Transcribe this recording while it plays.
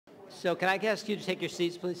So can I ask you to take your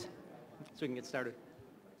seats, please, so we can get started?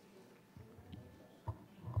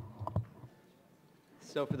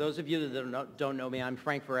 So for those of you that don't know me, I'm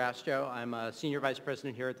Frank Verastro. I'm a Senior Vice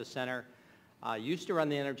President here at the Center. I used to run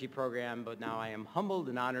the energy program, but now I am humbled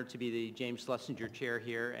and honored to be the James Schlesinger Chair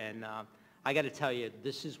here. And I got to tell you,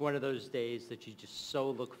 this is one of those days that you just so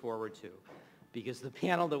look forward to, because the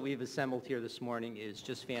panel that we've assembled here this morning is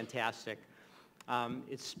just fantastic.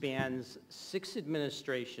 It spans 6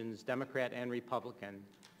 administrations, Democrat and Republican,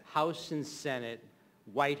 House and Senate,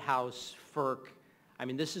 White House, FERC. I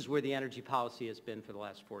mean, this is where the energy policy has been for the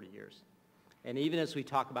last 40 years. And even as we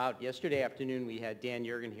talk about, yesterday afternoon we had Dan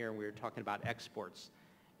Yergin here and we were talking about exports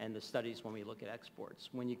and the studies when we look at exports.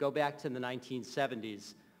 When you go back to the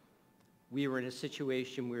 1970s, we were in a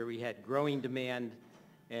situation where we had growing demand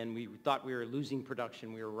and we thought we were losing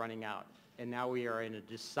production, we were running out. And now we are in a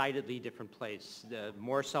decidedly different place,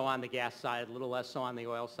 more so on the gas side, a little less so on the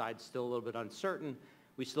oil side, still a little bit uncertain.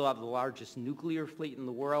 We still have the largest nuclear fleet in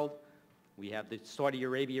the world. We have the Saudi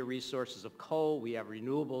Arabia resources of coal. We have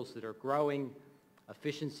renewables that are growing.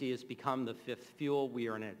 Efficiency has become the 5th fuel. We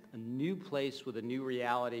are in a new place with a new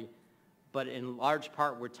reality, but in large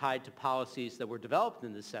part we're tied to policies that were developed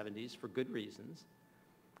in the 70s for good reasons.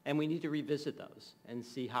 And we need to revisit those and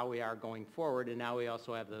see how we are going forward. And now we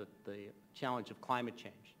also have the challenge of climate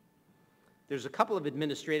change. There's a couple of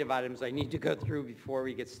administrative items I need to go through before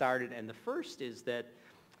we get started. And the first is that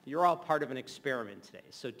you're all part of an experiment today.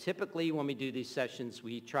 So typically when we do these sessions,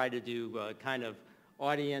 we try to do kind of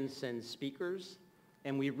audience and speakers.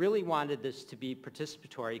 And we really wanted this to be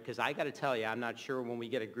participatory because I got to tell you, I'm not sure when we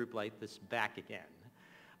get a group like this back again.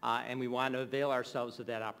 And we want to avail ourselves of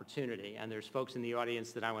that opportunity. And there's folks in the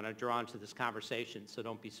audience that I want to draw into this conversation, so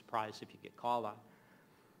don't be surprised if you get called on.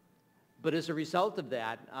 But as a result of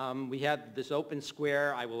that, we have this open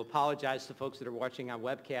square. I will apologize to folks that are watching on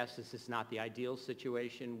webcast. This is not the ideal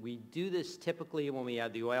situation. We do this typically when we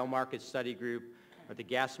have the oil market study group or the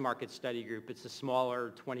gas market study group. It's a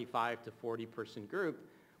smaller 25 to 40 person group.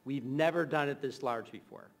 We've never done it this large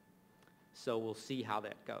before. So we'll see how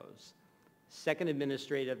that goes. Second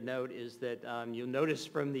administrative note is that you'll notice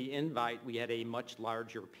from the invite we had a much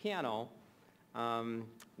larger panel.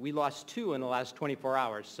 We lost 2 in the last 24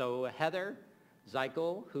 hours. So Heather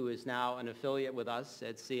Zeichel, who is now an affiliate with us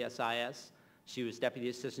at CSIS, she was Deputy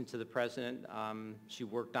Assistant to the President. She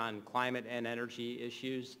worked on climate and energy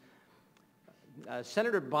issues.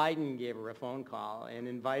 Senator Biden gave her a phone call and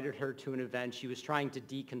invited her to an event. She was trying to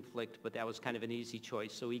deconflict, but that was kind of an easy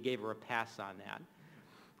choice, so he gave her a pass on that.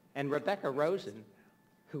 And Rebecca Rosen,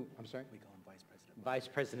 who, I'm sorry? We call him Vice President. Vice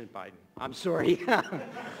President Biden. I'm sorry.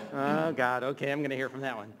 Oh, God. Okay, I'm going to hear from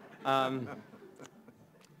that one.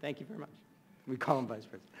 Thank you very much. We call him Vice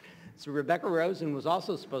President. So Rebecca Rosen was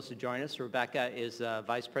also supposed to join us. Rebecca is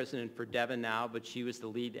Vice President for Devon now, but she was the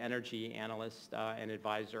lead energy analyst and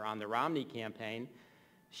advisor on the Romney campaign.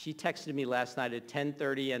 She texted me last night at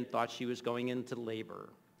 10:30 and thought she was going into labor.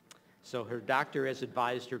 So her doctor has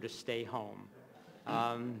advised her to stay home.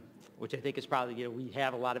 Which I think is probably, we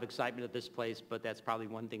have a lot of excitement at this place, but that's probably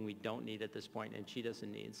one thing we don't need at this point, and she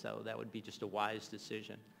doesn't need, so that would be just a wise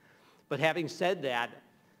decision. But having said that,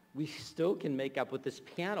 we still can make up with this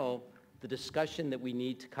panel the discussion that we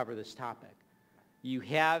need to cover this topic. You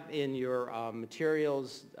have in your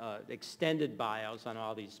materials extended bios on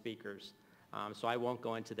all these speakers, so I won't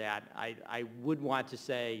go into that. I would want to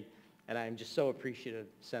say, and I'm just so appreciative,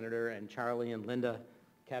 Senator, and Charlie and Linda,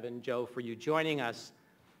 Kevin, Joe, for you joining us.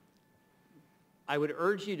 I would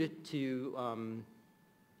urge you to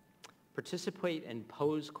participate and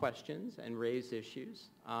pose questions and raise issues.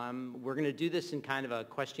 We're going to do this in kind of a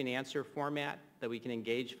question-answer format that we can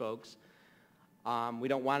engage folks. We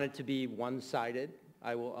don't want it to be one-sided.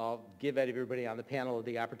 I'll give everybody on the panel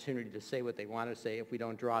the opportunity to say what they want to say if we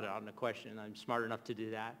don't draw it out in a question. I'm smart enough to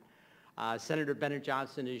do that. Senator Bennett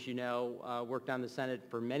Johnson, as you know, worked on the Senate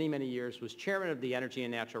for many, many years, was chairman of the Energy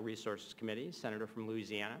and Natural Resources Committee, senator from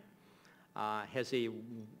Louisiana, has a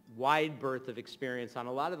wide berth of experience on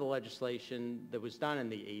a lot of the legislation that was done in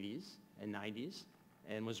the 80s and 90s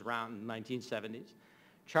and was around in the 1970s.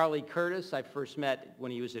 Charlie Curtis, I first met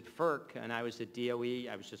when he was at FERC and I was at DOE.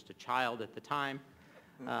 I was just a child at the time.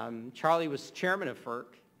 Charlie was chairman of FERC.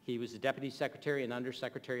 He was the Deputy Secretary and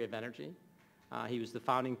Undersecretary of Energy. He was the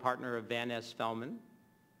founding partner of Van Ness Felman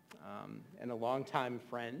and a longtime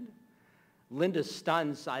friend. Linda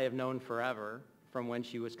Stuntz I have known forever from when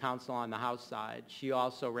she was counsel on the House side. She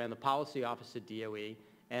also ran the policy office at DOE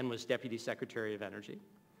and was Deputy Secretary of Energy.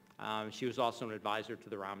 She was also an advisor to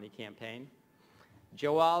the Romney campaign.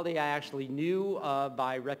 Joe Aldi I actually knew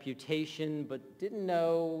by reputation, but didn't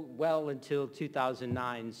know well until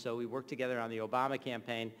 2009. So we worked together on the Obama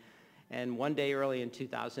campaign. And one day early in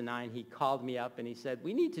 2009, he called me up and he said,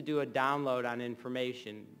 we need to do a download on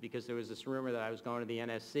information because there was this rumor that I was going to the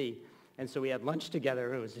NSC. And so we had lunch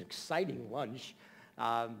together. It was an exciting lunch.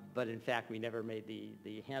 But in fact, we never made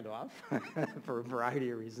the handoff for a variety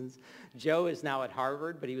of reasons. Joe is now at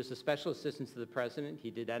Harvard, but he was a special assistant to the president. He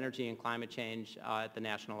did energy and climate change at the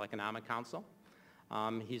National Economic Council.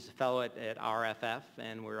 He's a fellow at RFF,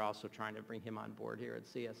 and we're also trying to bring him on board here at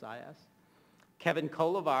CSIS. Kevin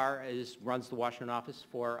Kolivar runs the Washington office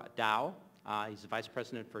for Dow. He's the vice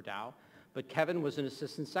president for Dow. But Kevin was an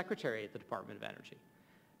assistant secretary at the Department of Energy.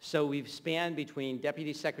 So we've spanned between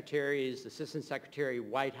deputy secretaries, assistant secretary,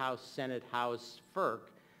 White House, Senate, House, FERC.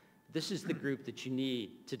 This is the group that you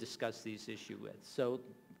need to discuss these issues with. So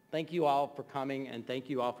thank you all for coming, and thank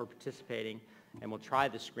you all for participating, and we'll try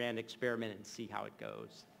this grand experiment and see how it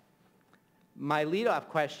goes. My leadoff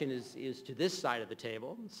question is to this side of the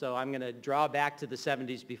table, so I'm going to draw back to the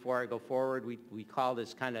 70s before I go forward. We call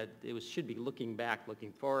this kind of, should be looking back,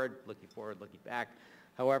 looking forward, looking back.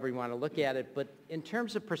 However you want to look at it. But in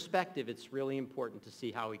terms of perspective, it's really important to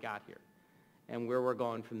see how we got here and where we're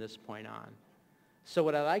going from this point on. So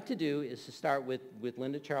what I'd like to do is to start with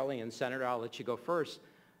Linda, Charlie, and Senator. I'll let you go first.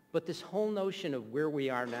 But this whole notion of where we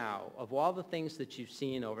are now, of all the things that you've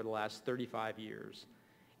seen over the last 35 years,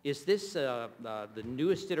 is this the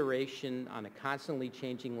newest iteration on a constantly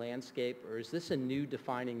changing landscape, or is this a new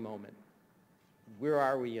defining moment? Where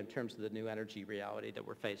are we in terms of the new energy reality that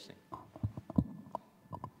we're facing?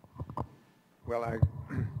 Well,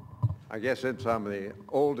 I guess since I'm the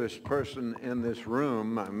oldest person in this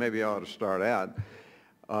room, maybe I ought to start out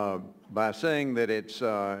by saying that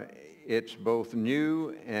it's both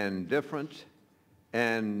new and different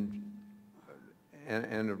and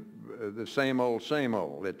the same old, same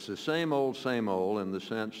old. It's the same old in the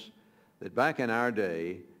sense that back in our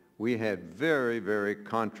day, we had very, very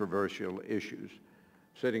controversial issues.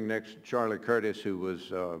 Sitting next to Charlie Curtis, who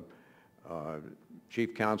was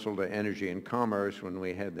Chief Counsel to Energy and Commerce when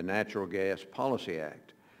we had the Natural Gas Policy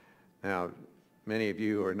Act. Now, many of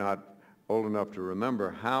you are not old enough to remember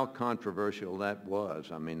how controversial that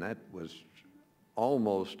was. I mean, that was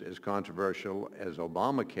almost as controversial as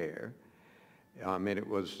Obamacare. I mean, it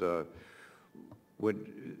was,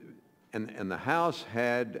 and the House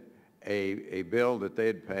had a bill that they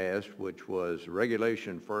had passed, which was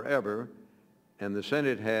regulation forever, and the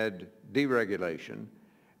Senate had deregulation.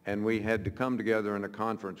 And we had to come together in a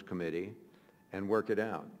conference committee and work it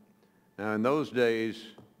out. Now, in those days,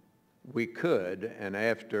 we could, and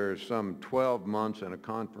after some 12 months in a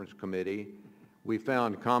conference committee, we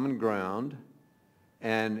found common ground,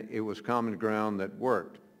 and it was common ground that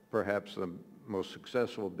worked. Perhaps the most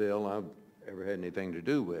successful bill I've ever had anything to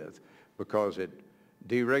do with, because it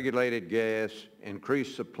deregulated gas,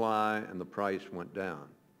 increased supply, and the price went down.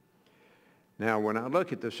 Now, when I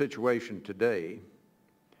look at the situation today,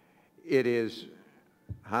 it is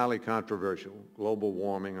highly controversial. Global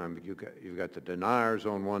warming, you've got the deniers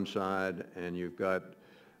on one side, and you've got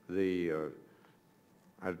the,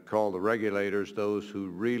 I'd call the regulators, those who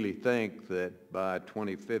really think that by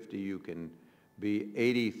 2050 you can be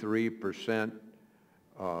 83%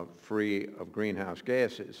 free of greenhouse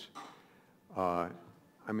gases. I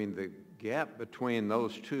mean, the gap between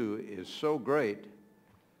those two is so great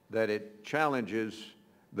that it challenges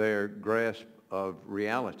their grasp of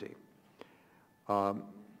reality.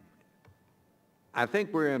 I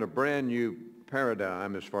think we're in a brand new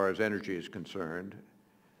paradigm as far as energy is concerned.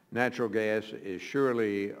 Natural gas is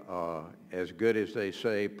surely as good as they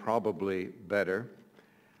say, probably better.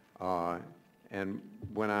 And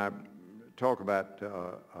when I talk about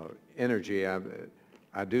energy,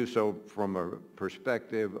 I do so from a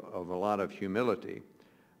perspective of a lot of humility,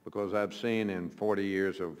 because I've seen in 40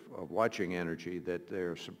 years of watching energy that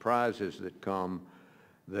there are surprises that come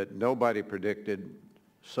that nobody predicted,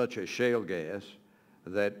 such as shale gas,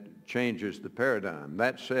 that changes the paradigm.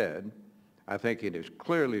 That said, I think it is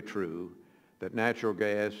clearly true that natural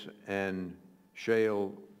gas and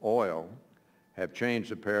shale oil have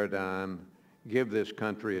changed the paradigm, give this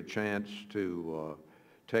country a chance to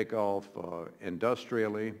take off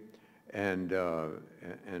industrially and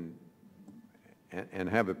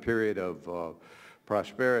have a period of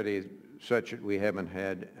prosperity such that we haven't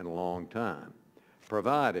had in a long time,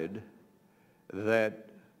 provided that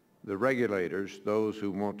the regulators, those who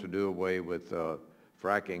want to do away with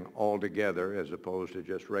fracking altogether as opposed to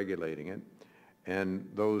just regulating it, and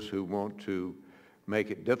those who want to make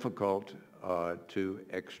it difficult to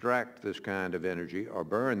extract this kind of energy or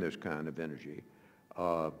burn this kind of energy,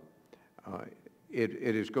 it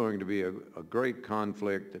is going to be a great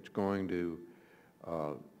conflict that's going to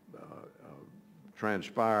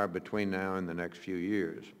transpire between now and the next few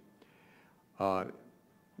years.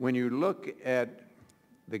 When you look at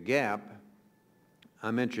the gap,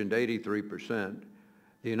 I mentioned 83%.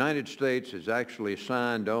 The United States has actually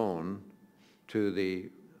signed on to the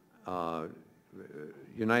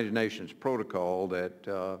United Nations protocol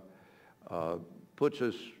that puts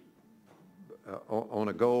us on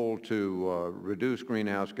a goal to reduce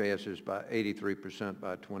greenhouse gases by 83%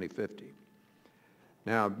 by 2050.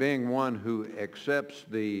 Now, being one who accepts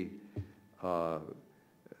the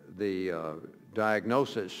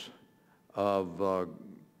diagnosis of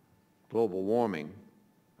global warming,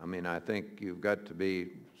 I mean, I think you've got to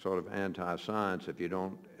be sort of anti-science if you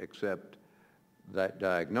don't accept that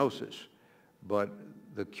diagnosis. But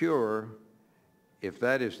the cure, if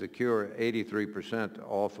that is the cure, 83%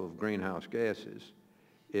 off of greenhouse gases,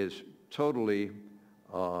 is totally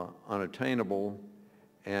unattainable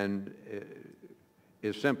and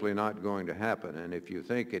is simply not going to happen. And if you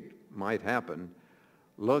think it might happen,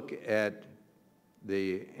 look at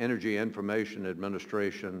the Energy Information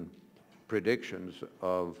Administration predictions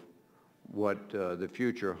of what the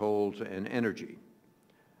future holds in energy.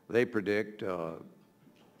 They predict,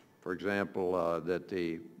 for example, that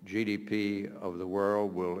the GDP of the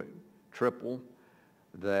world will triple,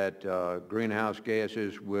 that greenhouse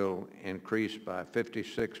gases will increase by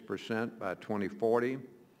 56% by 2040,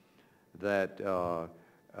 that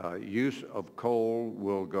use of coal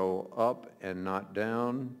will go up and not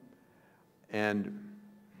down. And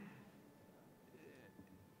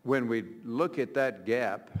when we look at that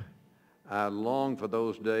gap, I long for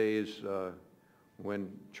those days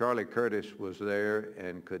when Charlie Curtis was there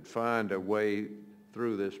and could find a way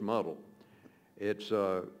through this muddle. It's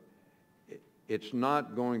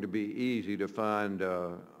not going to be easy to find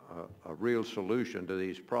a real solution to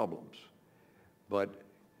these problems. But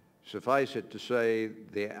suffice it to say,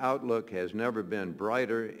 the outlook has never been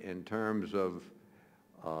brighter in terms of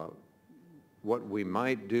what we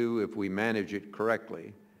might do if we manage it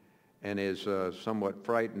correctly, and is somewhat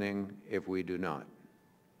frightening if we do not.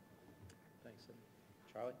 Thanks.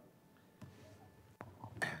 Charlie?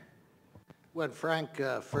 When Frank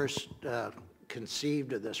first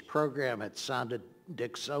conceived of this program, it sounded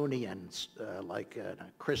Dixonian, like a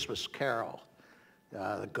Christmas carol,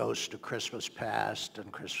 the ghost of Christmas past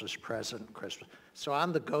and Christmas present, Christmas. So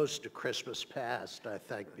I'm the ghost of Christmas past, I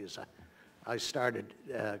think, because I started,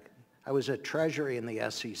 I was at Treasury in the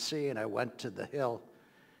SEC, and I went to the Hill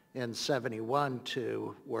in '71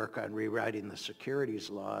 to work on rewriting the securities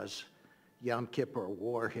laws. Yom Kippur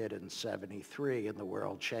War hit in '73, and the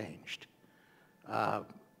world changed.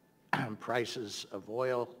 Prices of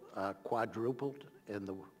oil quadrupled in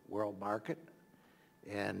the world market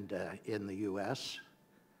and in the U.S.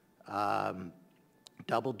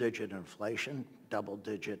 Double-digit inflation,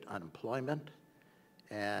 double-digit unemployment,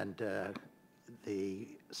 and a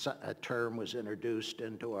term was introduced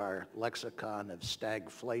into our lexicon of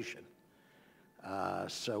stagflation.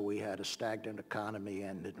 So we had a stagnant economy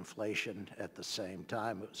and inflation at the same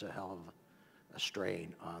time. It was a hell of a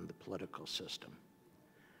strain on the political system.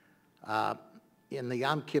 In the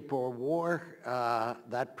Yom Kippur War,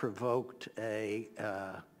 that provoked a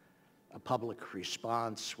public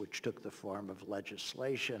response which took the form of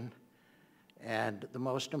legislation. And the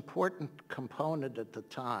most important component at the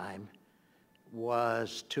time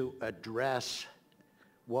was to address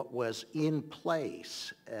what was in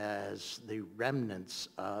place as the remnants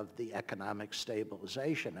of the Economic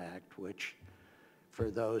Stabilization Act, which, for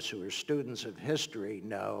those who are students of history,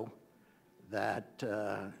 know that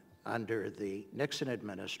under the Nixon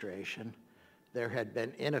administration, there had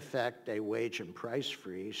been, in effect, a wage and price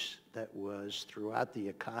freeze that was throughout the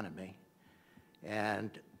economy,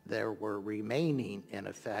 and there were remaining, in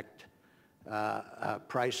effect,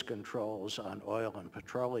 price controls on oil and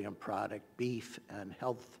petroleum product, beef, and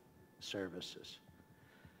health services.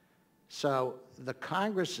 So the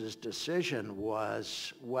Congress's decision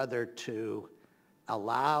was whether to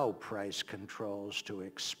allow price controls to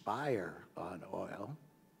expire on oil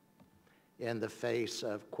in the face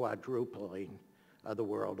of quadrupling of the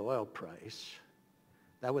world oil price.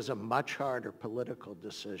 That was a much harder political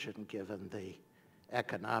decision given the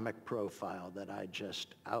economic profile that I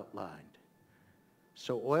just outlined.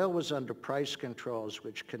 So oil was under price controls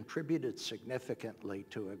which contributed significantly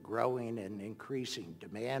to a growing and increasing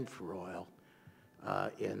demand for oil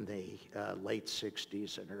in the late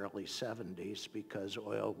 60s and early 70s because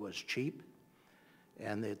oil was cheap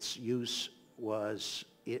and its use was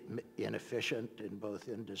inefficient in both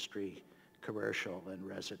industry, commercial, and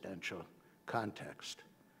residential context.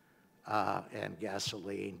 And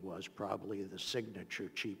gasoline was probably the signature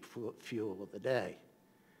cheap fuel of the day.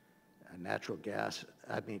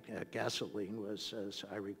 Gasoline was, as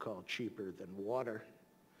I recall, cheaper than water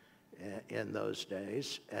in those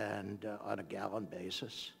days, and on a gallon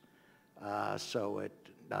basis. So it,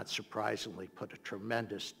 not surprisingly, put a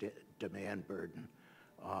tremendous demand burden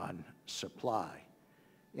on supply.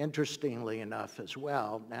 Interestingly enough as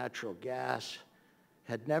well, natural gas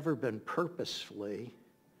had never been purposefully,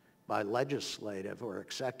 by legislative or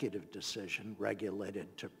executive decision,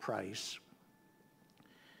 regulated to price.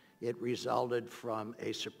 It resulted from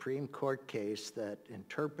a Supreme Court case that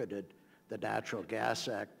interpreted the Natural Gas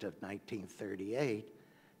Act of 1938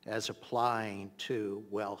 as applying to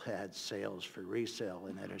wellhead sales for resale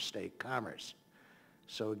in interstate commerce.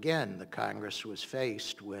 So again, the Congress was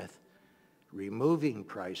faced with removing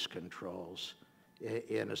price controls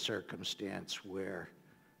in a circumstance where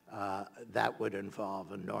that would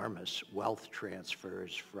involve enormous wealth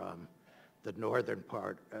transfers from the northern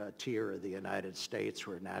tier of the United States,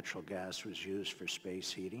 where natural gas was used for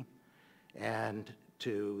space heating, and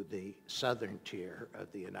to the southern tier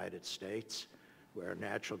of the United States, where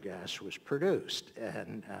natural gas was produced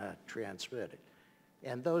and transmitted.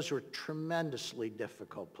 And those were tremendously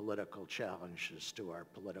difficult political challenges to our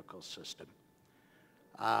political system.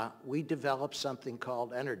 We developed something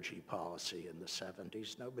called energy policy in the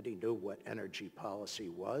 70s. Nobody knew what energy policy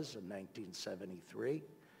was in 1973.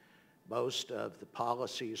 Most of the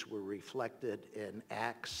policies were reflected in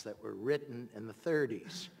acts that were written in the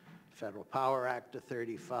 30s. Federal Power Act of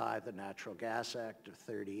 35, the Natural Gas Act of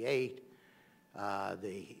 38,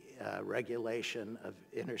 the regulation of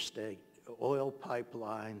interstate oil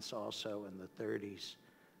pipelines also in the 30s.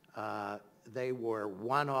 They were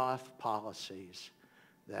one-off policies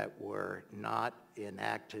that were not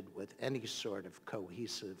enacted with any sort of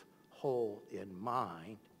cohesive whole in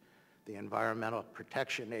mind. The Environmental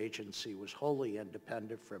Protection Agency was wholly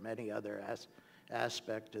independent from any other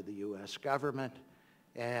aspect of the U.S. government,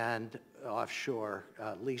 and offshore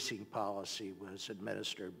leasing policy was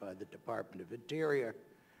administered by the Department of Interior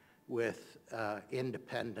with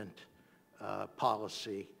independent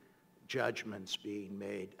policy judgments being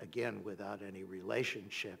made, again, without any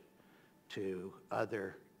relationship to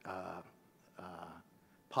other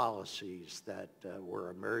policies that were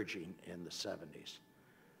emerging in the 70s.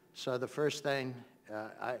 So the first thing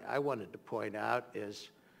I wanted to point out is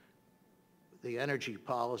the energy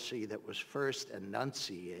policy that was first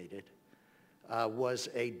enunciated was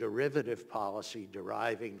a derivative policy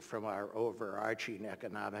deriving from our overarching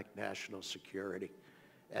economic, national security,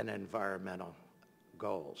 and environmental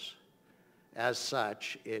goals. As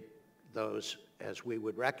such, those, as we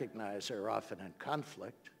would recognize, are often in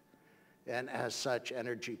conflict, and as such,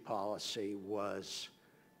 energy policy was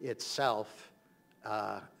itself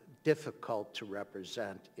difficult to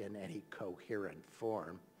represent in any coherent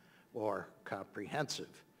form or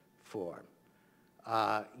comprehensive form.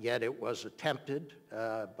 Yet it was attempted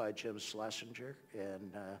by Jim Schlesinger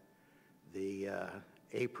in the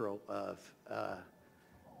April of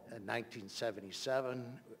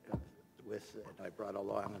 1977 and I brought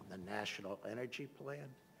along the National Energy Plan.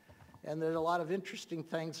 And there's a lot of interesting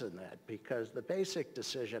things in that, because the basic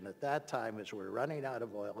decision at that time is we're running out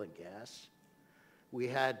of oil and gas. We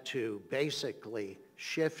had to basically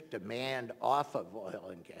shift demand off of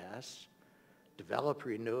oil and gas, develop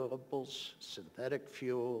renewables, synthetic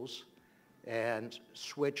fuels, and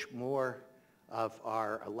switch more of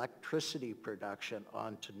our electricity production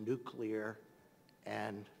onto nuclear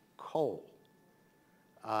and coal.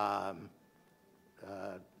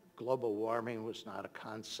 Global warming was not a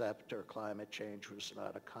concept, or climate change was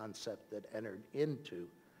not a concept that entered into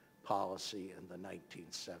policy in the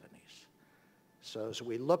 1970s. So as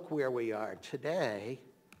we look where we are today,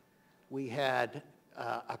 we had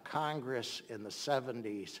a Congress in the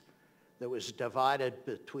 70s that was divided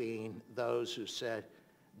between those who said,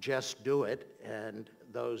 just do it, and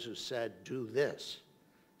those who said, do this.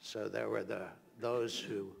 So there were those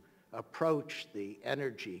who approached the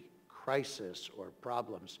energy crisis or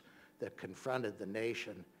problems that confronted the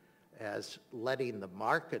nation as letting the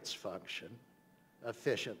markets function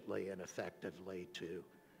efficiently and effectively to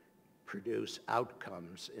produce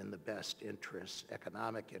outcomes in the best interest,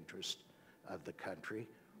 economic interest of the country,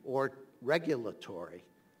 or regulatory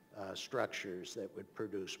structures that would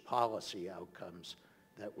produce policy outcomes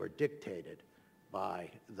that were dictated by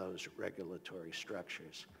those regulatory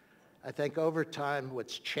structures. I think over time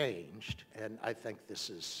what's changed, and I think this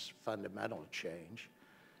is fundamental change,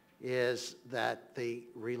 is that the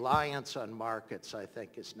reliance on markets, I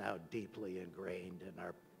think, is now deeply ingrained in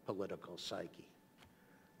our political psyche.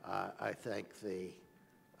 I think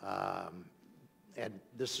and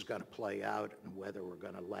this is going to play out in whether we're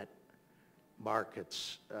going to let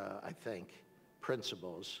markets, I think,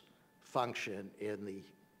 principles function in the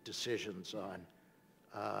decisions on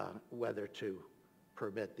whether to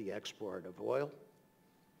permit the export of oil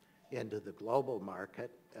into the global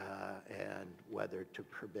market and whether to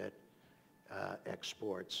permit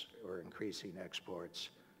exports or increasing exports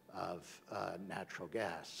of natural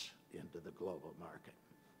gas into the global market.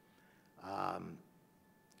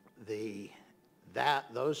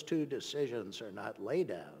 Those two decisions are not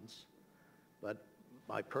laydowns, but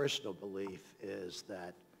my personal belief is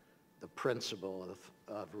that the principle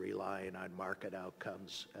of relying on market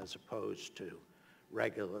outcomes as opposed to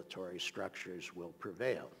regulatory structures will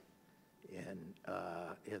prevail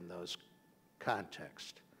in those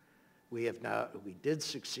contexts. We did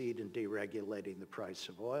succeed in deregulating the price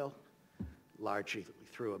of oil, largely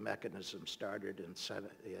through a mechanism started in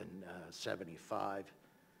 75,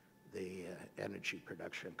 the Energy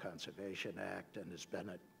Production Conservation Act, and as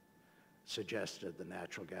Bennett suggested, the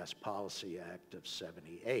Natural Gas Policy Act of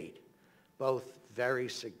 78. Both very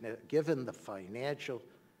significant, given the financial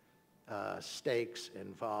stakes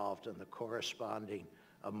involved and the corresponding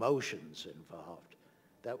emotions involved.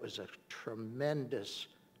 That was a tremendous,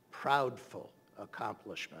 proudful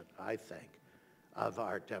accomplishment, I think, of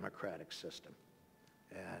our democratic system.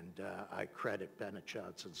 And I credit Bennett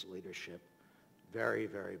Johnson's leadership very,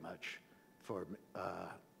 very much for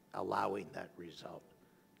allowing that result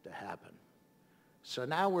to happen. So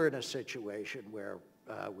now we're in a situation where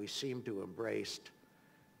we seem to embrace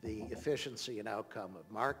the efficiency and outcome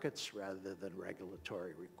of markets rather than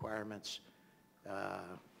regulatory requirements,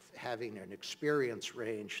 having an experience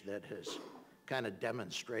range that has kind of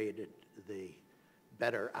demonstrated the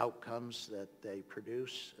better outcomes that they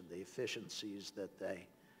produce and the efficiencies that they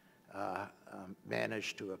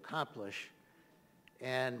manage to accomplish.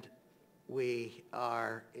 And we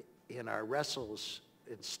are, in our wrestles,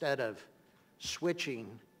 instead of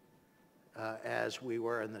switching as we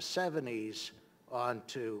were in the 70s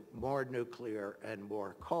onto more nuclear and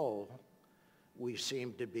more coal, we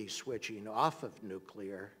seem to be switching off of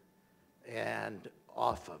nuclear and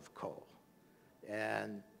off of coal,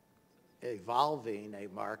 and evolving a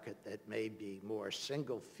market that may be more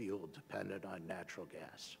single fuel dependent on natural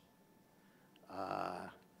gas.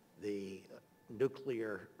 The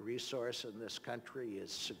nuclear resource in this country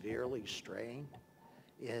is severely strained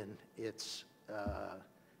in its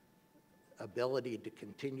ability to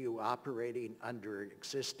continue operating under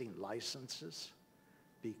existing licenses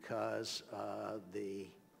because the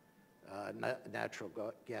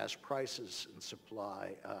natural gas prices and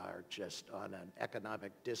supply are just on an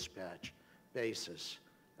economic dispatch basis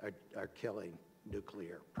are killing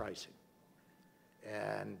nuclear pricing.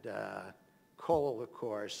 And coal, of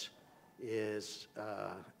course, is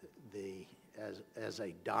as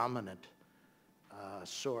a dominant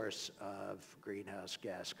source of greenhouse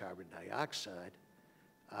gas carbon dioxide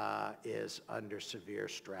is under severe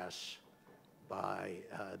stress by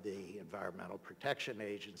the Environmental Protection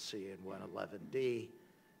Agency in 111D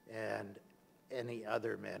and any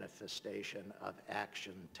other manifestation of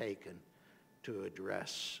action taken to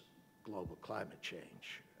address global climate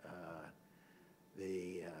change.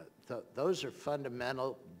 Those are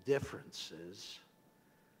fundamental differences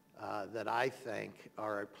that I think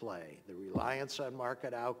are at play. The reliance on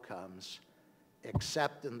market outcomes,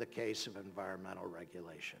 except in the case of environmental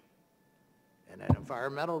regulation. And an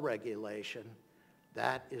environmental regulation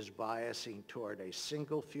that is biasing toward a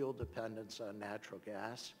single fuel dependence on natural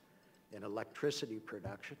gas in electricity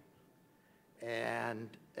production and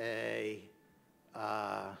a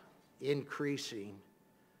increasing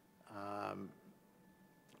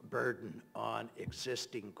burden on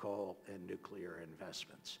existing coal and nuclear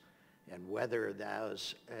investments. And whether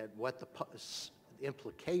those, what the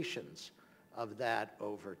implications of that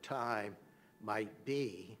over time might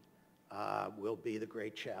be, will be the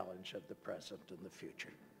great challenge of the present and the future.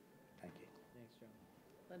 Thank you. Thanks, Joe.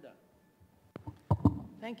 Linda.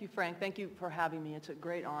 Thank you, Frank. Thank you for having me. It's a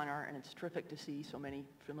great honor, and it's terrific to see so many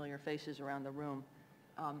familiar faces around the room.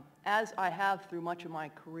 As I have through much of my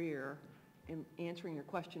career, in answering your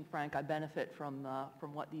question, Frank, I benefit from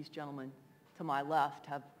what these gentlemen to my left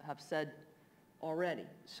have said already.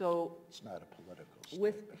 So It's not a political statement.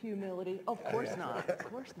 with humility, of course not, of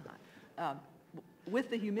course not.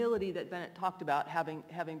 With the humility that Bennett talked about, having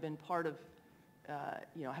been part of,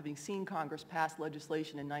 having seen Congress pass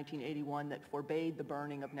legislation in 1981 that forbade the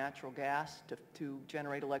burning of natural gas to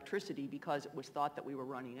generate electricity because it was thought that we were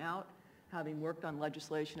running out, having worked on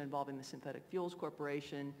legislation involving the Synthetic Fuels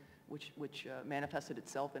Corporation, which manifested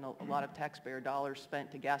itself in a lot of taxpayer dollars spent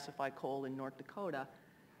to gasify coal in North Dakota.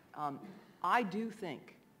 I do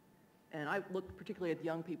think, and I look particularly at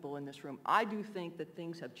young people in this room, I do think that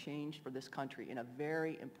things have changed for this country in a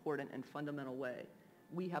very important and fundamental way.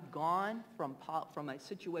 We have gone from a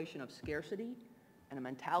situation of scarcity and a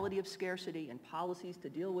mentality of scarcity and policies to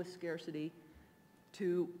deal with scarcity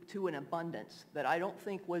to an abundance that I don't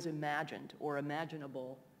think was imagined or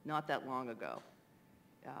imaginable not that long ago.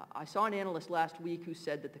 I saw an analyst last week who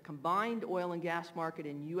said that the combined oil and gas market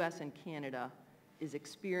in U.S. and Canada is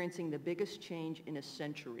experiencing the biggest change in a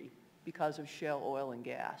century because of shale oil and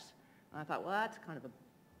gas. And I thought, well, that's kind of a...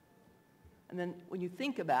 And then when you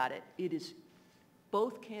think about it, it is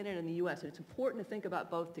both Canada and the U.S., and it's important to think about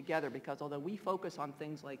both together because although we focus on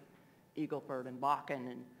things like Eagle Ford and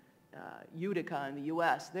Bakken and Utica in the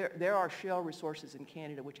U.S., there are shale resources in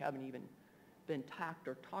Canada which haven't even been tapped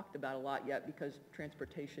or talked about a lot yet because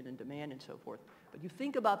transportation and demand and so forth. But you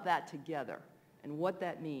think about that together and what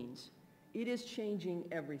that means, it is changing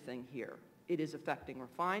everything here. It is affecting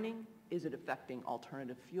refining. Is it affecting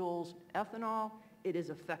alternative fuels, ethanol? It is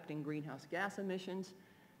affecting greenhouse gas emissions.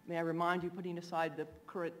 May I remind you, putting aside the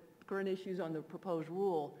current issues on the proposed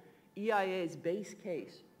rule, EIA's base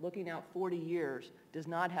case, looking out 40 years, does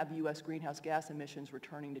not have U.S. greenhouse gas emissions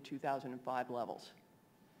returning to 2005 levels.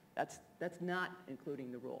 That's not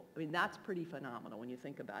including the rule. I mean, that's pretty phenomenal when you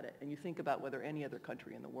think about it, and you think about whether any other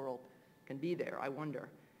country in the world can be there, I wonder.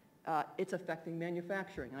 It's affecting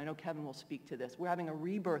manufacturing, and I know Kevin will speak to this. We're having a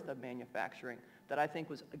rebirth of manufacturing that I think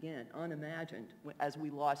was, again, unimagined as we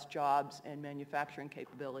lost jobs and manufacturing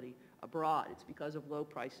capability abroad. It's because of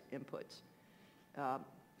low-price inputs.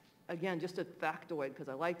 Again, just a factoid, because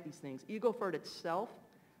I like these things. Eagle Ford itself,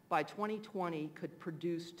 by 2020, could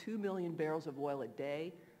produce 2 million barrels of oil a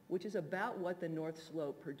day, which is about what the North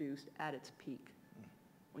Slope produced at its peak,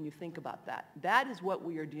 when you think about that. That is what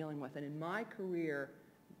we are dealing with, and in my career,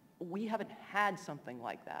 we haven't had something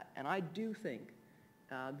like that. And I do think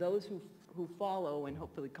those who follow and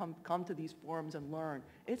hopefully come to these forums and learn,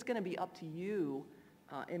 it's going to be up to you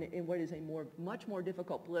in what is a much more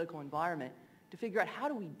difficult political environment to figure out how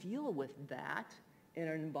do we deal with that in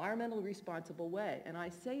an environmentally responsible way. And I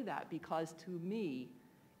say that because to me,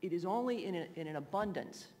 it is only in an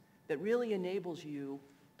abundance that really enables you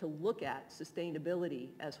to look at sustainability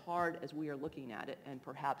as hard as we are looking at it and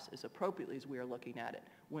perhaps as appropriately as we are looking at it.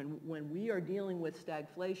 When we are dealing with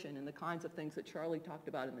stagflation and the kinds of things that Charlie talked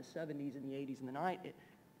about in the 70s and the 80s and the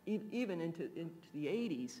 90s, even into the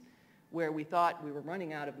 80s, where we thought we were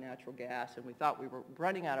running out of natural gas and we thought we were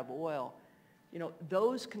running out of oil, you know,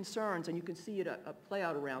 those concerns, and you can see it play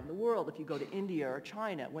out around the world if you go to India or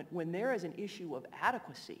China, when there is an issue of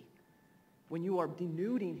adequacy, when you are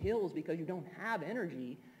denuding hills because you don't have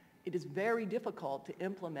energy, it is very difficult to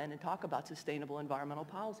implement and talk about sustainable environmental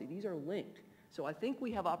policy. These are linked. So I think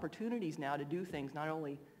we have opportunities now to do things not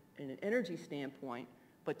only in an energy standpoint,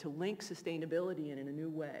 but to link sustainability in a new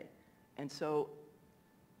way. And so,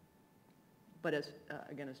 but as,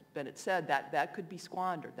 again, as Bennett said, that could be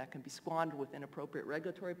squandered. That can be squandered with inappropriate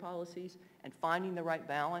regulatory policies and finding the right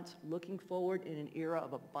balance, looking forward in an era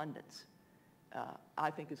of abundance,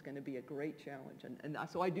 I think is going to be a great challenge. And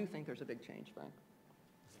so I do think there's a big change, Frank.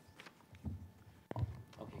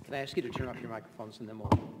 Okay, can I ask you to turn off your microphones and then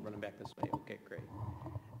we'll run them back this way? Okay, great.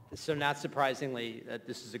 So not surprisingly,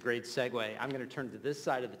 this is a great segue. I'm going to turn to this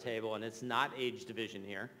side of the table, and it's not age division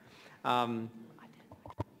here.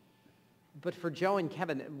 But for Joe and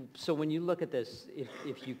Kevin, so when you look at this,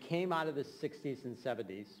 if you came out of the 60s and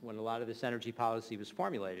 70s, when a lot of this energy policy was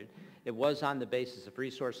formulated, it was on the basis of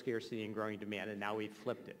resource scarcity and growing demand, and now we've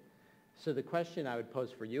flipped it. So the question I would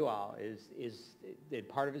pose for you all is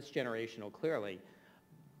part of it's generational, clearly,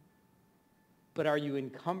 but are you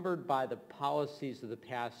encumbered by the policies of the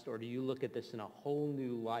past, or do you look at this in a whole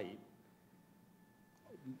new light,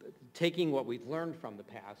 taking what we've learned from the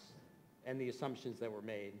past and the assumptions that were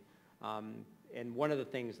made? And one of the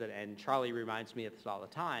things that, and Charlie reminds me of this all the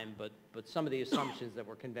time, but some of the assumptions that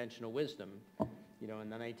were conventional wisdom, you know, in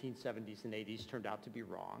the 1970s and 80s turned out to be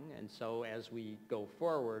wrong. And so as we go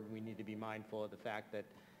forward, we need to be mindful of the fact that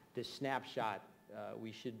this snapshot,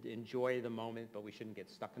 we should enjoy the moment, but we shouldn't get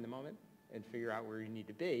stuck in the moment and figure out where you need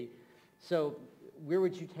to be. So where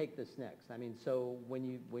would you take this next? I mean, so when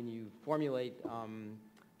you formulate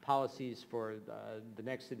policies for the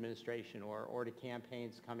next administration or to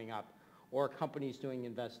campaigns coming up or companies doing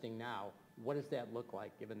investing now, what does that look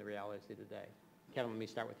like given the realities of today? Kevin, let me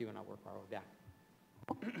start with you and I'll work our way back.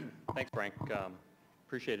 Thanks, Frank.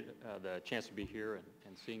 Appreciate the chance to be here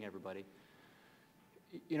and seeing everybody.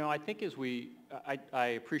 You know, I think I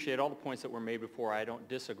appreciate all the points that were made before. I don't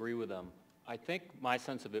disagree with them. I think my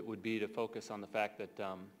sense of it would be to focus on the fact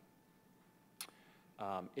that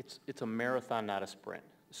it's a marathon, not a sprint.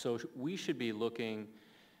 So we should be looking,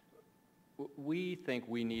 we think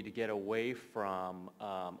we need to get away from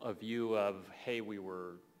a view of, hey, we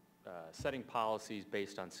were setting policies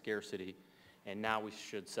based on scarcity, and now we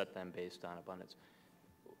should set them based on abundance.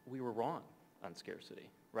 We were wrong on scarcity,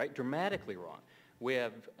 right? Dramatically wrong. We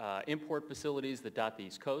have import facilities that dot the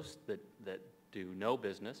East Coast that do no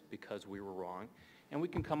business because we were wrong, and we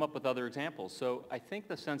can come up with other examples. So I think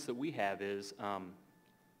the sense that we have is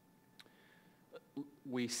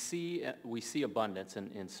we see abundance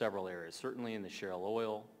in several areas, certainly in the shale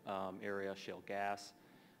oil area, shale gas,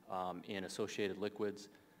 in associated liquids.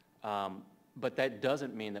 But that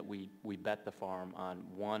doesn't mean that we bet the farm on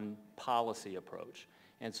one policy approach.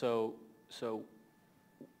 And so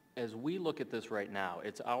as we look at this right now,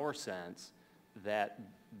 it's our sense that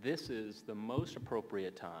this is the most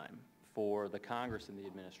appropriate time for the Congress and the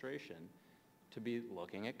administration to be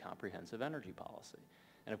looking at comprehensive energy policy.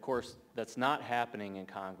 And of course, that's not happening in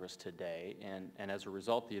Congress today, and as a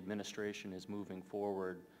result, the administration is moving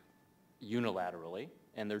forward unilaterally,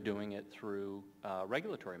 and they're doing it through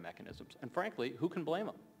regulatory mechanisms. And frankly, who can blame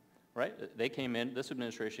them, right? They came in, this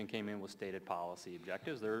administration came in with stated policy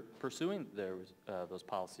objectives. They're pursuing those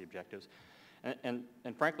policy objectives. And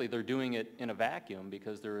frankly, they're doing it in a vacuum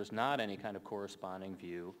because there is not any kind of corresponding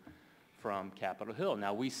view from Capitol Hill.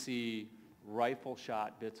 Now, we see rifle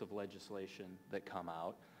shot bits of legislation that come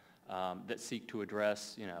out that seek to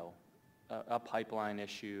address, you know, a pipeline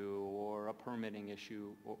issue or a permitting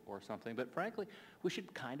issue or something. But frankly, we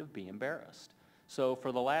should kind of be embarrassed. So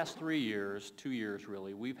for the last 3 years, 2 years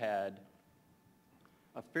really, we've had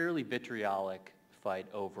a fairly vitriolic fight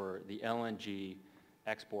over the LNG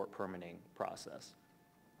export permitting process.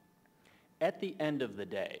 At the end of the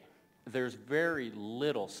day, there's very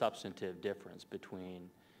little substantive difference between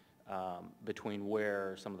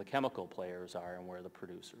where some of the chemical players are and where the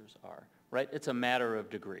producers are, right? It's a matter of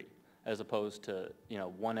degree, as opposed to, you know,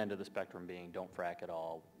 one end of the spectrum being don't frack at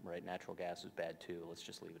all, right? Natural gas is bad too, let's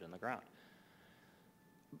just leave it in the ground.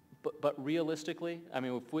 But realistically, I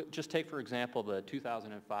mean, if we just take, for example, the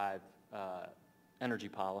 2005 Energy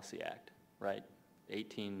Policy Act, right?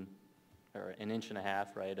 18, or an inch and a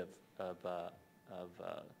half, right, of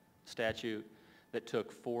statute that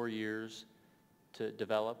took 4 years to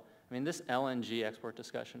develop. I mean, this LNG export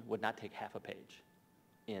discussion would not take half a page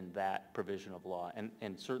in that provision of law,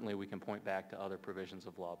 and certainly we can point back to other provisions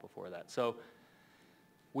of law before that. So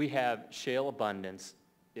we have shale abundance,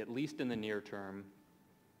 at least in the near term.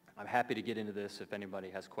 I'm happy to get into this if anybody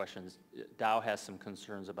has questions. Dow has some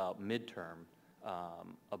concerns about midterm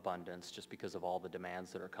abundance just because of all the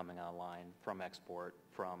demands that are coming online from export,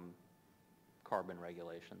 from carbon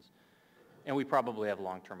regulations. And we probably have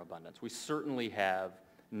long-term abundance. We certainly have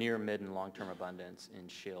near, mid, and long-term abundance in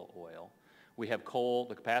shale oil. We have coal,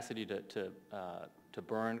 the capacity to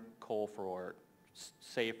burn coal for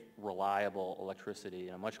safe, reliable electricity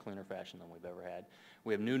in a much cleaner fashion than we've ever had.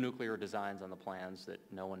 We have new nuclear designs on the plans that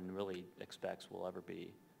no one really expects will ever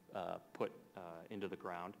be put into the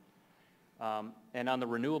ground. And on the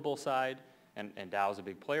renewable side, and Dow's a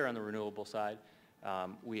big player on the renewable side,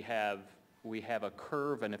 we have a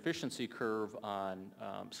curve, an efficiency curve on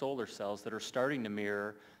solar cells that are starting to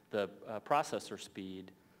mirror the processor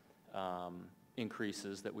speed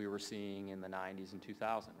increases that we were seeing in the 90s and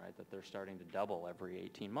 2000, right? That they're starting to double every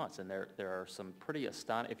 18 months. And there are some pretty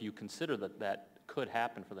astonishing, if you consider that could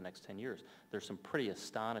happen for the next 10 years, there's some pretty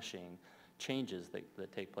astonishing changes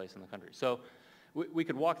that take place in the country. So we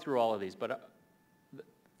could walk through all of these, but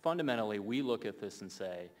fundamentally we look at this and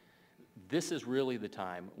say, this is really the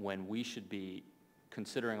time when we should be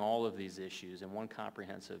considering all of these issues in one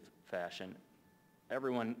comprehensive fashion.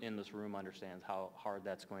 Everyone in this room understands how hard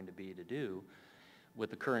that's going to be to do with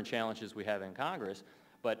the current challenges we have in Congress,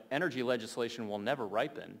 but energy legislation will never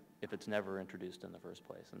ripen if it's never introduced in the first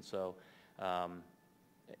place. And so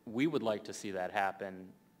we would like to see that happen.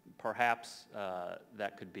 Perhaps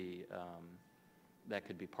that could be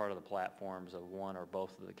part of the platforms of one or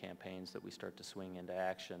both of the campaigns that we start to swing into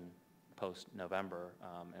action post-November,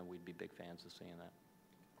 and we'd be big fans of seeing that.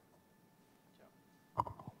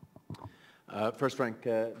 First, Frank,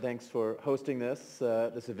 thanks for hosting this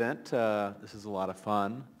event. This is a lot of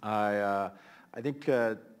fun. I think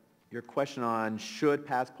your question on should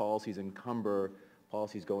past policies encumber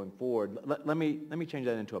policies going forward, let me change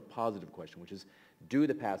that into a positive question, which is, do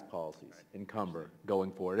the past policies encumber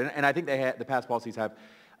going forward? And I think the past policies have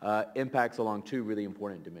impacts along two really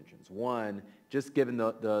important dimensions. One, just given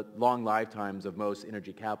the long lifetimes of most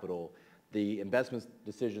energy capital, the investment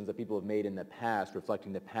decisions that people have made in the past,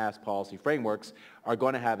 reflecting the past policy frameworks, are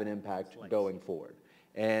going to have an impact going forward.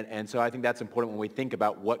 And so I think that's important when we think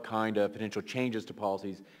about what kind of potential changes to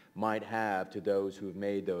policies might have to those who have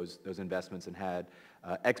made those investments and had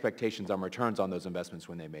expectations on returns on those investments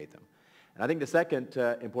when they made them. And I think the second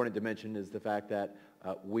important dimension is the fact that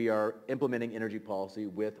we are implementing energy policy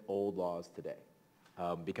with old laws today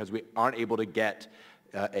because we aren't able to get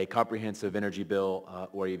a comprehensive energy bill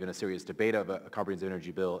or even a serious debate of a comprehensive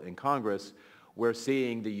energy bill in Congress. We're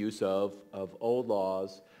seeing the use of old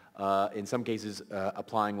laws, in some cases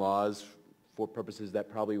applying laws for purposes that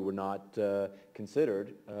probably were not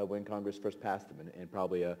considered when Congress first passed them. And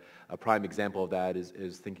probably a prime example of that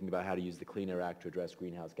is thinking about how to use the Clean Air Act to address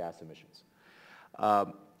greenhouse gas emissions.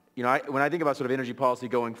 You know, when I think about sort of energy policy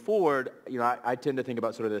going forward, you know, I tend to think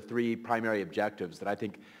about sort of the three primary objectives that I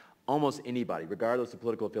think almost anybody, regardless of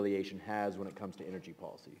political affiliation, has when it comes to energy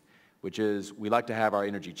policy, which is we like to have our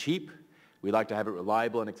energy cheap, we like to have it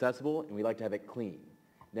reliable and accessible, and we like to have it clean.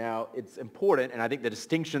 Now, it's important, and I think the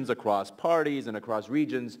distinctions across parties and across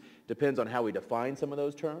regions depends on how we define some of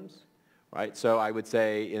those terms, right? So I would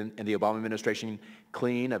say in the Obama administration,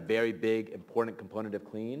 clean, a very big, important component of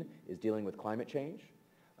clean, is dealing with climate change.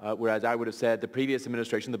 Whereas I would have said the previous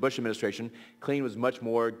administration, the Bush administration, clean was much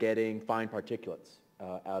more getting fine particulates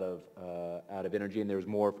out of energy, and there was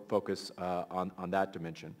more focus on that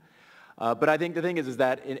dimension. But I think the thing is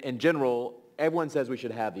that in general, everyone says we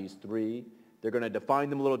should have these three. They're going to define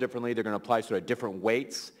them a little differently. They're going to apply sort of different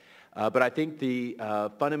weights. But I think the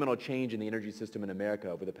fundamental change in the energy system in America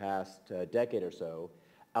over the past decade or so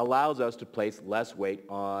allows us to place less weight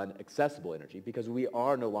on accessible energy because we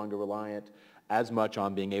are no longer reliant as much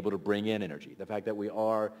on being able to bring in energy. The fact that we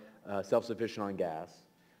are self-sufficient on gas,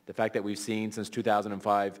 the fact that we've seen since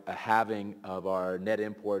 2005 a halving of our net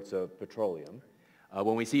imports of petroleum,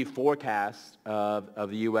 when we see forecasts of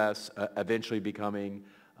the U.S. Eventually becoming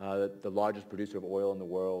the largest producer of oil in the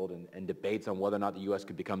world and debates on whether or not the U.S.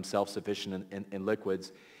 could become self-sufficient in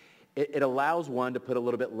liquids, it allows one to put a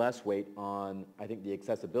little bit less weight on, I think, the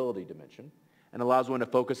accessibility dimension and allows one to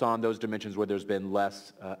focus on those dimensions where there's been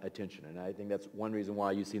less attention. And I think that's one reason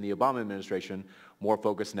why you see in the Obama administration more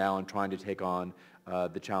focus now on trying to take on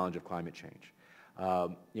the challenge of climate change.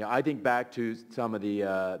 You know, I think back to some of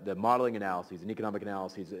the modeling analyses and economic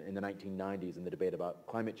analyses in the 1990s in the debate about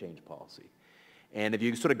climate change policy. And if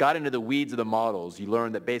you sort of got into the weeds of the models, you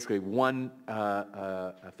learned that basically one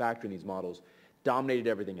factor in these models dominated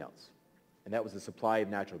everything else, and that was the supply of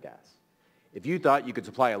natural gas. If you thought you could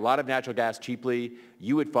supply a lot of natural gas cheaply,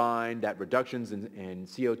 you would find that reductions in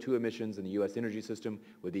CO2 emissions in the U.S. energy system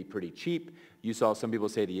would be pretty cheap. You saw some people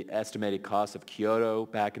say the estimated cost of Kyoto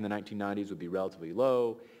back in the 1990s would be relatively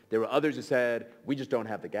low. There were others who said, we just don't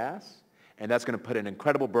have the gas, and that's going to put an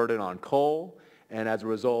incredible burden on coal. And as a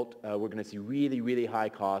result, we're going to see really, really high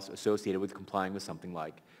costs associated with complying with something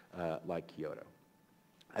like Kyoto.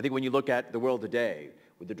 I think when you look at the world today,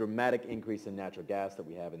 with the dramatic increase in natural gas that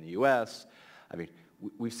we have in the U.S., I mean,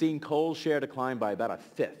 we've seen coal's share decline by about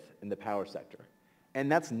 1/5 in the power sector.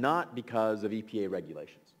 And that's not because of EPA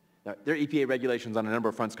regulations. Now, there are EPA regulations on a number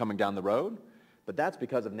of fronts coming down the road, but that's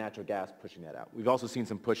because of natural gas pushing that out. We've also seen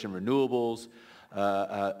some push in renewables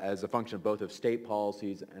as a function of both of state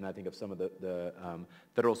policies and I think of some of the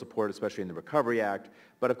federal support, especially in the Recovery Act.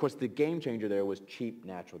 But of course, the game changer there was cheap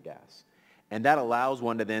natural gas. And that allows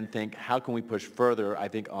one to then think, how can we push further, I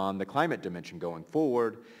think, on the climate dimension going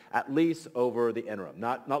forward, at least over the interim.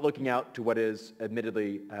 Not looking out to what is,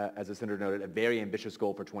 admittedly, as the Senator noted, a very ambitious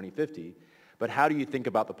goal for 2050, but how do you think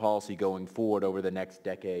about the policy going forward over the next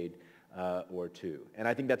decade or two? And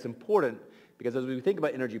I think that's important because as we think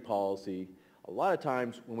about energy policy, a lot of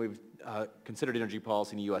times when we've considered energy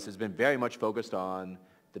policy in the U.S., it's been very much focused on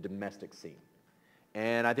the domestic scene.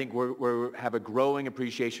 And I think we have a growing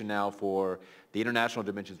appreciation now for the international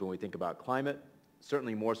dimensions when we think about climate,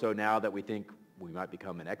 certainly more so now that we think we might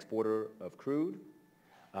become an exporter of crude,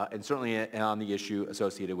 and certainly on the issue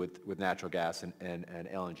associated with natural gas and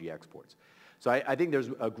LNG exports. So I think there's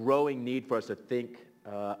a growing need for us to think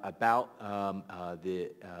about the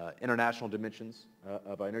international dimensions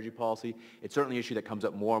of our energy policy. It's certainly an issue that comes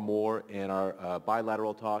up more and more in our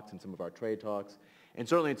bilateral talks and some of our trade talks. And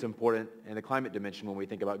certainly it's important in the climate dimension when we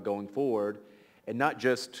think about going forward and not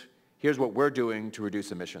just here's what we're doing to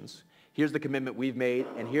reduce emissions, here's the commitment we've made,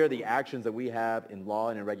 and here are the actions that we have in law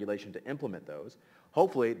and in regulation to implement those.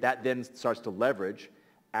 Hopefully that then starts to leverage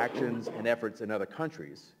actions and efforts in other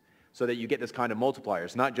countries. so that you get this kind of multiplier.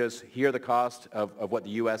 It's not just here the cost of what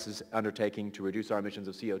the U.S. is undertaking to reduce our emissions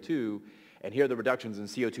of CO2, and here are the reductions in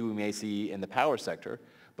CO2 we may see in the power sector,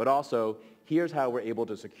 but also here's how we're able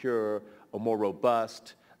to secure a more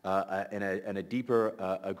robust and a deeper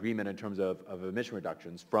agreement in terms of emission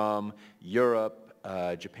reductions from Europe,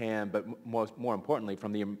 Japan, but more importantly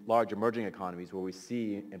from the large emerging economies where we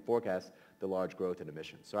see and forecast the large growth in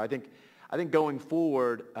emissions. So I think going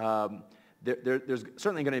forward, there's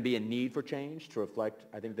certainly going to be a need for change to reflect,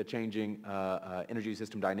 I think, the changing energy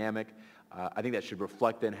system dynamic. I think that should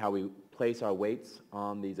reflect then how we place our weights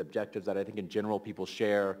on these objectives that I think in general people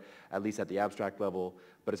share, at least at the abstract level,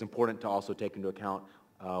 but it's important to also take into account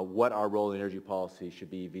what our role in energy policy should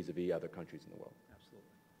be vis-a-vis other countries in the world.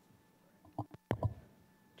 Absolutely.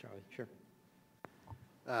 Charlie, sure.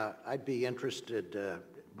 I'd be interested,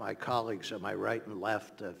 my colleagues on my right and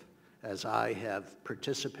left, as I have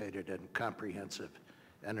participated in comprehensive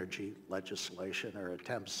energy legislation or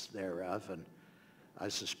attempts thereof, and I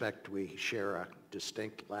suspect we share a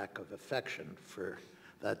distinct lack of affection for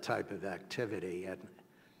that type of activity. And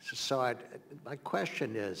so my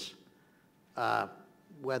question is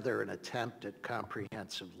whether an attempt at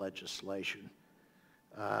comprehensive legislation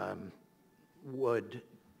would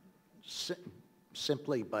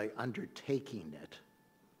simply by undertaking it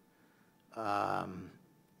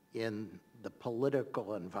in the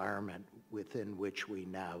political environment within which we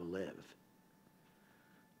now live,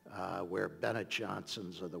 where Bennett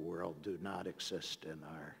Johnsons of the world do not exist in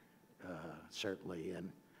our, certainly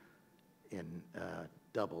in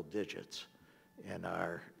double digits in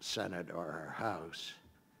our Senate or our House,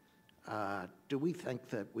 do we think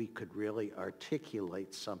that we could really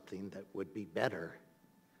articulate something that would be better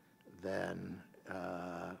than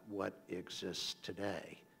what exists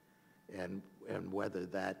today? And whether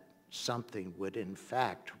that something would in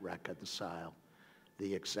fact reconcile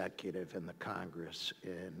the executive and the Congress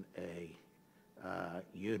in a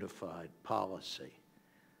unified policy.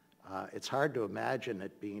 It's hard to imagine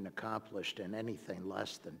it being accomplished in anything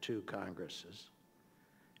less than 2 Congresses.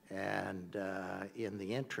 And in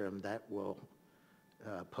the interim, that will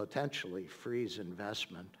potentially freeze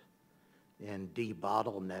investment in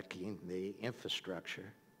debottlenecking the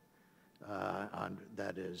infrastructure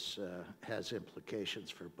that has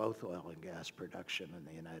implications for both oil and gas production in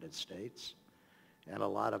the United States and a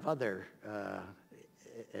lot of other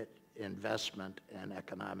investment and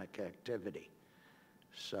economic activity.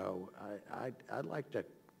 So I'd like to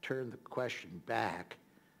turn the question back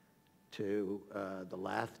to the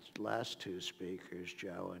last 2 speakers,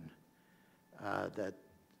 Joe, and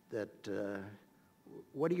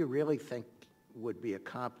what do you really think would be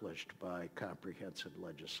accomplished by comprehensive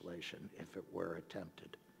legislation if it were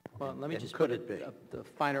attempted? Well, let me And just could put it be? the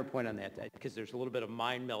finer point on that, because there's a little bit of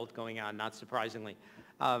mind melt going on, not surprisingly.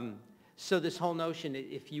 So this whole notion,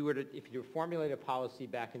 if you formulate a policy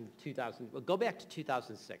back in 2000, well, go back to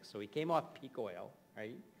 2006. So we came off peak oil,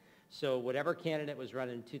 right? So whatever candidate was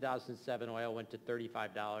running in 2007, oil went to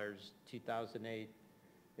 $35. 2008,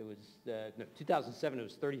 it was, no, 2007 it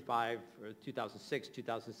was 35, or 2006,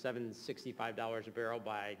 2007, $65 a barrel.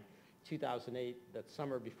 By 2008, that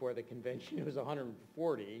summer before the convention, it was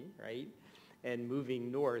 140, right? And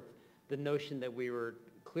moving north, the notion that we were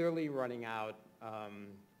clearly running out,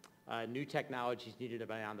 new technologies needed to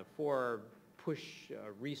be on the fore, push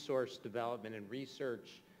resource development and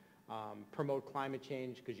research, promote climate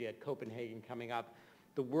change because you had Copenhagen coming up.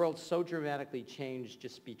 The world so dramatically changed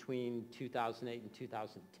just between 2008 and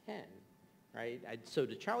 2010, right? So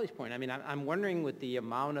to Charlie's point, I mean, I'm wondering with the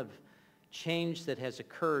amount of change that has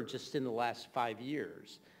occurred just in the last 5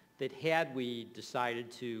 years, that had we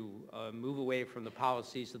decided to move away from the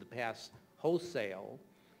policies of the past wholesale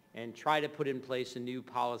and try to put in place a new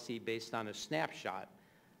policy based on a snapshot,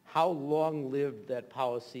 how long-lived that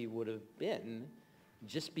policy would have been,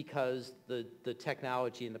 just because the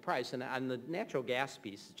technology and the price. And on the natural gas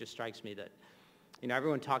piece, it just strikes me that, you know,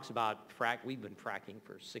 everyone talks about we've been fracking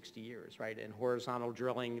for 60 years, right? And horizontal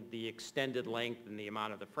drilling, the extended length and the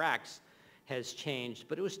amount of the fracks has changed,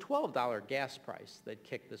 but it was $12 gas price that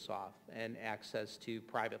kicked this off, and access to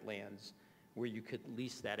private lands where you could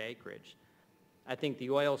lease that acreage. I think the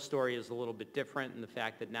oil story is a little bit different in the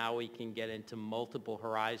fact that now we can get into multiple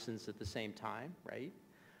horizons at the same time, right?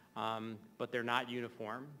 But they're not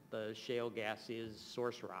uniform. The shale gas is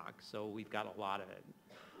source rock, so we've got a lot of it.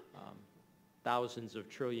 Thousands of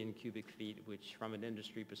trillion cubic feet, which from an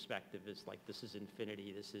industry perspective is like, this is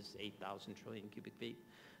infinity, this is 8,000 trillion cubic feet.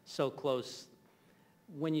 So close.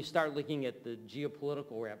 When you start looking at the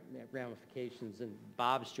geopolitical ramifications, and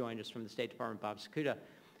Bob's joined us from the State Department, Bob Sakuda,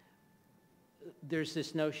 there's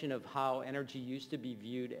this notion of how energy used to be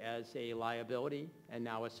viewed as a liability, and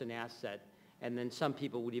now it's an asset. And then some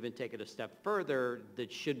people would even take it a step further,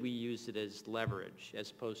 that should we use it as leverage,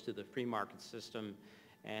 as opposed to the free market system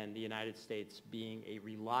and the United States being a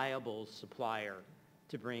reliable supplier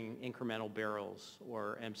to bring incremental barrels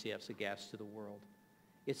or MCFs of gas to the world.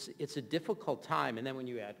 It's a difficult time, and then when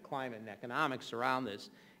you add climate and economics around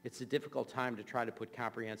this, it's a difficult time to try to put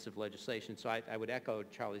comprehensive legislation. So I would echo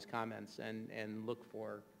Charlie's comments and look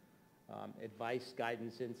for advice,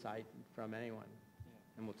 guidance, insight from anyone.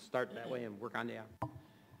 And we'll start that way and work on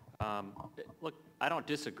down. Look, I don't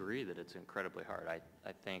disagree that it's incredibly hard.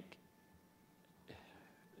 I think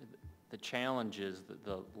the challenges,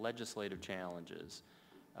 the legislative challenges,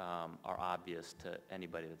 are obvious to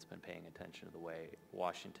anybody that's been paying attention to the way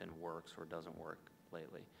Washington works or doesn't work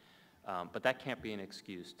lately. But that can't be an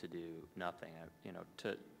excuse to do nothing. You know,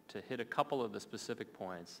 to hit a couple of the specific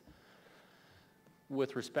points,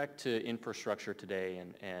 with respect to infrastructure today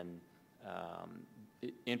and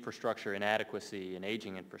infrastructure inadequacy and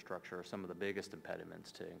aging infrastructure are some of the biggest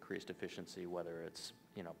impediments to increased efficiency, whether it's,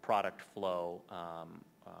 you know, product flow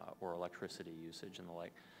or electricity usage and the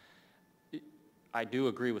like. I do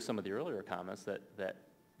agree with some of the earlier comments that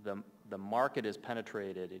the market is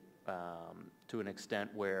penetrated to an extent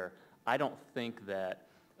where I don't think that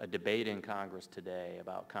a debate in Congress today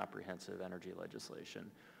about comprehensive energy legislation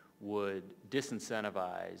would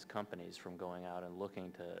disincentivize companies from going out and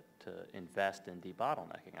looking to invest in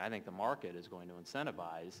debottlenecking. I think the market is going to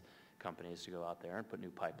incentivize companies to go out there and put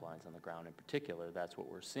new pipelines on the ground. In particular, that's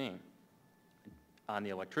what we're seeing. On the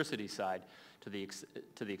electricity side, to the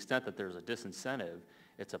extent that there's a disincentive,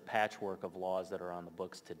 it's a patchwork of laws that are on the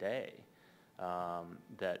books today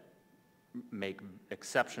that make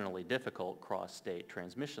exceptionally difficult cross-state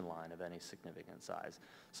transmission line of any significant size.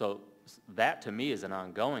 So that, to me, is an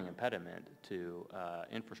ongoing impediment to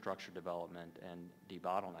infrastructure development and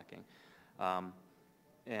debottlenecking.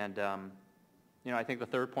 You know, I think the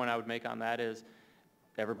third point I would make on that is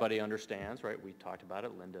everybody understands, right? We talked about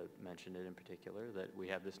it. Linda mentioned it in particular, that we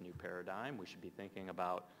have this new paradigm. We should be thinking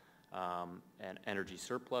about and energy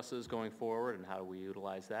surpluses going forward and how do we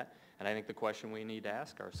utilize that. And I think the question we need to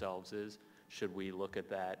ask ourselves is, should we look at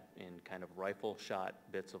that in kind of rifle shot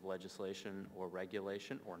bits of legislation or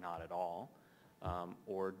regulation, or not at all?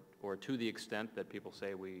 Or to the extent that people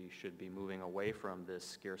say we should be moving away from this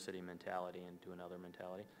scarcity mentality into another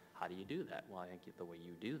mentality, how do you do that? Well, I think the way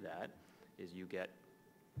you do that is you get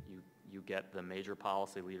the major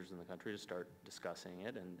policy leaders in the country to start discussing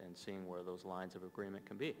it and seeing where those lines of agreement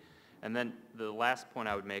can be. And then the last point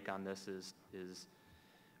I would make on this is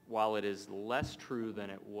while it is less true than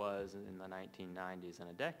it was in the 1990s and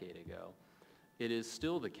a decade ago, it is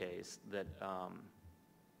still the case that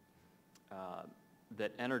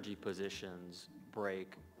that energy positions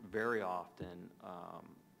break very often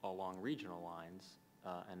along regional lines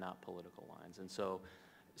and not political lines. And so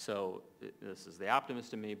this is the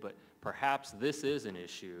optimist in me, but perhaps this is an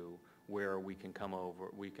issue where we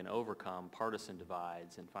can overcome partisan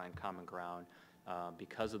divides and find common ground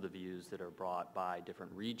because of the views that are brought by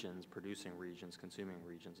different regions, producing regions, consuming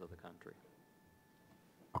regions of the country.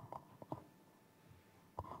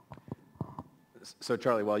 So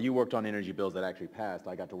Charlie, while you worked on energy bills that actually passed,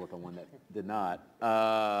 I got to work on one that did not.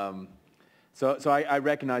 So I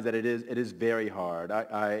recognize that it is very hard.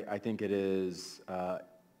 I think it is, I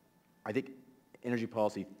think energy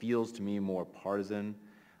policy feels to me more partisan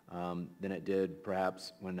than it did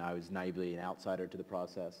perhaps when I was naively an outsider to the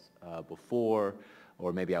process before,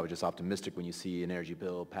 or maybe I was just optimistic when you see an energy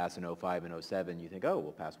bill pass in 05 and 07, you think, oh,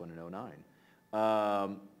 we'll pass one in 09.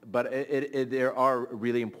 But there are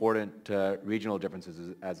really important regional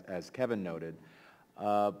differences, as Kevin noted.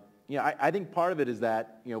 You know, I think part of it is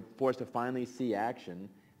that, you know, for us to finally see action,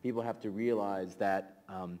 people have to realize that,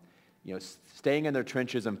 you know, staying in their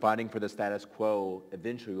trenches and fighting for the status quo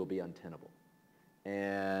eventually will be untenable.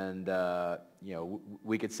 And, you know,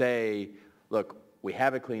 we could say, look, we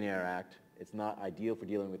have a Clean Air Act. It's not ideal for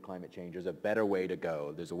dealing with climate change. There's a better way to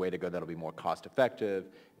go. There's a way to go that'll be more cost effective,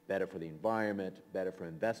 better for the environment, better for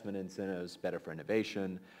investment incentives, better for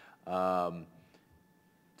innovation.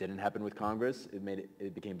 Didn't happen with Congress.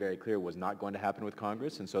 It became very clear it was not going to happen with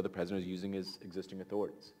Congress, and so the president is using his existing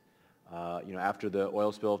authorities. You know, after the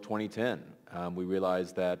oil spill of 2010, we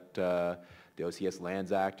realized that the OCS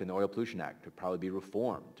Lands Act and the Oil Pollution Act could probably be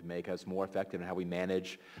reformed to make us more effective in how we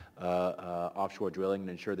manage offshore drilling and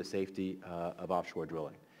ensure the safety of offshore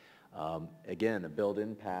drilling. Again, a bill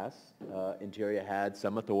didn't pass. Interior had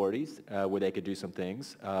some authorities where they could do some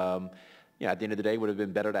things. at the end of the day, would have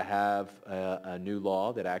been better to have a new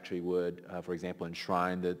law that actually would, for example,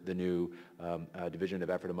 enshrine the new division of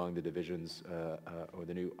effort among the divisions or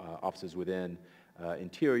the new offices within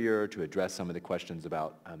Interior to address some of the questions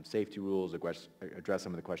about safety rules, address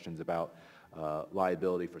some of the questions about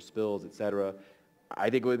liability for spills, et cetera. I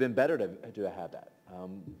think it would have been better to have that.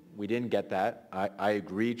 We didn't get that. I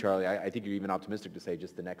agree, Charlie. I think you're even optimistic to say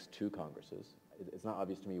just the next 2 Congresses. It's not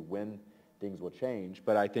obvious to me when things will change,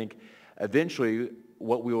 but I think eventually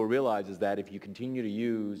what we will realize is that if you continue to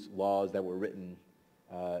use laws that were written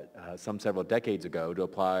several decades ago to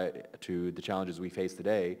apply to the challenges we face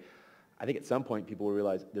today, I think at some point people will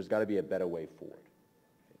realize there's got to be a better way forward.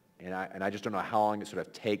 And I just don't know how long it sort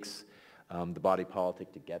of takes the body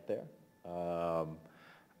politic to get there.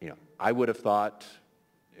 I would have thought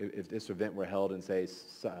if this event were held in, say,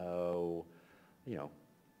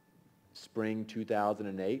 spring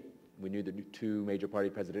 2008, we knew the 2 major party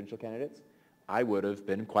presidential candidates, I would have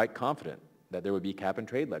been quite confident that there would be cap and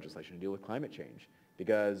trade legislation to deal with climate change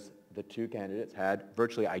because the 2 candidates had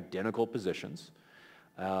virtually identical positions.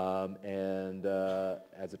 And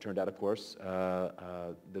as it turned out, of course,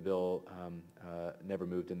 the bill never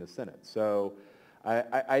moved in the Senate. So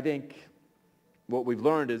I think what we've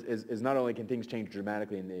learned is not only can things change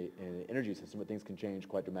dramatically in the energy system, but things can change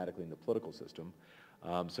quite dramatically in the political system.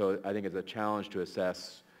 So I think it's a challenge to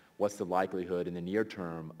assess what's the likelihood in the near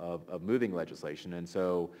term of moving legislation. And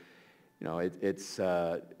so,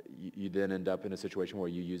 you then end up in a situation where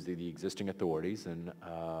you use the existing authorities and,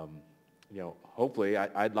 hopefully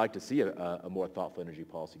I'd like to see a more thoughtful energy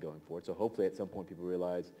policy going forward. So hopefully at some point people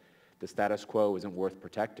realize the status quo isn't worth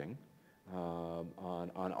protecting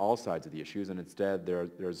on all sides of the issues, and instead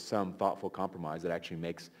there's some thoughtful compromise that actually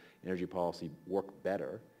makes energy policy work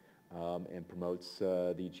better and promotes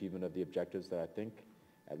the achievement of the objectives that I think,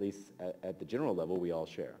 at least at the general level, we all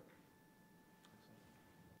share.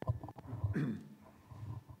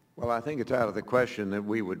 Well, I think it's out of the question that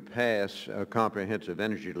we would pass comprehensive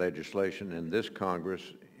energy legislation in this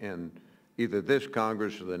Congress, in either this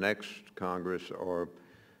Congress or the next Congress, or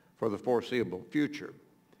for the foreseeable future.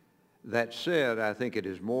 That said, I think it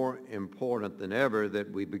is more important than ever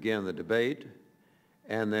that we begin the debate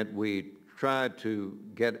and that we try to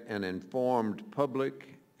get an informed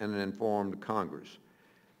public and an informed Congress.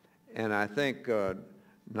 And I think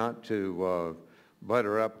not to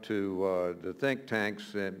butter up to the think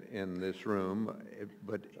tanks in this room,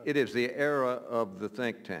 but it is the era of the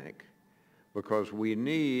think tank, because we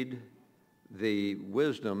need the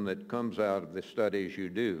wisdom that comes out of the studies you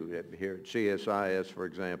do. Here at CSIS, for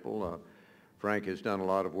example, Frank has done a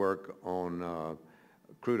lot of work on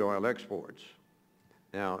crude oil exports.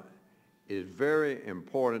 Now, it is very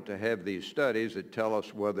important to have these studies that tell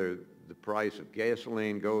us whether the price of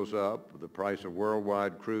gasoline goes up, the price of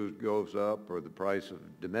worldwide crude goes up, or the price of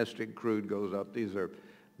domestic crude goes up. These are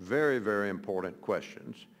very, very important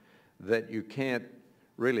questions that you can't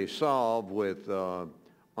really solve with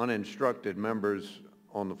uninstructed members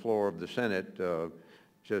on the floor of the Senate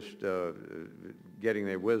just getting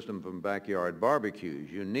their wisdom from backyard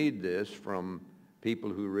barbecues. You need this from people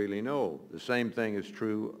who really know. The same thing is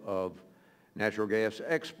true of natural gas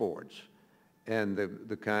exports and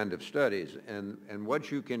the kind of studies. And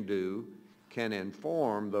what you can do can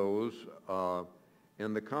inform those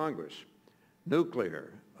in the Congress.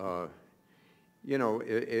 Nuclear,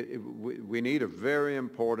 we need a very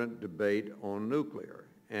important debate on nuclear.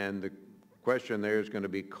 And the question there is going to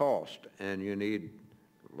be cost. And you need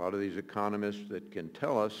a lot of these economists that can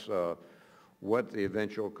tell us what the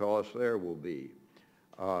eventual cost there will be.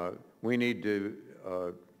 We need to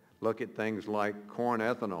look at things like corn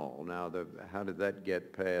ethanol. Now, how did that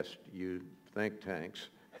get past you think tanks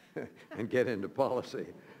and get into policy?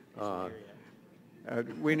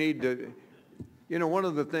 We need to, one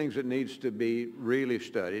of the things that needs to be really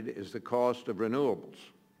studied is the cost of renewables.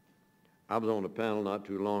 I was on a panel not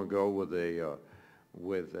too long ago with a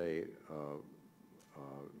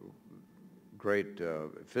great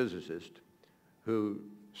physicist who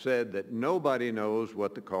said that nobody knows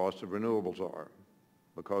what the cost of renewables are,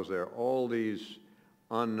 because there are all these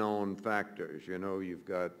unknown factors. You've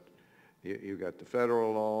got the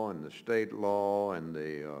federal law and the state law and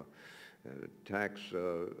the tax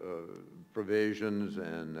provisions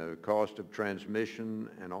and the cost of transmission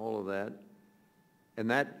and all of that. And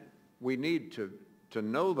that we need to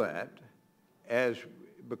know that,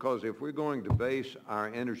 because if we're going to base our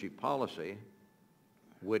energy policy,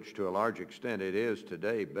 which to a large extent it is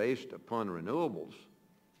today based upon renewables,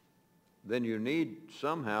 then you need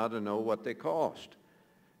somehow to know what they cost.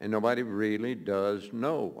 And nobody really does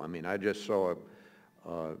know. I mean, I just saw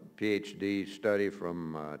PhD study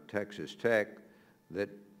from Texas Tech that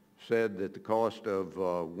said that the cost of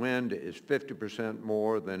wind is 50%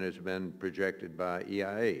 more than has been projected by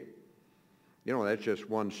EIA. You know, that's just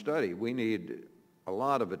one study. We need a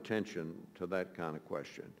lot of attention to that kind of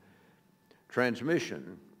question.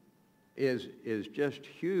 Transmission is just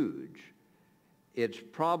huge. It's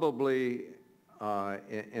probably,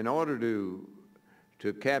 in order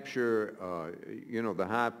to capture, you know, the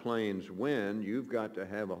high plains wind, you've got to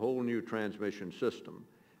have a whole new transmission system,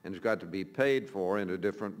 and it's got to be paid for in a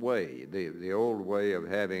different way. The old way of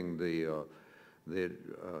having the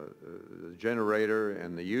generator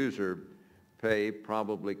and the user pay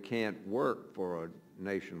probably can't work for a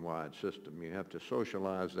nationwide system. You have to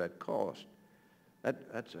socialize that cost.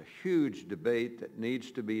 That's a huge debate that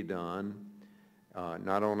needs to be done,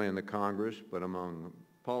 not only in the Congress, but among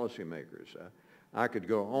policymakers. I could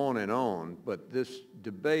go on, but this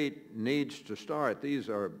debate needs to start. These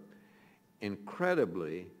are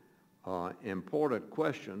incredibly important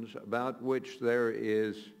questions about which there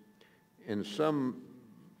is, in some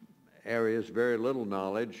areas, very little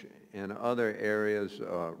knowledge, in other areas,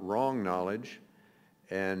 wrong knowledge,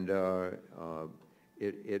 and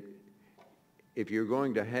if you're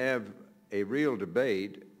going to have a real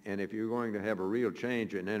debate and if you're going to have a real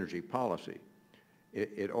change in energy policy,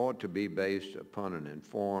 it ought to be based upon an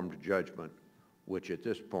informed judgment, which at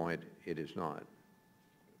this point it is not.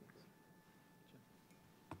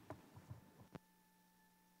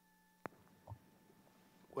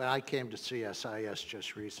 When I came to CSIS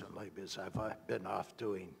just recently, because I've been off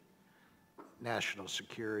doing national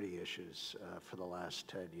security issues for the last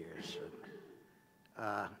 10 years,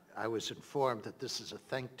 I was informed that this is a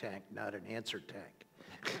think tank, not an answer tank.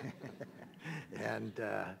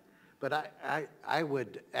 But I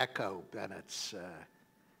would echo Bennett's,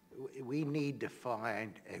 we need to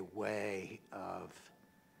find a way of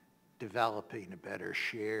developing a better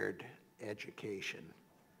shared education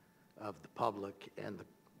of the public and the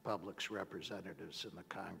public's representatives in the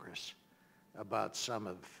Congress about some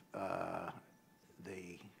of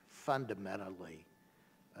the fundamentally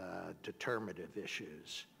determinative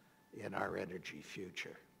issues in our energy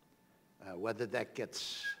future. Whether that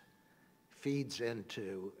feeds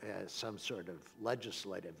into some sort of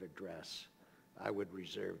legislative address, I would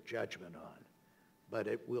reserve judgment on. But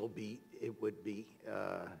it would be,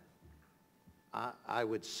 I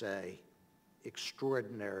would say,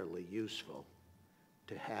 extraordinarily useful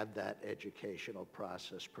to have that educational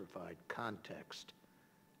process provide context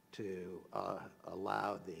to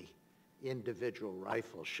allow the individual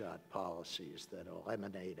rifle shot policies that will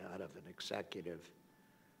emanate out of an executive,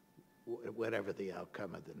 whatever the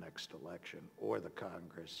outcome of the next election, or the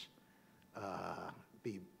Congress,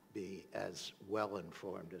 be as well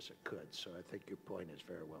informed as it could. So I think your point is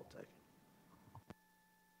very well taken.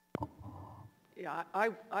 Yeah,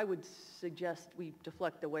 I would suggest we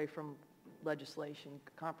deflect away from legislation,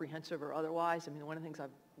 comprehensive or otherwise. I mean, one of the things I've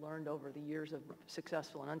learned over the years of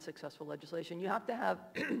successful and unsuccessful legislation, you have to have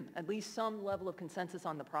at least some level of consensus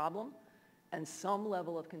on the problem and some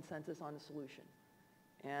level of consensus on the solution.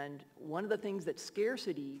 And one of the things that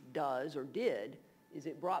scarcity does or did is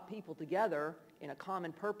it brought people together in a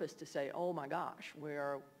common purpose to say, oh my gosh,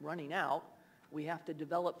 we're running out. We have to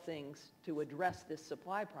develop things to address this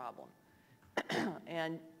supply problem.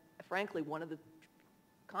 And frankly, one of the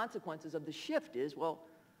consequences of the shift is, well,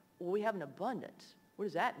 we have an abundance. What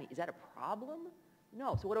does that mean? Is that a problem?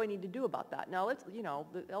 No. So what do I need to do about that? Now, let's, you know,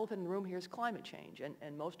 the elephant in the room here is climate change.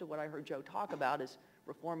 And most of what I heard Joe talk about is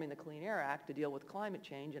reforming the Clean Air Act to deal with climate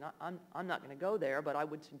change. And I'm not going to go there, but I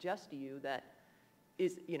would suggest to you that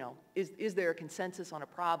is there a consensus on a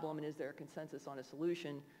problem, and is there a consensus on a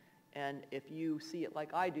solution? And if you see it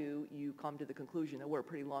like I do, you come to the conclusion that we're a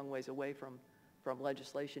pretty long ways away from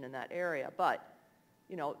legislation in that area. But,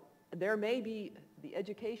 you know, there may be, the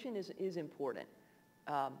education is important.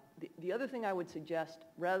 The other thing I would suggest,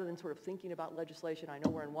 rather than sort of thinking about legislation, I know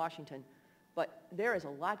we're in Washington, but there is a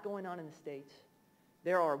lot going on in the states.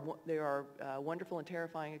 There are wonderful and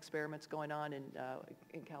terrifying experiments going on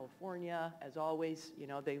in California. As always, you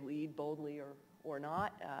know, they lead boldly or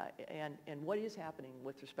not. And what is happening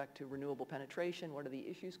with respect to renewable penetration? What are the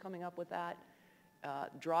issues coming up with that?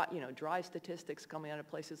 Dry statistics coming out of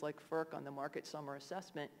places like FERC on the market summer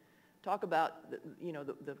assessment talk about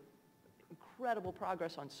the incredible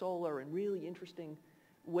progress on solar and really interesting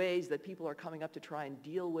ways that people are coming up to try and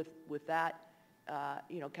deal with that.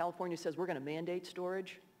 California says we're going to mandate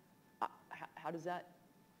storage. How does that,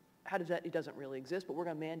 it doesn't really exist, but we're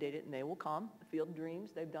going to mandate it and they will come. The Field of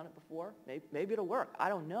Dreams, they've done it before. Maybe it'll work. I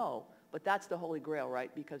don't know. But that's the holy grail,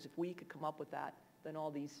 right? Because if we could come up with that, then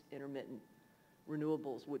all these intermittent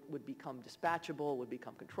renewables would become dispatchable, would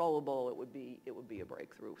become controllable, it would be a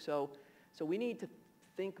breakthrough. So we need to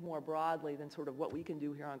think more broadly than sort of what we can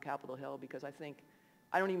do here on Capitol Hill, because I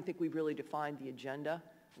don't even think we've really defined the agenda.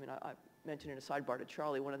 I mean, I mentioned in a sidebar to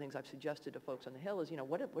Charlie, one of the things I've suggested to folks on the Hill is,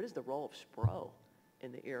 what is the role of SPRO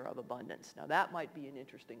in the era of abundance? Now, that might be an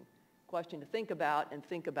interesting question to think about, and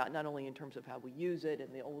think about not only in terms of how we use it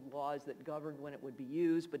and the old laws that governed when it would be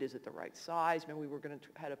used, but is it the right size? Remember, we were going to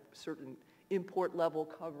have a certain import level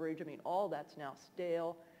coverage. I mean, all that's now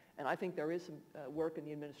stale, and I think there is some work in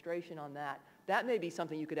the administration on that. That may be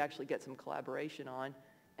something you could actually get some collaboration on,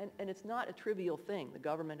 and it's not a trivial thing. The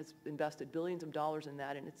government has invested billions of dollars in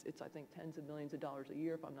that, and it's I think tens of millions of dollars a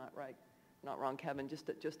year, if I'm not wrong, Kevin,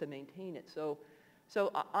 just to maintain it. So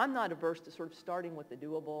I'm not averse to sort of starting with the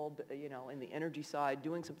doable, in the energy side,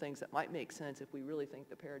 doing some things that might make sense if we really think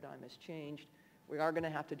the paradigm has changed. We are going to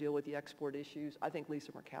have to deal with the export issues. I think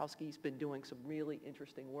Lisa Murkowski's been doing some really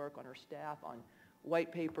interesting work on her staff on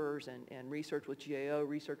white papers and research with GAO,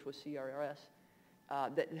 research with CRS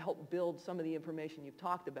that help build some of the information you've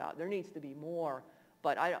talked about. There needs to be more,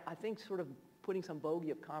 but I think sort of putting some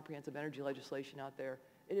bogey of comprehensive energy legislation out there,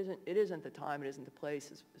 it isn't the time, it isn't the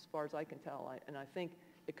place, as far as I can tell, and I think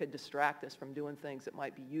it could distract us from doing things that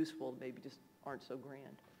might be useful, maybe just aren't so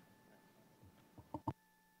grand.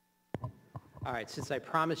 All right, since I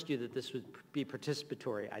promised you that this would be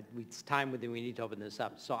participatory, it's time when we need to open this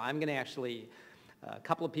up. So I'm going to actually, a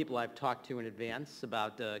couple of people I've talked to in advance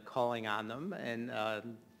about calling on them and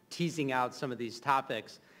teasing out some of these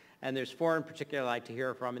topics. And there's 4 in particular I'd like to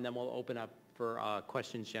hear from, and then we'll open up for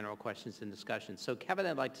questions, general questions and discussion. So Kevin,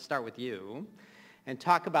 I'd like to start with you and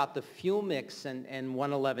talk about the fuel mix and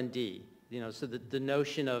 111D. So the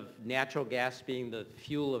notion of natural gas being the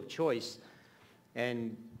fuel of choice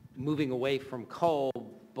and moving away from coal,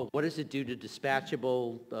 but what does it do to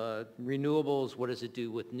dispatchable renewables? What does it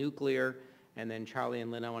do with nuclear? And then Charlie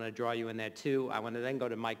and Lynn, I want to draw you in that too. I want to then go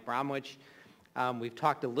to Mike Bromwich. We've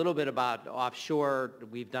talked a little bit about offshore.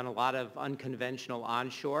 We've done a lot of unconventional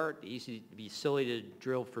onshore. It'd be silly to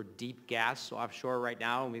drill for deep gas offshore right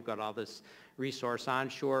now, and we've got all this resource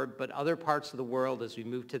onshore. But other parts of the world, as we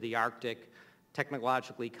move to the Arctic,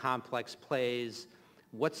 technologically complex plays,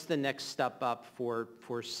 what's the next step up for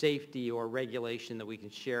safety or regulation that we can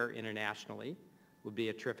share internationally? Would be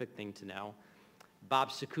a terrific thing to know.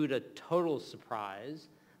 Bob Sakuda, total surprise,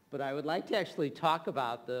 but I would like to actually talk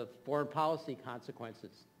about the foreign policy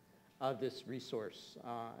consequences of this resource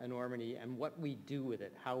enormity and what we do with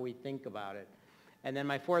it, how we think about it. And then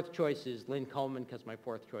my 4th choice is Lynn Coleman, because my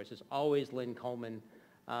 4th choice is always Lynn Coleman.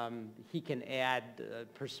 He can add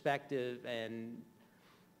perspective and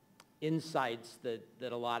insights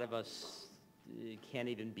that a lot of us can't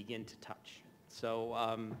even begin to touch.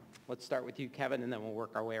 So let's start with you, Kevin, and then we'll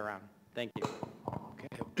work our way around. Thank you.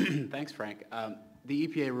 Okay. Thanks, Frank. The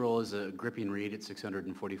EPA rule is a gripping read at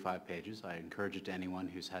 645 pages. I encourage it to anyone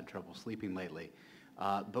who's had trouble sleeping lately.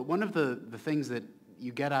 But one of the things that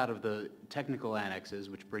you get out of the technical annexes,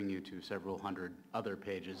 which bring you to several hundred other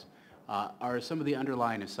pages, are some of the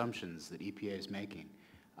underlying assumptions that EPA is making.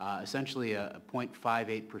 Essentially a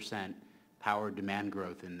 0.58% power demand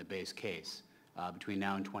growth in the base case between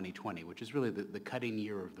now and 2020, which is really the cutting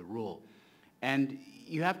year of the rule. And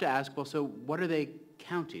you have to ask, well, so what are they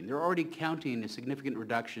counting? They're already counting a significant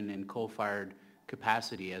reduction in coal-fired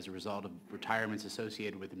capacity as a result of retirements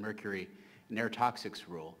associated with the mercury and air toxics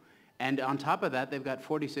rule. And on top of that, they've got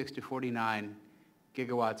 46 to 49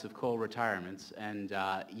 gigawatts of coal retirements, and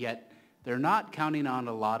yet they're not counting on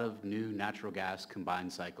a lot of new natural gas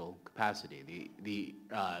combined cycle capacity. The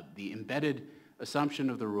embedded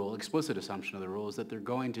assumption of the rule, explicit assumption of the rule, is that they're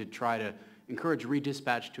going to try to encourage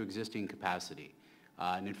redispatch to existing capacity.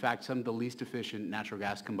 And in fact, some of the least efficient natural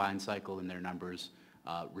gas combined cycle in their numbers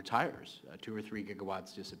retires. 2 or 3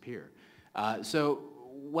 gigawatts disappear. So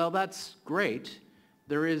while that's great,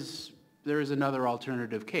 there is another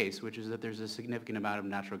alternative case, which is that there's a significant amount of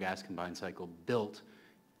natural gas combined cycle built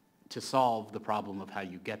to solve the problem of how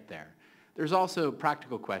you get there. There's also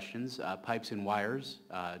practical questions, pipes and wires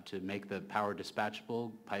to make the power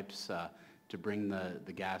dispatchable, pipes to bring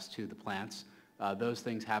the gas to the plants. Those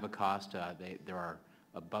things have a cost. There are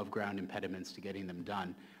above-ground impediments to getting them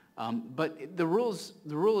done. But the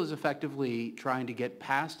rule is effectively trying to get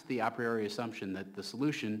past the a priori assumption that the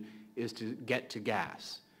solution is to get to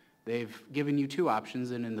gas. They've given you 2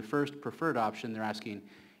 options, and in the first preferred option, they're asking,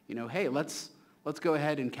 hey, let's go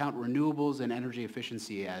ahead and count renewables and energy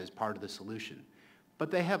efficiency as part of the solution.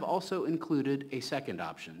 But they have also included a second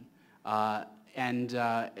option, and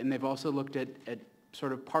they've also looked at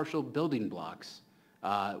sort of partial building blocks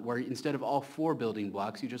where instead of all 4 building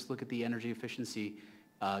blocks, you just look at the energy efficiency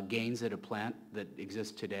gains at a plant that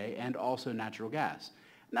exists today and also natural gas.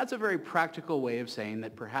 And that's a very practical way of saying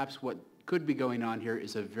that perhaps what could be going on here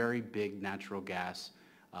is a very big natural gas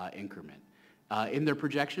increment. In their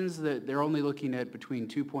projections, they're only looking at between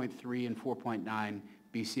 2.3 and 4.9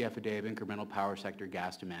 BCF a day of incremental power sector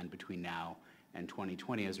gas demand between now and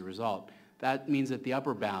 2020 as a result. That means that the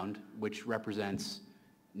upper bound, which represents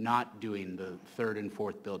not doing the 3rd and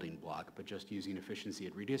 4th building block, but just using efficiency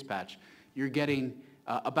at redispatch, you're getting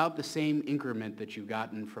about the same increment that you've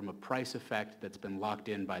gotten from a price effect that's been locked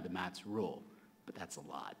in by the MATS rule, but that's a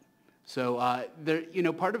lot. So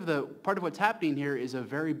part of what's happening here is a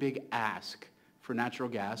very big ask for natural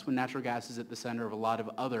gas, when natural gas is at the center of a lot of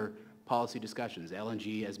other policy discussions,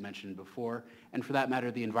 LNG as mentioned before, and for that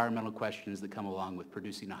matter, the environmental questions that come along with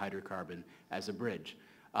producing a hydrocarbon as a bridge.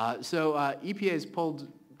 EPA has pulled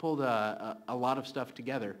a lot of stuff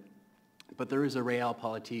together, but there is a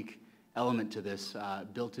realpolitik element to this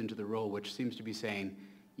built into the rule, which seems to be saying,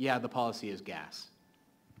 yeah, the policy is gas.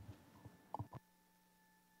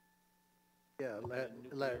 Yeah,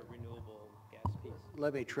 renewable gas piece.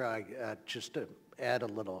 let me try just to add a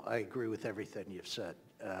little. I agree with everything you've said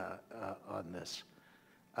on this.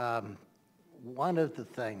 One of the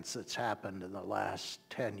things that's happened in the last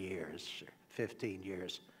 10 years, 15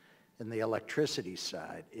 years, in the electricity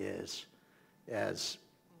side is, as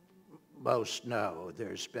most know,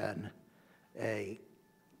 there's been a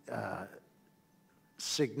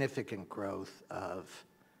significant growth of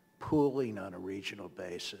pooling on a regional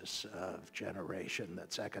basis of generation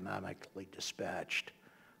that's economically dispatched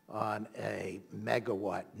on a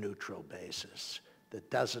megawatt neutral basis that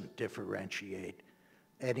doesn't differentiate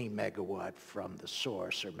any megawatt from the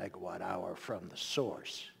source or megawatt hour from the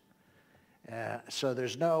source. So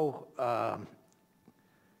there's no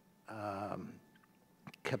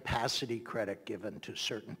capacity credit given to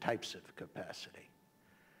certain types of capacity.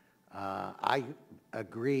 I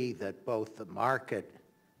agree that both the market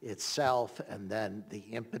itself and then the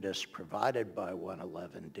impetus provided by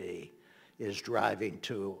 111D is driving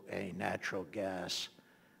to a natural gas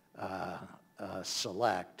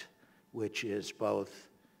select, which is both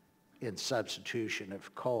in substitution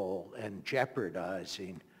of coal and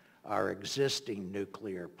jeopardizing our existing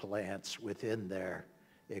nuclear plants within their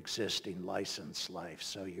existing license life.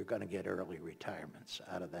 So you're going to get early retirements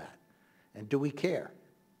out of that. And do we care?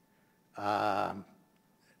 I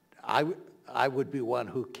would be one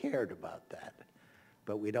who cared about that,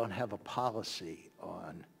 but we don't have a policy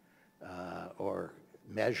on or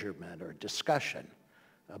measurement or discussion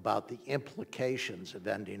about the implications of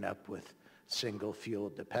ending up with single fuel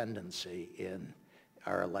dependency in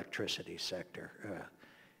our electricity sector.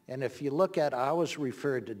 And if you look at, I always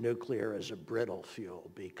referred to nuclear as a brittle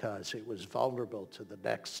fuel because it was vulnerable to the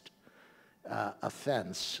next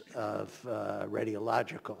offense of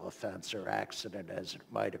radiological offense or accident as it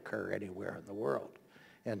might occur anywhere in the world,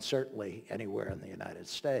 and certainly anywhere in the United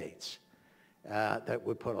States. That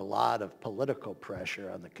would put a lot of political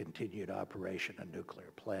pressure on the continued operation of a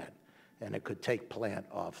nuclear plant, and it could take plant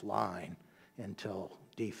offline until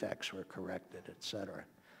defects were corrected, et cetera.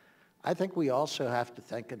 I think we also have to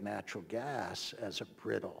think of natural gas as a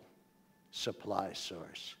brittle supply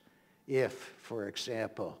source. If, for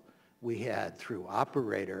example, we had, through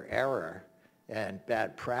operator error and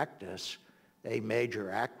bad practice, a major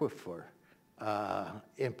aquifer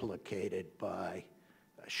implicated by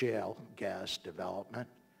shale gas development,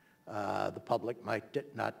 the public might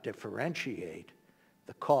not differentiate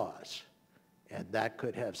the cause. And that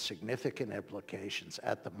could have significant implications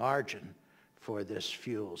at the margin for this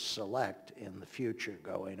fuel select in the future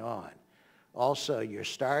going on. Also, you're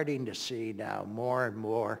starting to see now more and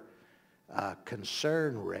more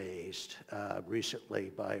concern raised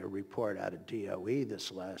recently by a report out of DOE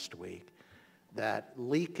this last week that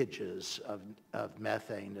leakages of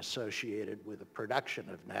methane associated with the production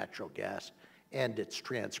of natural gas and its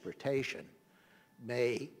transportation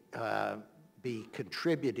may be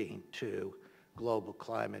contributing to global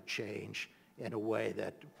climate change in a way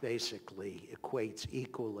that basically equates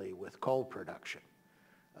equally with coal production,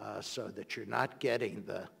 so that you're not getting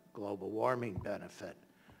the global warming benefit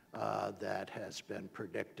that has been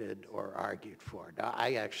predicted or argued for. Now,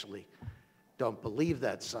 I actually don't believe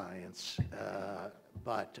that science,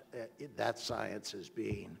 but that science is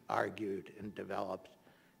being argued and developed,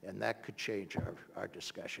 and that could change our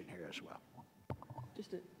discussion here as well.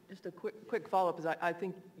 Just a quick follow-up is I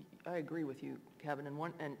think I agree with you, Kevin,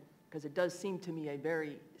 and because it does seem to me a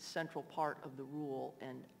very central part of the rule,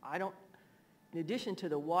 and I don't, in addition to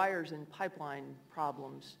the wires and pipeline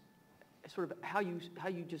problems, sort of how you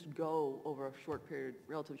just go over a short period,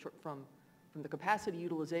 relatively short, from the capacity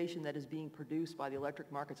utilization that is being produced by the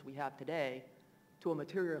electric markets we have today to a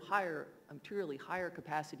materially higher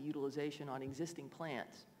capacity utilization on existing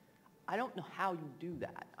plants. I don't know how you do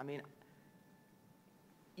that. I mean,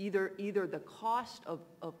 either the cost of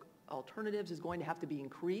alternatives is going to have to be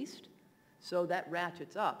increased, so that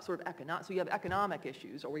ratchets up, so you have economic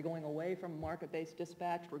issues. Are we going away from market-based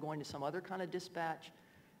dispatch? We're going to some other kind of dispatch.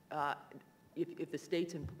 If the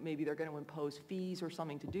states, maybe they're going to impose fees or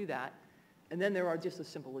something to do that. And then there are just the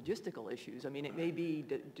simple logistical issues. I mean, it may be,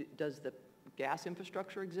 does the gas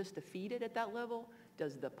infrastructure exist to feed it at that level? Do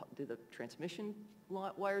the transmission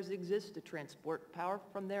wires exist to transport power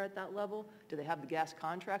from there at that level? Do they have the gas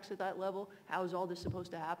contracts at that level? How is all this supposed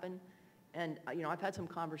to happen? And I've had some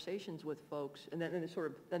conversations with folks, and then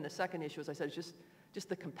the second issue, as I said, is just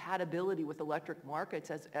the compatibility with electric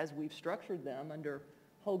markets as we've structured them under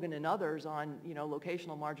Hogan and others on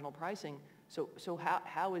locational marginal pricing. So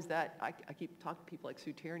how is that? I keep talking to people like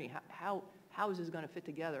Sue Tierney. How is this going to fit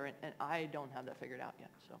together? And I don't have that figured out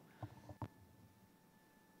yet.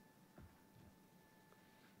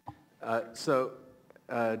 So.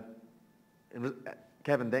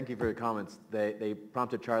 Kevin, thank you for your comments. They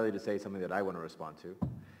prompted Charlie to say something that I want to respond to.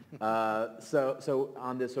 So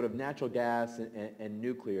on this sort of natural gas and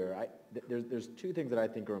nuclear, there's two things that I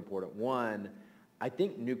think are important. One, I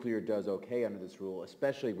think nuclear does okay under this rule,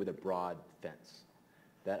 especially with a broad fence.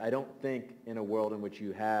 That I don't think in a world in which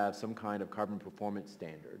you have some kind of carbon performance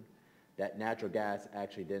standard, that natural gas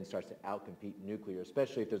actually then starts to outcompete nuclear,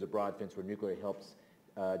 especially if there's a broad fence where nuclear helps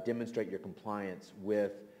demonstrate your compliance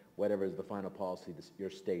with whatever is the final policy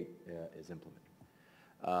your state is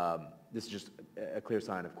implementing. This is just a clear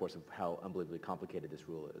sign, of course, of how unbelievably complicated this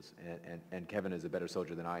rule is. And Kevin is a better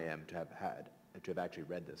soldier than I am to have actually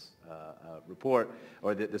read this report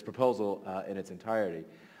or this proposal in its entirety.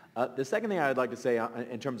 The second thing I'd like to say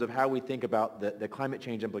in terms of how we think about the climate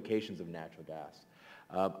change implications of natural gas.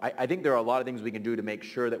 I think there are a lot of things we can do to make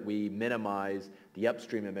sure that we minimize the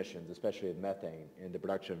upstream emissions, especially of methane, in the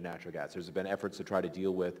production of natural gas. There's been efforts to try to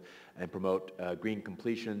deal with and promote green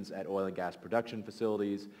completions at oil and gas production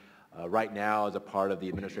facilities. Right now, as a part of the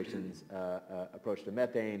administration's approach to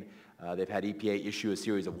methane, they've had EPA issue a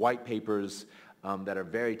series of white papers that are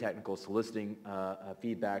very technical, soliciting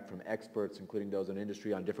feedback from experts, including those in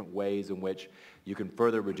industry, on different ways in which you can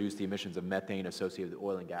further reduce the emissions of methane associated with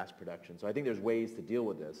oil and gas production. So I think there's ways to deal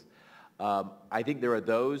with this. I think there are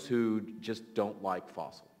those who just don't like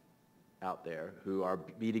fossil out there, who are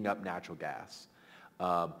beating up natural gas.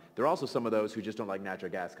 There are also some of those who just don't like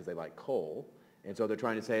natural gas because they like coal. And so they're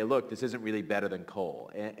trying to say, look, this isn't really better than coal.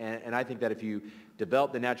 And I think that if you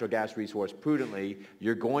develop the natural gas resource prudently,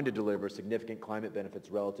 you're going to deliver significant climate benefits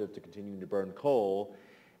relative to continuing to burn coal.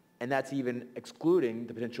 And that's even excluding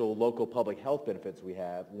the potential local public health benefits we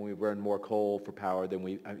have when we burn more coal for power than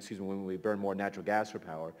when we burn more natural gas for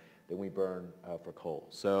power than we burn for coal.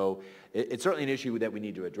 So it's certainly an issue that we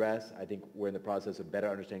need to address. I think we're in the process of better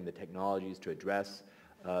understanding the technologies to address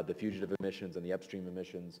the fugitive emissions and the upstream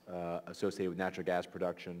emissions associated with natural gas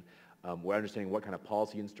production. We're understanding what kind of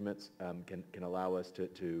policy instruments can allow us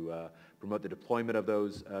to promote the deployment of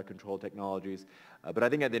those control technologies. But I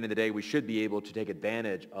think at the end of the day, we should be able to take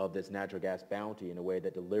advantage of this natural gas bounty in a way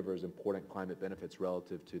that delivers important climate benefits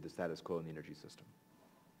relative to the status quo in the energy system.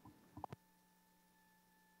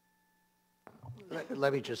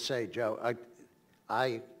 Let me just say, Joe,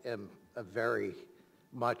 I am a very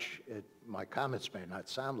much, my comments may not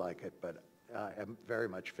sound like it, but I am very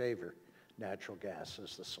much favor natural gas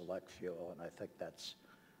as the select fuel, and I think that's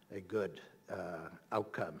a good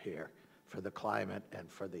outcome here for the climate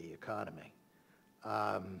and for the economy.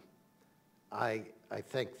 I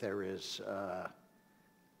think there is,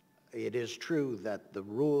 it is true that the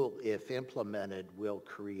rule, if implemented, will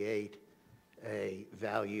create a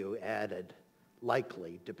value added,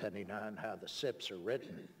 likely, depending on how the SIPs are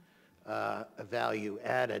written, a value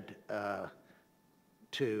added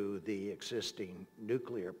to the existing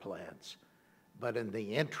nuclear plants. But in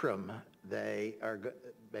the interim, they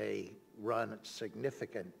run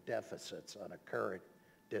significant deficits on a current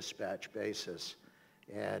dispatch basis.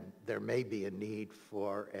 And there may be a need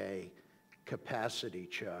for a capacity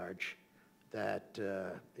charge that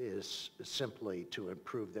is simply to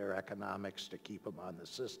improve their economics to keep them on the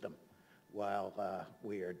system while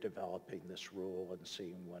we are developing this rule and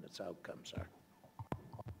seeing what its outcomes are.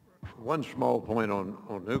 One small point on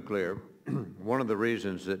nuclear. One of the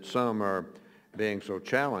reasons that some are being so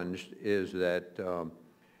challenged is that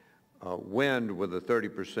wind with a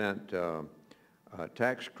 30%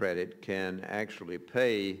 tax credit can actually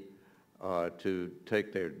pay to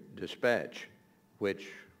take their dispatch, which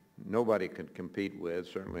nobody could compete with,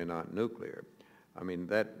 certainly not nuclear. I mean,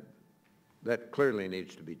 that clearly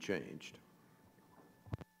needs to be changed.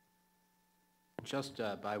 Just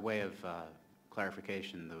by way of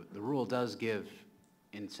clarification, the rule does give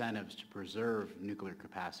incentives to preserve nuclear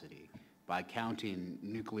capacity by counting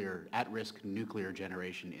at-risk nuclear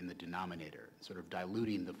generation in the denominator, sort of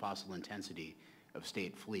diluting the fossil intensity of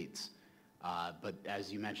state fleets. But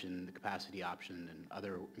as you mentioned, the capacity option and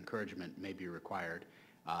other encouragement may be required.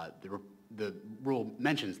 The rule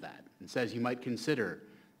mentions that and says you might consider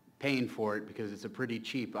paying for it because it's a pretty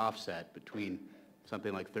cheap offset between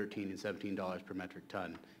something like $13 and $17 per metric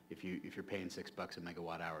ton if you're paying $6 a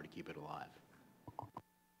megawatt hour to keep it alive.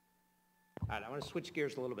 All right, I want to switch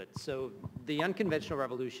gears a little bit. So the unconventional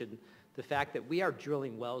revolution, the fact that we are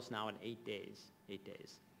drilling wells now in 8 days,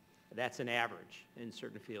 that's an average in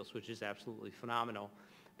certain fields, which is absolutely phenomenal.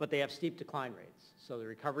 But they have steep decline rates. So the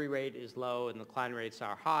recovery rate is low and the decline rates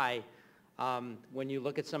are high. When you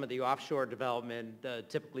look at some of the offshore development,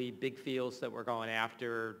 typically big fields that we're going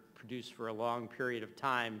after produce for a long period of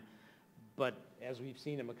time. But as we've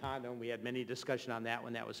seen in Macondo, and we had many discussion on that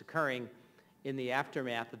when that was occurring, in the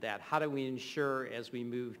aftermath of that, how do we ensure as we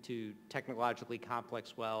move to technologically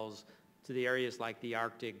complex wells, to the areas like the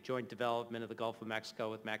Arctic, joint development of the Gulf of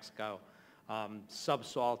Mexico with Mexico,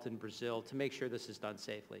 subsalt in Brazil, to make sure this is done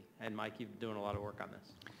safely? And Mike, you've been doing a lot of work on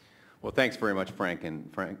this. Well, thanks very much, Frank.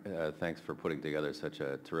 And Frank, thanks for putting together such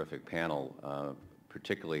a terrific panel.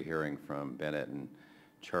 Particularly hearing from Bennett and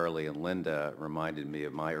Charlie and Linda reminded me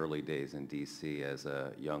of my early days in D.C. as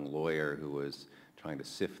a young lawyer who was trying to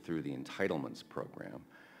sift through the entitlements program,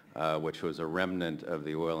 which was a remnant of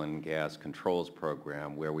the oil and gas controls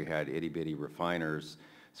program where we had itty-bitty refiners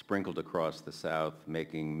sprinkled across the South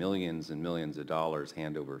making millions and millions of dollars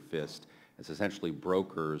hand over fist as essentially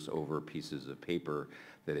brokers over pieces of paper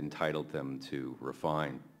that entitled them to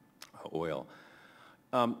refine oil.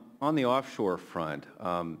 On the offshore front,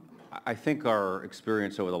 I think our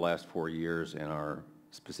experience over the last 4 years and our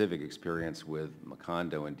specific experience with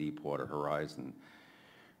Macondo and Deepwater Horizon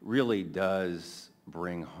really does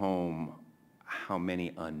bring home how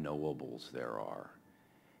many unknowables there are.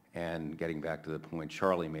 And getting back to the point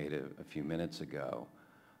Charlie made a few minutes ago,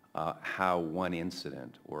 how one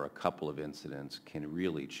incident or a couple of incidents can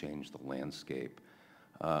really change the landscape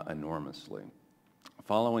enormously.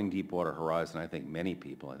 Following Deepwater Horizon, I think many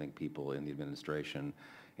people, people in the administration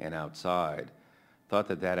and outside, thought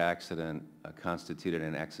that that accident constituted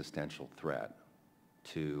an existential threat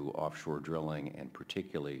to offshore drilling and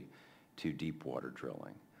particularly to deepwater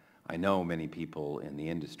drilling. I know many people in the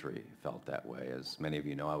industry felt that way. As many of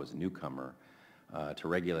you know, I was a newcomer to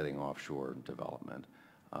regulating offshore development.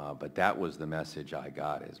 But that was the message I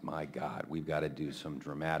got is, my God, we've got to do some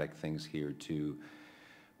dramatic things here to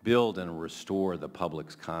build and restore the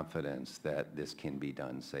public's confidence that this can be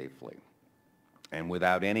done safely. And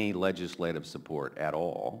without any legislative support at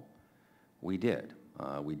all, we did.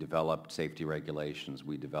 We developed safety regulations.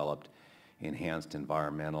 We developed enhanced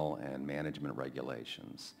environmental and management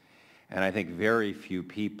regulations. And I think very few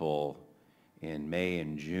people in May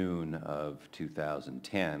and June of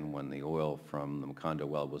 2010, when the oil from the Macondo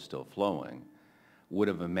well was still flowing, would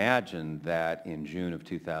have imagined that in June of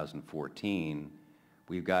 2014,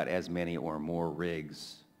 we've got as many or more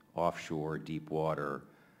rigs offshore, deep water,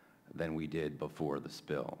 than we did before the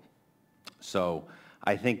spill. So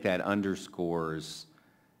I think that underscores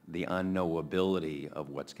the unknowability of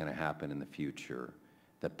what's going to happen in the future,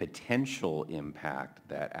 the potential impact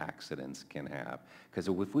that accidents can have. Because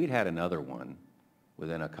if we'd had another one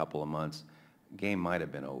within a couple of months, game might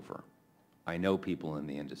have been over. I know people in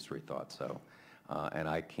the industry thought so, and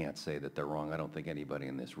I can't say that they're wrong. I don't think anybody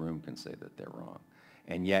in this room can say that they're wrong.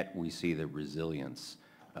 And yet we see the resilience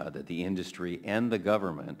that the industry and the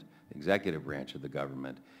government, the executive branch of the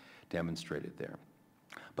government, demonstrated there.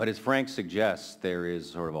 But as Frank suggests, there is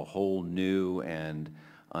sort of a whole new and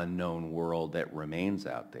unknown world that remains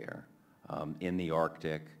out there in the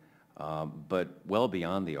Arctic, but well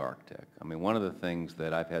beyond the Arctic. I mean, one of the things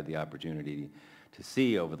that I've had the opportunity to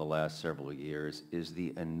see over the last several years is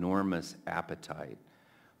the enormous appetite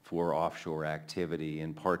for offshore activity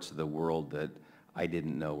in parts of the world that I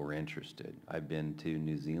didn't know were interested. I've been to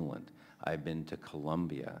New Zealand. I've been to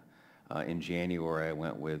Colombia. In January, I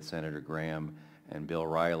went with Senator Graham and Bill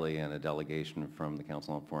Riley and a delegation from the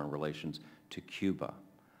Council on Foreign Relations to Cuba.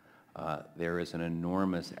 There is an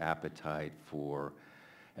enormous appetite for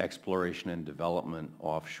exploration and development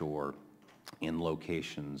offshore in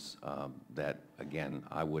locations that, again,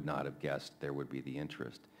 I would not have guessed there would be the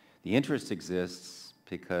interest. The interest exists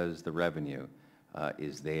because the revenue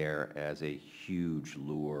is there as a huge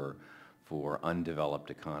lure for undeveloped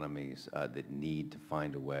economies that need to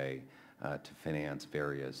find a way to finance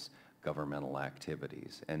various governmental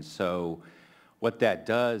activities. And so what that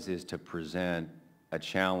does is to present a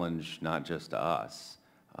challenge not just to us,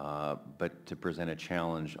 but to present a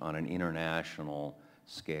challenge on an international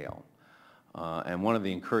scale. And one of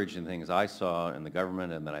the encouraging things I saw in the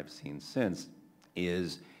government and that I've seen since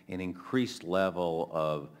is an increased level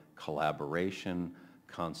of collaboration,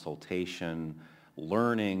 consultation,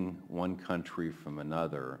 learning one country from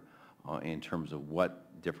another in terms of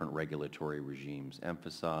what different regulatory regimes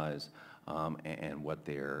emphasize and what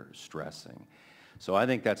they're stressing. So I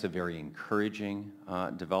think that's a very encouraging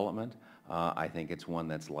development. I think it's one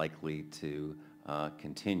that's likely to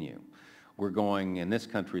continue. We're going in this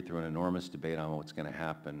country through an enormous debate on what's going to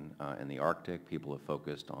happen in the Arctic. People have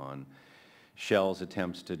focused on Shell's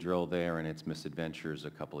attempts to drill there and its misadventures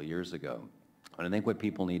a couple of years ago. And I think what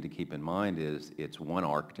people need to keep in mind is it's one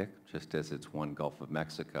Arctic, just as it's one Gulf of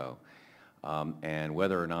Mexico. And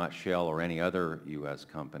whether or not Shell or any other U.S.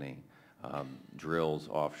 company drills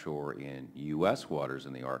offshore in U.S. waters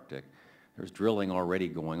in the Arctic, there's drilling already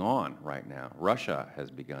going on right now. Russia has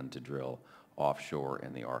begun to drill offshore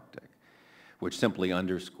in the Arctic, which simply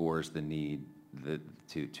underscores the need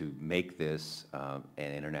to make this an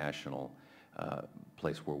international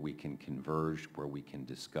place where we can converge, where we can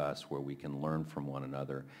discuss, where we can learn from one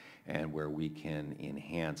another, and where we can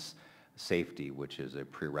enhance safety, which is a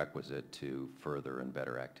prerequisite to further and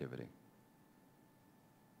better activity.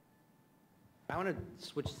 I want to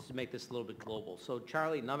switch to make this a little bit global. So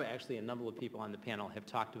Charlie, actually a number of people on the panel have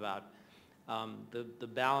talked about the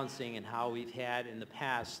balancing and how we've had in the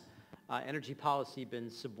past energy policy been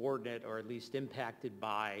subordinate or at least impacted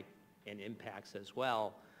by, and impacts as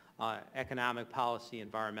well, economic policy,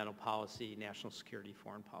 environmental policy, national security,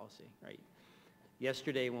 foreign policy, right?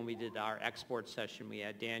 Yesterday when we did our export session, we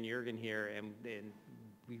had Dan Yergin here, and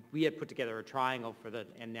we had put together a triangle for the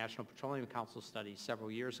National Petroleum Council study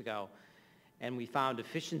several years ago, and we found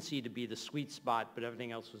efficiency to be the sweet spot, but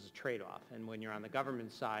everything else was a trade-off. And when you're on the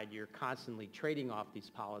government side, you're constantly trading off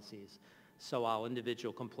these policies. So while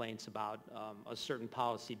individual complaints about a certain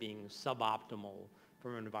policy being suboptimal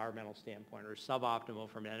from an environmental standpoint or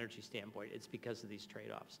suboptimal from an energy standpoint, it's because of these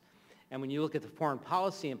trade-offs. And when you look at the foreign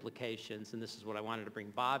policy implications, and this is what I wanted to bring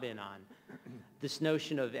Bob in on, this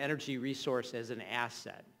notion of energy resource as an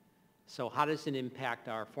asset. So how does it impact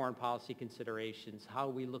our foreign policy considerations, how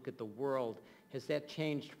we look at the world? Has that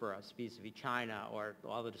changed for us vis-a-vis China or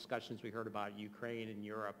all the discussions we heard about Ukraine and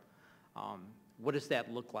Europe? What does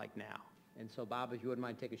that look like now? And so Bob, if you wouldn't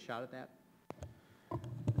mind take a shot at that.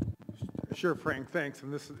 Sure, Frank, thanks.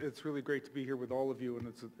 And it's really great to be here with all of you,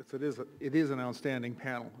 and it is an outstanding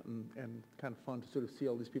panel, and kind of fun to sort of see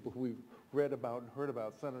all these people who we've read about and heard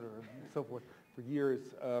about, Senator and so forth, for years.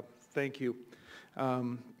 Thank you.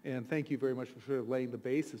 And thank you very much for sort of laying the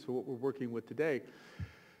basis for what we're working with today.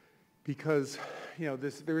 Because, you know,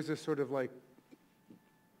 there is this sort of like,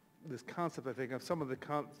 this concept, I think, of some of the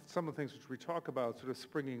things which we talk about sort of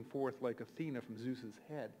springing forth like Athena from Zeus's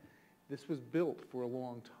head. This was built for a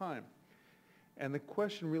long time. And the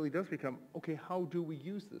question really does become, okay, how do we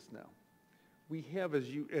use this now? We have, as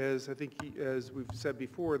we've said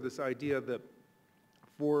before, this idea that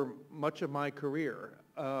for much of my career,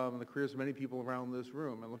 the careers of many people around this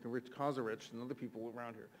room, and look at Rich Kozarich and other people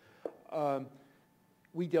around here,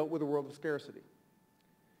 we dealt with a world of scarcity.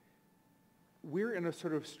 We're in a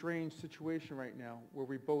sort of strange situation right now where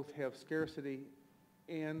we both have scarcity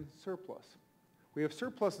and surplus. We have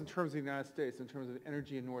surplus in terms of the United States, in terms of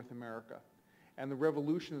energy in North America, and the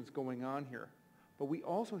revolution that's going on here. But we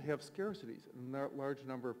also have scarcities in a large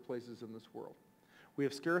number of places in this world. We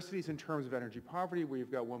have scarcities in terms of energy poverty, where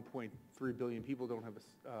you've got 1.3 billion people don't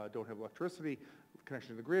have electricity,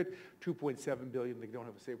 connection to the grid, 2.7 billion that don't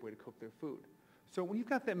have a safe way to cook their food. So when you've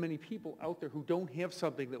got that many people out there who don't have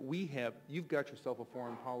something that we have, you've got yourself a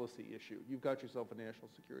foreign policy issue. You've got yourself a national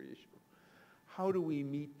security issue. How do we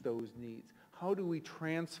meet those needs? How do we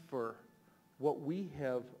transfer what we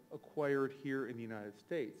have acquired here in the United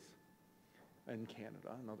States and Canada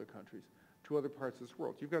and other countries to other parts of this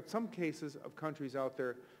world? You've got some cases of countries out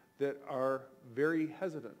there that are very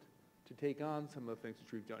hesitant to take on some of the things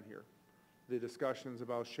that we've done here. The discussions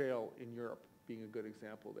about shale in Europe being a good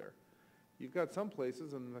example there. You've got some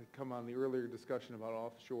places, and I come on the earlier discussion about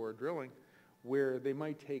offshore drilling, where they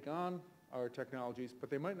might take on our technologies, but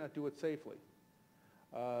they might not do it safely.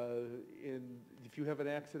 If you have an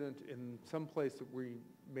accident in some place that we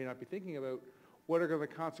may not be thinking about, what are the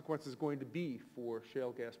consequences going to be for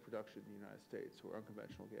shale gas production in the United States or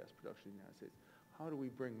unconventional gas production in the United States? How do we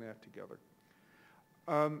bring that together?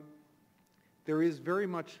 There is very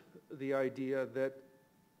much the idea that,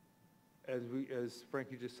 as Frank,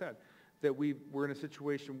 you just said, that we're in a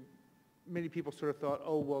situation, many people sort of thought,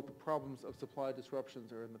 oh, well, the problems of supply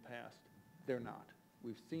disruptions are in the past. They're not.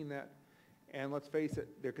 We've seen that. And let's face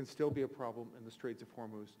it, there can still be a problem in the Straits of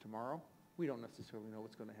Hormuz tomorrow. We don't necessarily know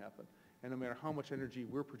what's going to happen. And no matter how much energy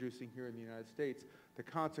we're producing here in the United States, the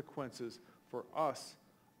consequences for us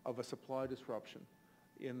of a supply disruption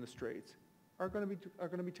in the Straits are going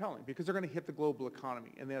to be telling, because they're going to hit the global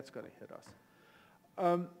economy, and that's going to hit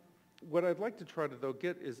us. What I'd like to try to, though,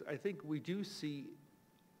 get is, I think we do see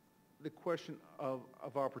the question of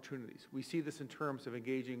opportunities. We see this in terms of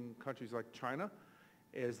engaging countries like China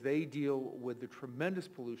as they deal with the tremendous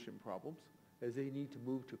pollution problems, as they need to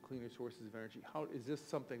move to cleaner sources of energy. How is this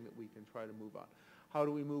something that we can try to move on? How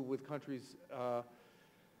do we move with countries,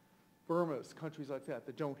 Burma's, countries like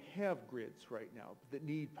that don't have grids right now, that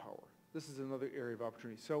need power? This is another area of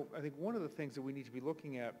opportunity. So I think one of the things that we need to be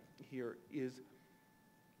looking at here is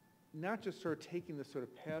not just sort of taking this sort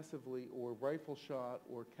of passively or rifle shot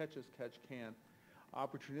or catch as catch can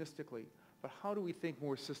opportunistically, but how do we think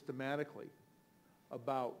more systematically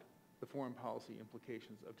about the foreign policy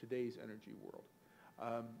implications of today's energy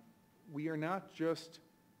world? We are not just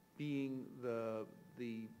being the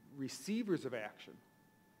receivers of action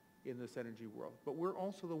in this energy world, but we're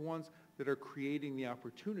also the ones that are creating the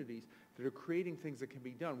opportunities, that are creating things that can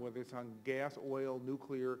be done, whether it's on gas, oil,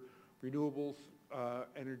 nuclear, renewables,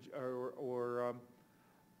 energy, or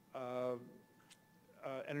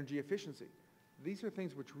energy efficiency. These are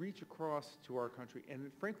things which reach across to our country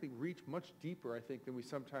and frankly reach much deeper, I think, than we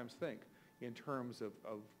sometimes think in terms of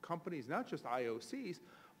companies, not just IOCs,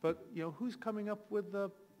 but who's coming up with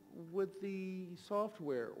the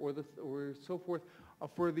software or so forth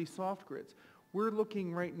for the soft grids. We're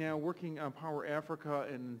looking right now, working on Power Africa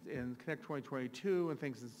and Connect 2022 and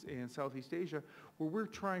things in Southeast Asia, where we're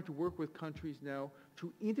trying to work with countries now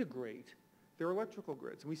to integrate their electrical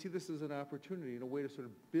grids. And we see this as an opportunity and a way to sort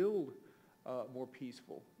of build a more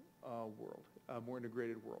peaceful world, a more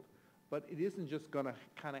integrated world. But it isn't just going to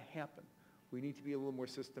kind of happen. We need to be a little more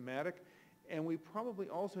systematic. And we probably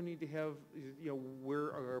also need to have, where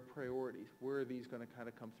are our priorities? Where are these going to kind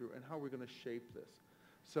of come through? And how are we going to shape this?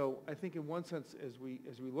 So I think in one sense, as we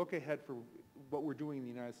look ahead for what we're doing in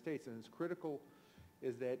the United States, and as critical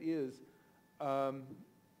as that is,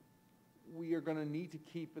 we are going to need to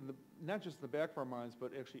keep, not just in the back of our minds,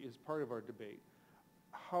 but actually as part of our debate,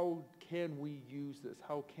 how can we use this?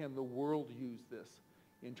 How can the world use this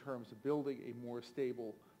in terms of building a more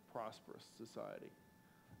stable, prosperous society?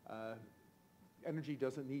 Energy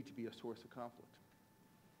doesn't need to be a source of conflict.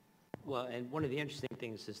 Well, and one of the interesting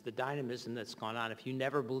things is the dynamism that's gone on. If you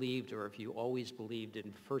never believed or if you always believed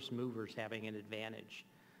in first movers having an advantage,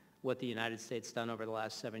 what the United States has done over the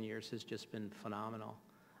last 7 years has just been phenomenal.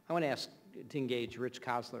 I want to ask to engage Rich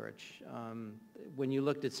Koslarich. When you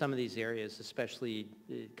looked at some of these areas, especially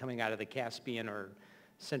coming out of the Caspian or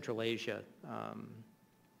Central Asia,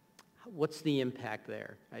 what's the impact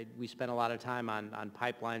there? We spent a lot of time on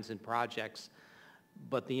pipelines and projects,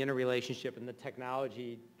 but the interrelationship and the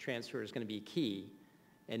technology transfer is going to be key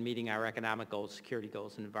in meeting our economic goals, security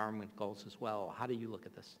goals, and environment goals as well. How do you look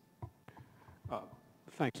at this?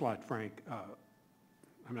 Thanks a lot, Frank.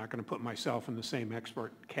 I'm not going to put myself in the same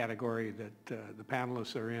expert category that the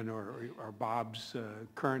panelists are in or Bob's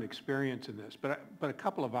current experience in this, but a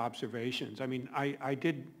couple of observations. I mean, I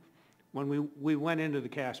did, when we went into the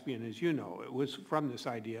Caspian, as you know, it was from this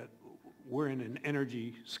idea, we're in an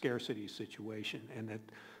energy scarcity situation, and that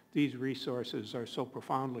these resources are so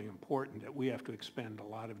profoundly important that we have to expend a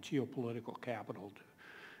lot of geopolitical capital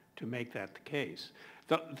to make that the case.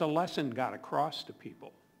 The lesson got across to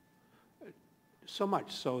people, so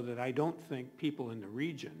much so that I don't think people in the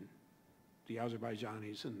region, the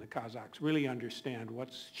Azerbaijanis and the Kazakhs, really understand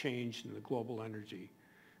what's changed in the global energy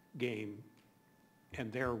game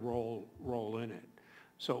and their role in it.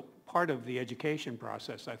 So part of the education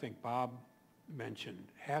process, I think Bob mentioned,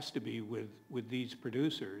 has to be with these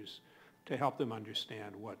producers to help them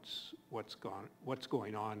understand what's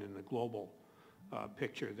going on in the global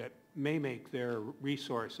picture that may make their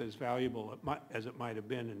resource as valuable as it might have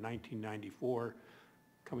been in 1994,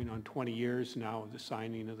 coming on 20 years now of the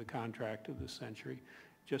signing of the contract of the century,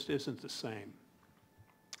 just isn't the same.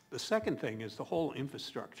 The second thing is the whole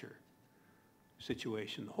infrastructure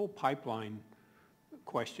situation. The whole pipeline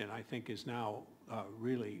question, I think, is now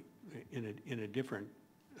really in a different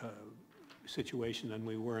situation than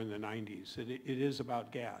we were in the 90s. It is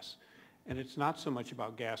about gas. And it's not so much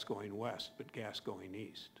about gas going west, but gas going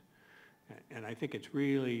east. And I think it's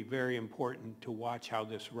really very important to watch how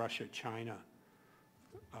this Russia-China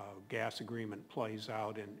gas agreement plays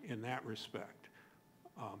out in that respect.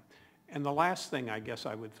 And the last thing I guess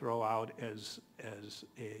I would throw out as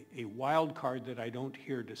a wild card that I don't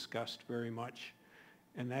hear discussed very much,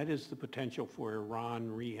 and that is the potential for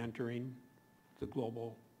Iran re-entering the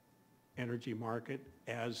global energy market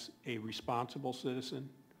as a responsible citizen,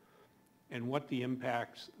 and what the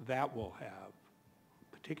impacts that will have,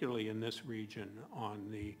 particularly in this region, on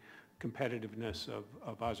the competitiveness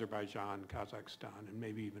of Azerbaijan, Kazakhstan, and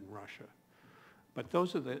maybe even Russia. But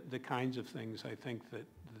those are the kinds of things I think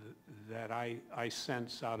that I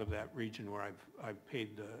sense out of that region where I've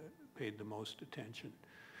paid the most attention.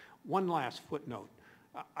 One last footnote.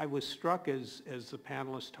 I was struck as the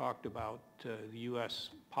panelists talked about the U.S.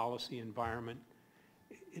 policy environment.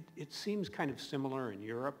 It seems kind of similar in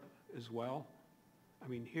Europe as well. I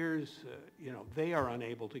mean, here's, they are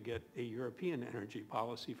unable to get a European energy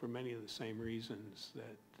policy for many of the same reasons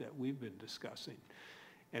that we've been discussing.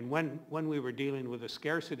 And when we were dealing with a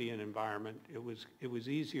scarcity in environment, it was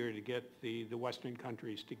easier to get the Western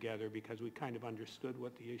countries together because we kind of understood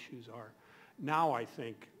what the issues are. Now I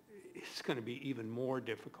think it's going to be even more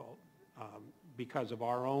difficult because of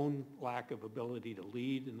our own lack of ability to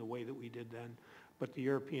lead in the way that we did then, but the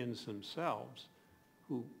Europeans themselves,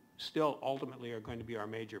 who still ultimately are going to be our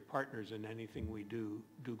major partners in anything we do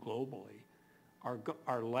globally,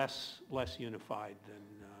 are less unified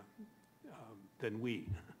than we.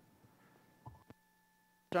 I'm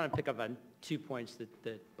trying to pick up on 2 points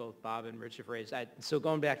that both Bob and Rich have raised. So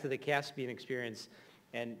going back to the Caspian experience,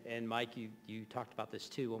 and Mike, you talked about this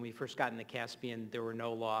too. When we first got in the Caspian, there were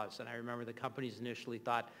no laws. And I remember the companies initially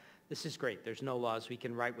thought, this is great, there's no laws, we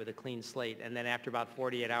can write with a clean slate. And then after about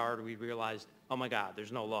 48 hours, we realized, oh my God,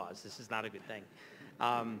 there's no laws, this is not a good thing.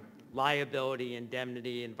 Liability,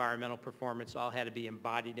 indemnity, environmental performance all had to be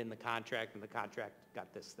embodied in the contract, and the contract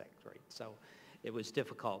got this thing, right? So it was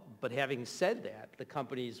difficult. But having said that, the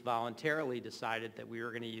companies voluntarily decided that we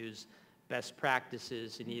were going to use best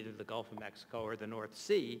practices in either the Gulf of Mexico or the North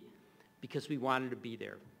Sea because we wanted to be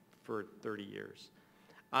there for 30 years.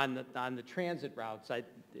 On the transit routes,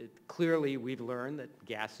 clearly we've learned that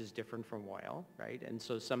gas is different from oil, right? And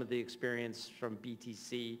so some of the experience from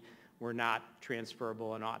BTC were not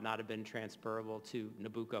transferable and ought not have been transferable to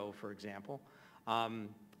Nabucco, for example.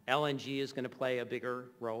 LNG is going to play a bigger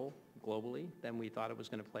role globally than we thought it was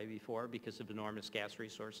going to play before because of enormous gas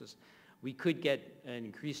resources. We could get an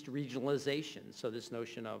increased regionalization, so this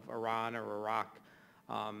notion of Iran or Iraq.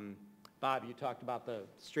 Bob, you talked about the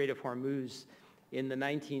Strait of Hormuz. In the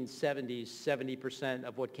 1970s, 70%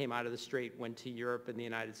 of what came out of the strait went to Europe and the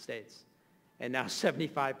United States. And now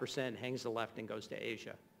 75% hangs to the left and goes to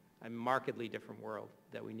Asia. A markedly different world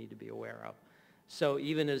that we need to be aware of. So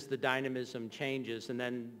even as the dynamism changes, and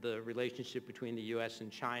then the relationship between the U.S.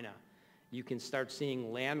 and China, you can start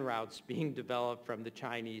seeing land routes being developed from the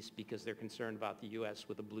Chinese because they're concerned about the U.S.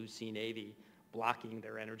 with a Blue Sea Navy blocking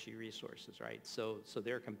their energy resources, right? So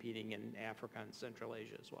they're competing in Africa and Central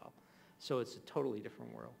Asia as well. So it's a totally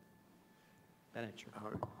different world. Bennett, sure.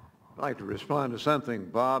 I'd like to respond to something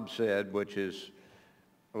Bob said, which is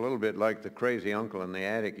a little bit like the crazy uncle in the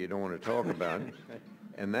attic you don't want to talk about,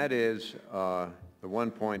 and that is the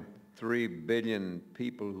 1.3 billion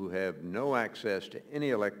people who have no access to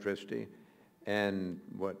any electricity, and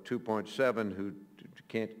 2.7 who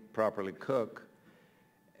can't properly cook.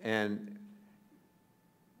 And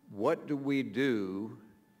what do we do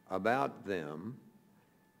about them,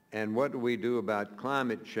 and what do we do about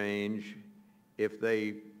climate change if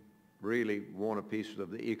they really want a piece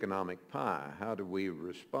of the economic pie? How do we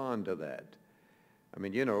respond to that? I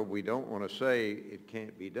mean, we don't want to say it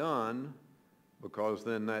can't be done, because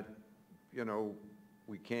then that,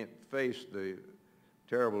 we can't face the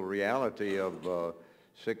terrible reality of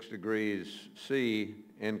 6 degrees C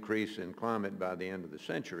increase in climate by the end of the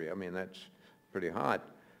century. I mean, that's pretty hot.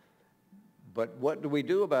 But what do we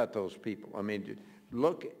do about those people? I mean,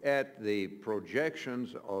 look at the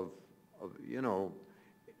projections of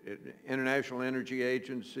International Energy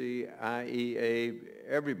Agency, IEA,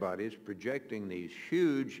 everybody's projecting these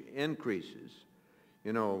huge increases.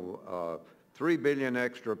 3 billion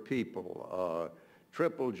extra people,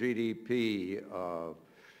 triple GDP,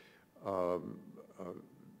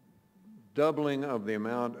 doubling of the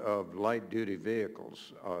amount of light-duty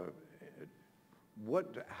vehicles.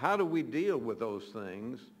 How do we deal with those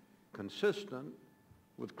things consistent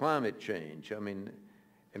with climate change? I mean,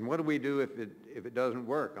 and what do we do if it doesn't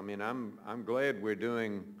work? I mean, I'm glad we're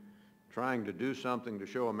trying to do something to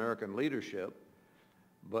show American leadership,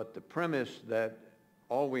 but the premise that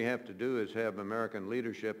all we have to do is have American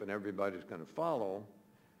leadership and everybody's going to follow,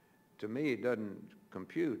 to me, it doesn't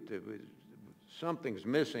compute. something's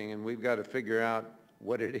missing, and we've got to figure out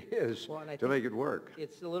what it is Well, and I to think make it work.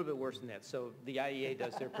 It's a little bit worse than that. So the IEA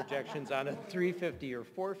does their projections on a 350 or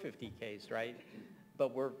 450 case, right?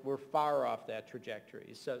 But we're far off that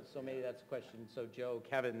trajectory. So maybe that's a question. So Joe,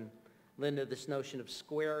 Kevin, Linda, this notion of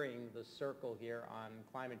squaring the circle here on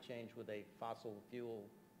climate change with a fossil fuel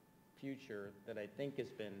future that I think has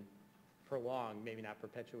been prolonged, maybe not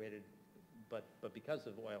perpetuated, but because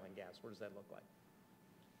of oil and gas, what does that look like?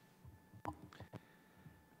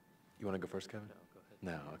 You want to go first, Kevin? No, go ahead.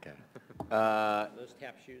 No, okay. Those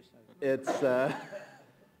tap shoes? It's, I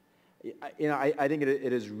think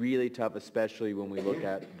it is really tough, especially when we look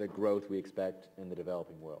at the growth we expect in the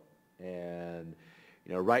developing world. And,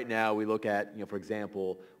 right now we look at, for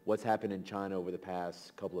example, what's happened in China over the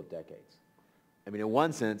past couple of decades. I mean, in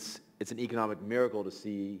one sense, it's an economic miracle to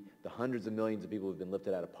see the hundreds of millions of people who've been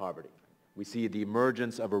lifted out of poverty. We see the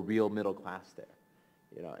emergence of a real middle class there.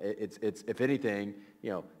 It's if anything,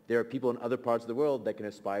 there are people in other parts of the world that can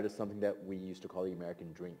aspire to something that we used to call the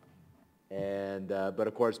American dream. And, but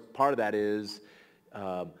of course, part of that is,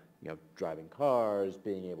 driving cars,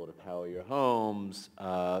 being able to power your homes,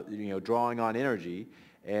 drawing on energy.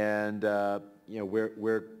 And, when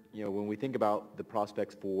we think about the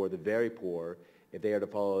prospects for the very poor, if they are to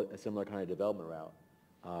follow a similar kind of development route,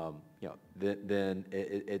 then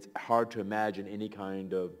it's hard to imagine any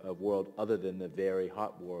kind of world other than the very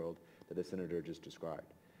hot world that the senator just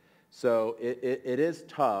described. So it is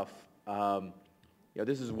tough.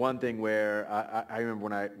 This is one thing where I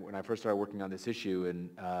remember when I first started working on this issue, and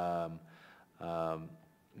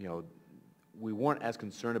we weren't as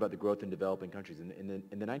concerned about the growth in developing countries. In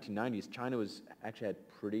the 1990s, China actually had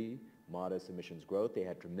pretty modest emissions growth. They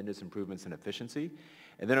had tremendous improvements in efficiency.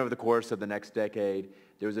 And then over the course of the next decade,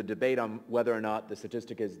 there was a debate on whether or not the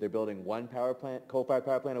statistic is they're building one coal-fired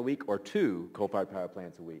power plant a week or two coal-fired power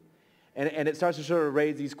plants a week. And it starts to sort of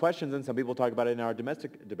raise these questions, and some people talk about it in our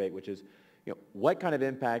domestic debate, which is, what kind of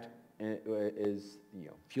impact is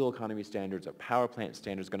fuel economy standards or power plant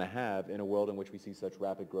standards going to have in a world in which we see such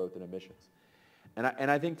rapid growth in emissions? And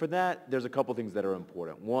I think for that, there's a couple things that are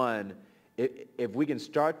important. One, if we can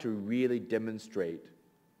start to really demonstrate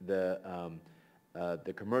the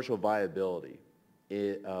commercial viability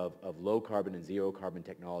of low carbon and zero carbon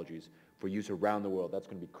technologies for use around the world, that's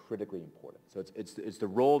going to be critically important. So it's the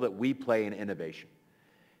role that we play in innovation.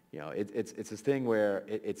 It's this thing where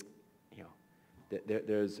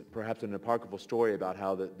there's perhaps an apocryphal story about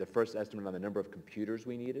how the first estimate on the number of computers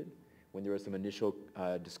we needed, when there were some initial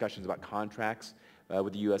discussions about contracts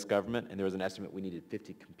with the U.S. government, and there was an estimate we needed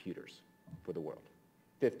 50 computers for the world.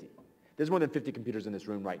 50. There's more than 50 computers in this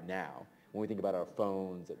room right now when we think about our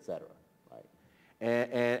phones, et cetera, right?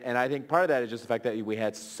 And I think part of that is just the fact that we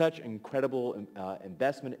had such incredible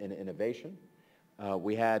investment in innovation.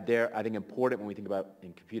 We had there, I think, important when we think about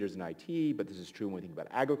in computers and IT, but this is true when we think about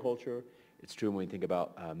agriculture. It's true when we think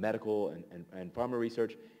about medical and pharma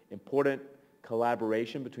research. Important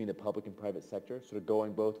collaboration between the public and private sector, sort of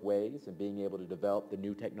going both ways and being able to develop the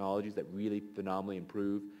new technologies that really phenomenally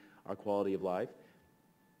improve our quality of life.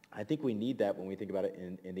 I think we need that when we think about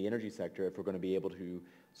it in the energy sector if we're going to be able to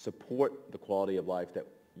support the quality of life that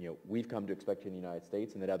we've come to expect in the United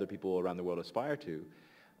States and that other people around the world aspire to.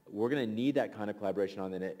 We're going to need that kind of collaboration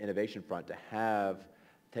on the innovation front to have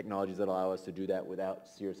technologies that allow us to do that without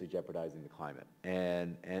seriously jeopardizing the climate.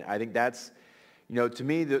 And I think that's, to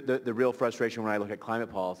me, the real frustration when I look at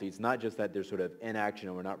climate policy. It's not just that there's sort of inaction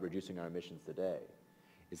and we're not reducing our emissions today.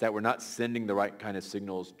 It's that we're not sending the right kind of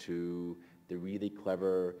signals to the really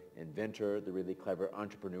clever inventor, the really clever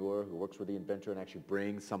entrepreneur who works with the inventor and actually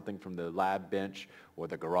brings something from the lab bench or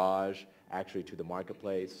the garage actually to the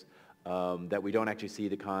marketplace, that we don't actually see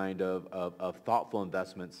the kind of thoughtful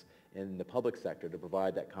investments in the public sector to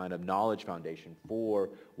provide that kind of knowledge foundation for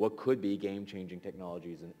what could be game-changing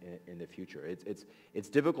technologies in the future. It's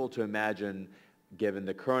difficult to imagine, given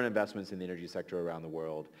the current investments in the energy sector around the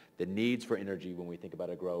world, the needs for energy when we think about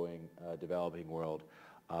a growing, developing world,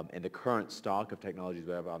 and the current stock of technologies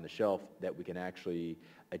we have on the shelf, that we can actually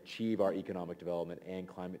achieve our economic development and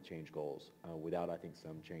climate change goals without, I think,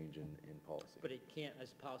 some change in policy. But it can't,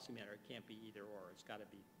 as a policy matter, it can't be either or. It's got to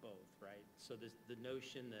be both, right? So the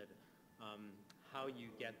notion that how you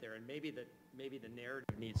get there, and maybe the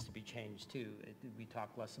narrative needs to be changed too. We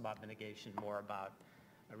talk less about mitigation, more about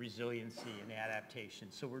resiliency and adaptation.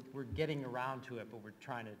 So we're getting around to it, but we're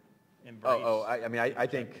trying to embrace. I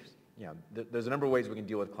think there's a number of ways we can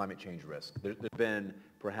deal with climate change risk. There's been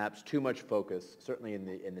perhaps too much focus, certainly in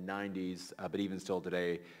the 90s, but even still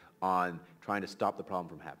today, on trying to stop the problem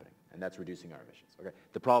from happening, and that's reducing our emissions. Okay,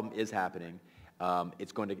 the problem is happening.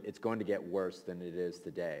 it's going to get worse than it is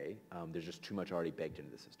today. There's just too much already baked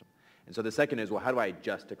into the system. And so the second is, well, how do I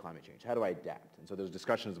adjust to climate change? How do I adapt? And so there's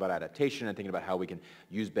discussions about adaptation and thinking about how we can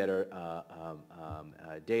use better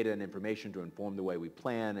data and information to inform the way we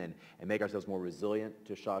plan and make ourselves more resilient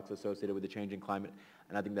to shocks associated with the changing climate.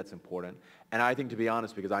 And I think that's important. And I think, to be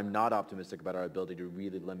honest, because I'm not optimistic about our ability to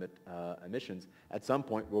really limit emissions, at some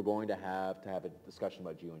point we're going to have a discussion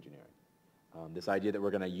about geoengineering. This idea that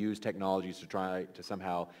we're going to use technologies to try to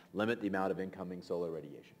somehow limit the amount of incoming solar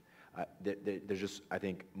radiation. There's just, I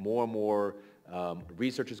think, more and more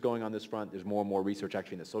research is going on this front. There's more and more research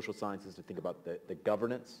actually in the social sciences to think about the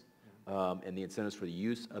governance and the incentives for the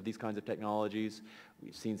use of these kinds of technologies.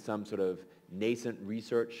 We've seen some sort of nascent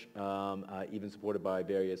research, even supported by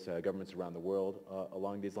various governments around the world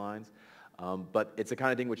along these lines. But it's the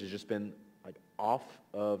kind of thing which has just been like off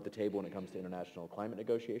of the table when it comes to international climate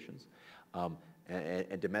negotiations.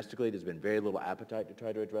 And domestically, there's been very little appetite to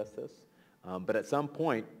try to address this. But at some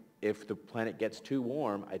point, if the planet gets too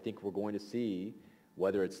warm, I think we're going to see,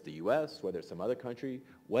 whether it's the US, whether it's some other country,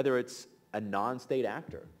 whether it's a non-state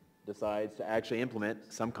actor decides to actually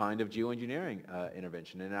implement some kind of geoengineering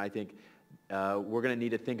intervention. And I think we're going to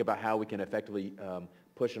need to think about how we can effectively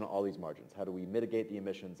push on all these margins. How do we mitigate the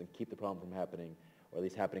emissions and keep the problem from happening, or at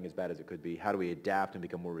least happening as bad as it could be? How do we adapt and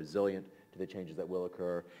become more resilient to the changes that will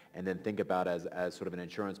occur? And then think about as sort of an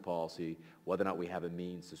insurance policy, whether or not we have a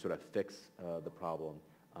means to sort of fix the problem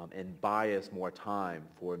and buy us more time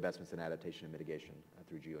for investments in adaptation and mitigation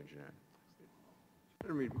through geoengineering.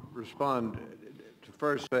 Let me respond to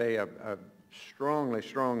first say I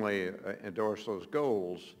strongly endorse those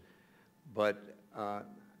goals, but I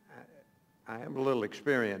have a little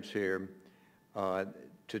experience here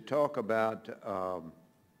to talk about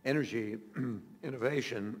energy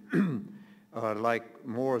innovation like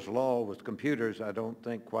Moore's law with computers. I don't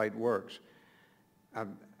think quite works.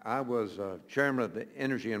 I was chairman of the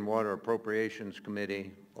Energy and Water Appropriations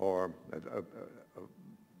Committee, or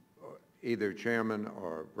either chairman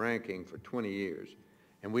or ranking, for 20 years,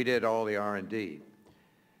 and we did all the R&D.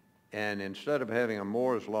 And instead of having a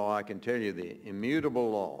Moore's law, I can tell you the immutable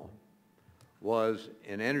law was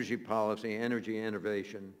in energy policy, energy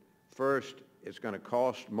innovation. First, it's going to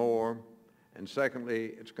cost more, and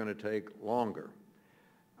secondly, it's going to take longer.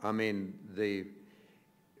 I mean,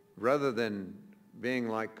 rather than being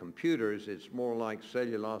like computers, it's more like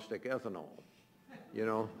cellulosic ethanol. You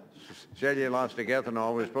know, cellulosic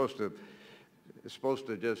ethanol was supposed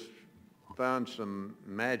to just found some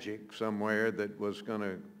magic somewhere that was going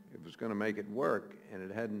to make it work, and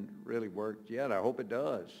it hadn't really worked yet. I hope it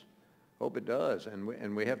does. Hope it does,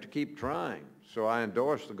 and we have to keep trying. So I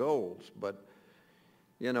endorse the goals, but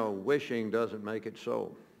you know, wishing doesn't make it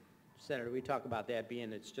so. Senator, we talk about that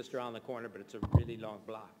being, it's just around the corner, but it's a really long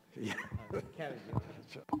block. Yeah.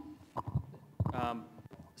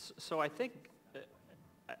 So I think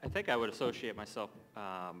I would associate myself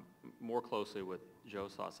more closely with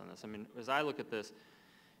Joe's thoughts on this. I mean, as I look at this,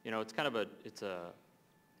 you know, it's kind of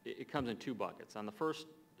it comes in two buckets. On the first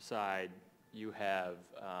side, you have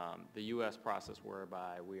the U.S. process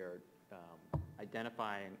whereby we are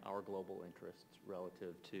identifying our global interests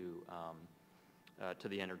relative to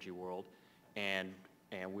the energy world, and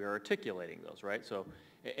we are articulating those, right? So,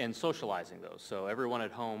 and socializing those. So everyone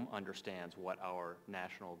at home understands what our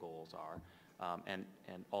national goals are, and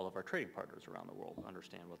all of our trading partners around the world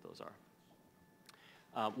understand what those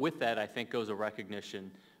are. With that, I think goes a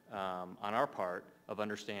recognition on our part of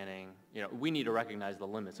understanding, you know, we need to recognize the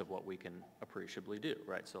limits of what we can appreciably do,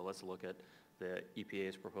 right? So let's look at the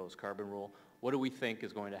EPA's proposed carbon rule. What do we think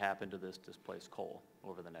is going to happen to this displaced coal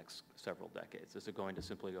over the next several decades? Is it going to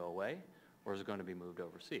simply go away, or is it going to be moved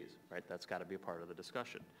overseas, right? That's got to be a part of the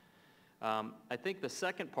discussion. I think the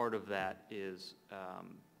second part of that is,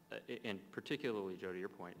 and particularly, Joe, to your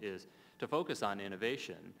point, is to focus on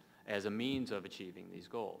innovation as a means of achieving these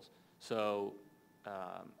goals. So,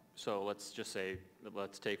 so let's just say,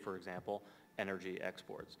 let's take, for example, energy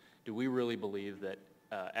exports. Do we really believe that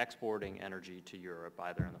exporting energy to Europe,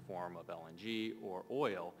 either in the form of LNG or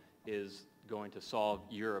oil, is going to solve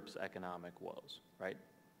Europe's economic woes, right?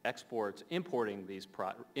 Exports, importing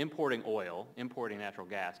oil, importing natural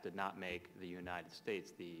gas did not make the United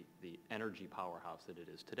States the energy powerhouse that it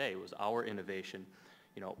is today. It was our innovation,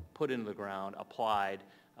 you know, put into the ground, applied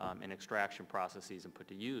in extraction processes and put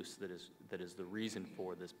to use that is the reason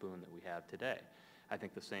for this boon that we have today. I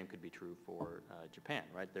think the same could be true for Japan,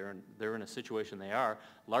 right? They're in a situation they are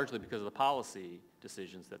largely because of the policy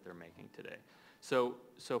decisions that they're making today. So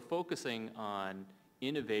focusing on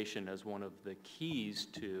innovation as one of the keys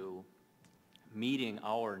to meeting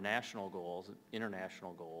our national goals,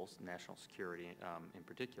 international goals, national security in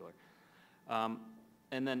particular.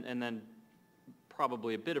 And then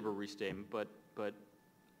probably a bit of a restatement, but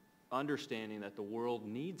understanding that the world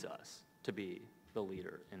needs us to be the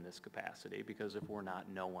leader in this capacity, because if we're not,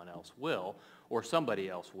 no one else will, or somebody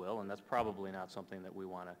else will, and that's probably not something that we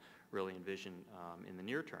want to really envision in the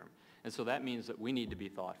near term. And so that means that we need to be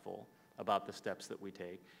thoughtful about the steps that we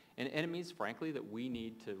take. And it means, frankly, that we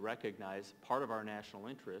need to recognize part of our national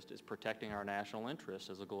interest is protecting our national interest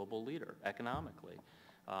as a global leader economically.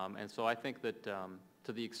 And so I think that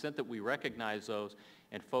to the extent that we recognize those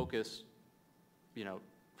and focus,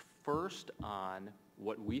 first on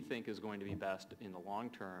what we think is going to be best in the long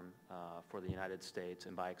term for the United States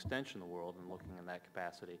and by extension the world, and looking in that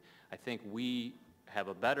capacity, I think we have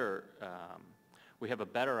a better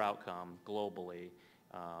outcome globally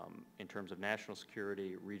in terms of national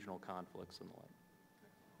security, regional conflicts, and the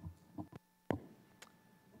like.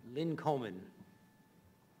 Lynn Coleman,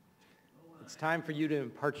 it's time for you to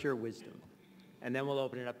impart your wisdom, and then we'll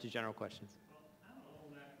open it up to general questions.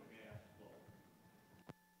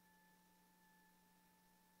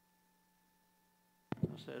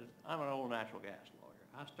 I'm an old natural gas lawyer.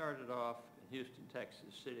 I started off in Houston,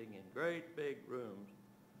 Texas, sitting in great big rooms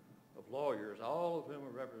of lawyers, all of whom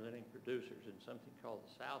were representing producers in something called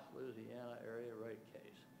the South Louisiana Area Rate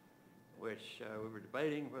Case, which we were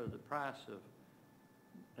debating whether the price of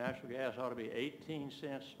natural gas ought to be 18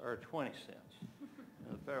 cents or 20 cents.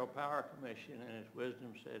 And the Federal Power Commission, in its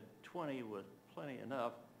wisdom, said 20 was plenty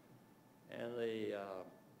enough, and the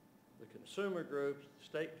consumer groups, the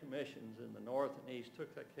state commissions in the North and East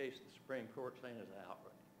took that case to the Supreme Court, saying it's an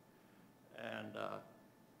outrage. And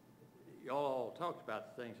y'all talked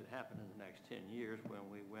about the things that happened in the next 10 years when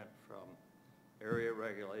we went from area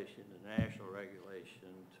regulation to national regulation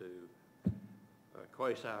to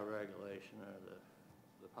quasi-regulation, or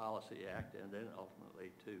the Policy Act, and then ultimately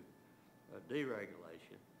to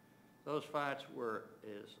deregulation. Those fights were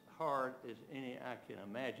as hard as any I can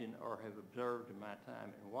imagine or have observed in my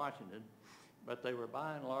time in Washington, but they were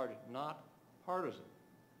by and large not partisan.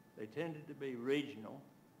 They tended to be regional,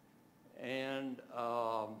 and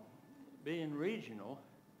being regional,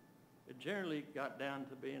 it generally got down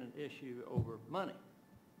to being an issue over money.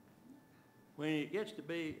 When it gets to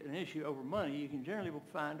be an issue over money, you can generally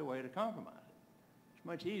find a way to compromise it. It's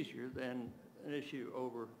much easier than an issue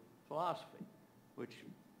over philosophy, which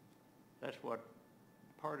that's what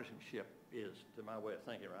partisanship is to my way of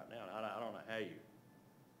thinking right now. And I don't know how you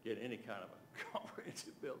get any kind of a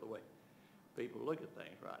comprehensive bill the way people look at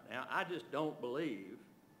things right now. I just don't believe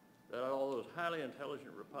that all those highly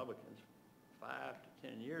intelligent Republicans 5 to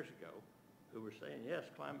 10 years ago who were saying, yes,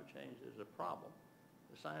 climate change is a problem,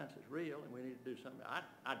 the science is real and we need to do something.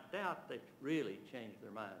 I doubt they've really changed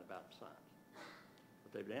their mind about the science,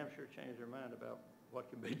 but they've damn sure changed their mind about what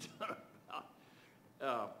can be done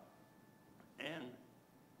about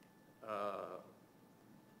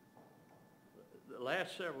the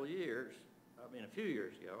last several years, a few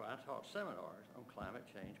years ago, I taught seminars on climate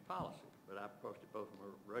change policy, but I approached it both from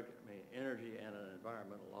a energy and an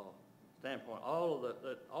environmental law standpoint. All of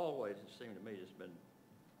that always, it seemed to me, has been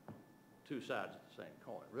two sides of the same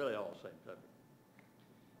coin, really all the same subject.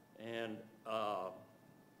 And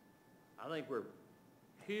I think we're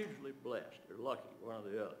hugely blessed, or lucky, one or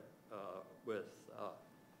the other, with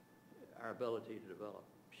our ability to develop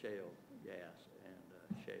shale gas and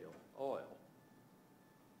shale oil.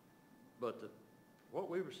 But what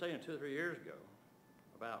we were saying 2 or 3 years ago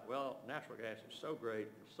about, well, natural gas is so great,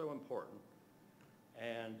 it's so important,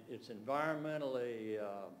 and it's environmentally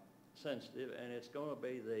sensitive, and it's going to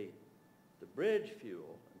be the bridge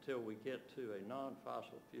fuel until we get to a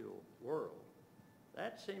non-fossil fuel world,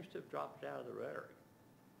 that seems to have dropped out of the rhetoric.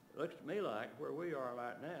 It looks to me like where we are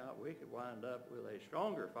right now, we could wind up with a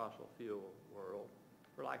stronger fossil fuel world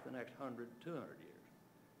for like the next 100, 200 years.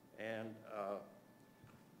 And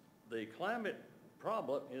the climate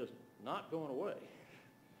problem is not going away,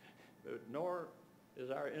 nor is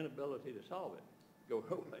our inability to solve it go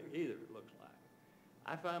away either, it looks like.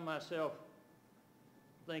 I find myself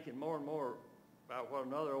thinking more and more about what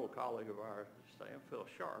another old colleague of ours is saying, Phil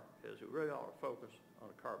Sharp, is we really ought to focus on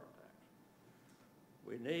a carbon tax.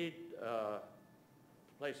 We need to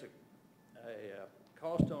place a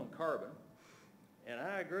cost on carbon, and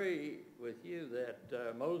I agree with you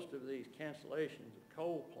that most of these cancellations of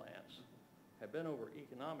coal plants have been over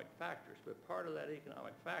economic factors, but part of that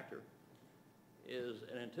economic factor is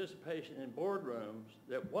an anticipation in boardrooms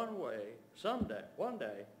that one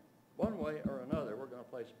day, one way or another, we're going to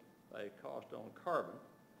place a cost on carbon,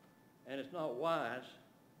 and it's not wise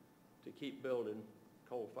to keep building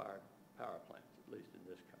coal-fired power plants, at least in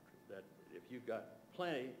this country. That if you've got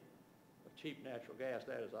plenty of cheap natural gas,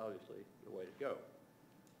 that is obviously the way to go.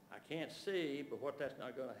 I can't see but what that's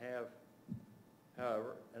not going to have,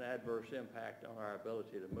 however, an adverse impact on our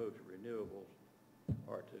ability to move to renewables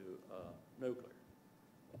or to nuclear.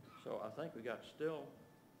 So I think we got still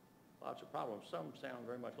lots of problems. Some sound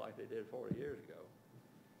very much like they did 40 years ago.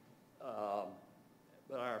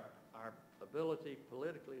 But our ability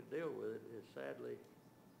politically to deal with it is sadly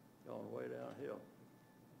going way downhill.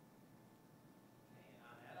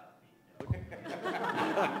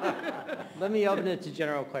 Let me open it to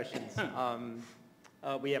general questions.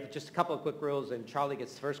 We have just a couple of quick rules, and Charlie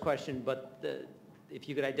gets the first question, but if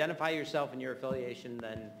you could identify yourself and your affiliation,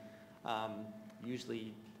 then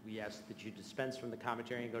usually we ask that you dispense from the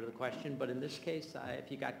commentary and go to the question, but in this case,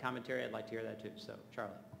 if you got commentary, I'd like to hear that too. So,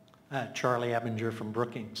 Charlie. Charlie Ebinger from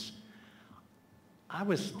Brookings. I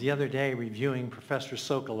was the other day reviewing Professor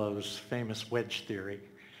Sokolow's famous wedge theory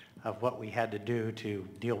of what we had to do to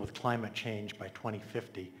deal with climate change by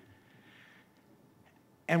 2050,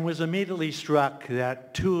 and was immediately struck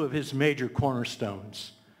that two of his major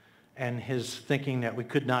cornerstones and his thinking that we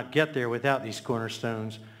could not get there without these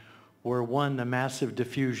cornerstones were, one, the massive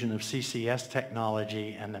diffusion of CCS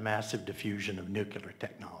technology and the massive diffusion of nuclear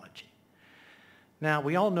technology. Now,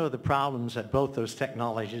 we all know the problems that both those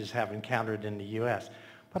technologies have encountered in the U.S.,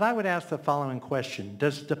 but I would ask the following question.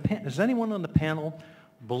 Does anyone on the panel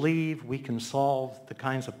believe we can solve the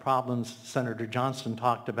kinds of problems Senator Johnson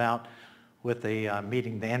talked about with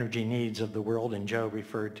meeting the energy needs of the world, and Joe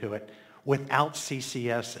referred to it, without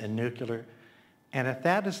CCS and nuclear? And if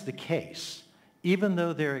that is the case, even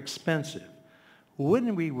though they're expensive,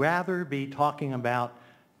 wouldn't we rather be talking about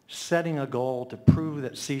setting a goal to prove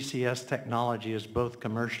that CCS technology is both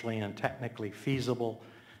commercially and technically feasible,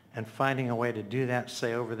 and finding a way to do that,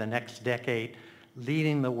 say, over the next decade,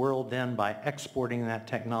 leading the world then by exporting that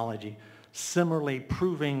technology, similarly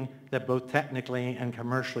proving that both technically and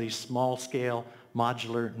commercially small-scale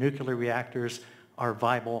modular nuclear reactors are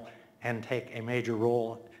viable and take a major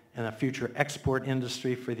role in a future export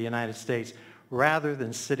industry for the United States, rather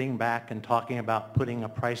than sitting back and talking about putting a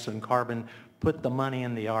price on carbon, put the money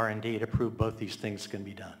in the R&D to prove both these things can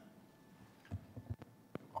be done.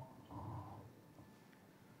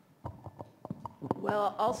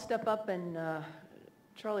 Well, I'll step up and,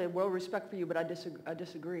 Charlie, I have well respect for you, but I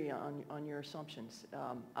disagree on your assumptions.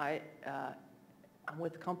 I'm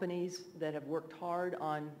with companies that have worked hard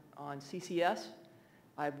on CCS.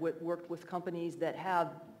 I've worked with companies that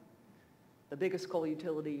have the biggest coal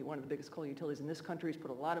utility, one of the biggest coal utilities in this country, has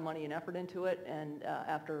put a lot of money and effort into it, and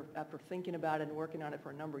after thinking about it and working on it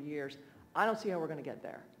for a number of years, I don't see how we're going to get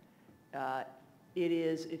there. It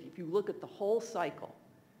is, if you look at the whole cycle,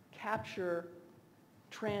 capture,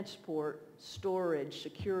 transport, storage,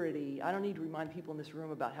 security. I don't need to remind people in this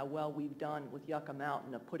room about how well we've done with Yucca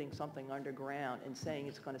Mountain of putting something underground and saying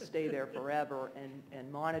it's going to stay there forever,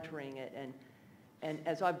 and monitoring it. And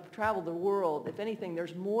as I've traveled the world, if anything,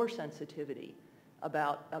 there's more sensitivity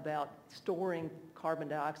about storing carbon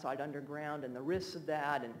dioxide underground and the risks of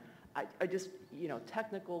that. And I just,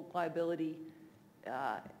 technical liability,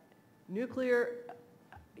 nuclear,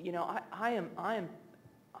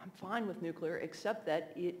 I'm fine with nuclear, except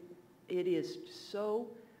that it is so,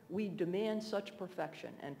 we demand such perfection,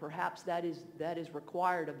 and perhaps that is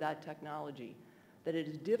required of that technology, that it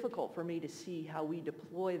is difficult for me to see how we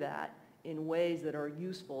deploy that in ways that are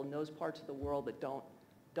useful in those parts of the world that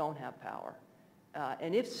don't have power.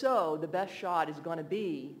 And if so, the best shot is going to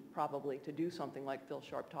be probably to do something like Phil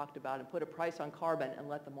Sharp talked about and put a price on carbon and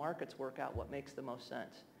let the markets work out what makes the most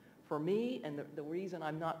sense. For me, and the reason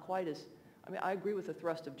I'm not quite as, I agree with the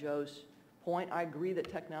thrust of Joe's point. I agree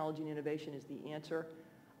that technology and innovation is the answer.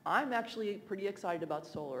 I'm actually pretty excited about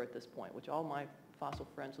solar at this point, which all my fossil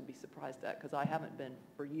friends will be surprised at, because I haven't been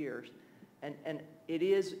for years. And it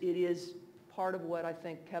is part of what I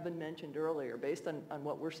think Kevin mentioned earlier, based on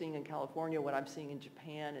what we're seeing in California, what I'm seeing in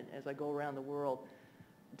Japan, and as I go around the world.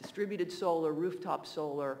 Distributed solar, rooftop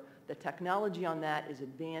solar, the technology on that is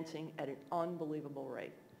advancing at an unbelievable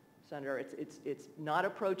rate. Senator, it's not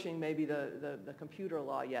approaching maybe the computer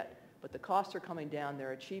law yet, but the costs are coming down.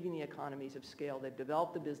 They're achieving the economies of scale. They've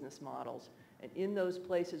developed the business models. And in those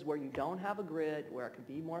places where you don't have a grid, where it can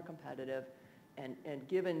be more competitive, and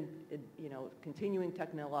given, continuing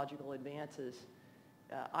technological advances,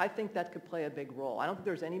 I think that could play a big role. I don't think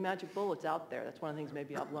there's any magic bullets out there. That's one of the things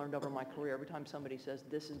maybe I've learned over my career. Every time somebody says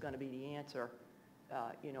this is going to be the answer,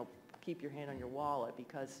 keep your hand on your wallet,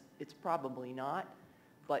 because it's probably not.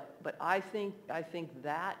 But I think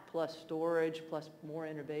that plus storage plus more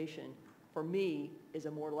innovation for me, is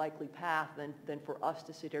a more likely path than for us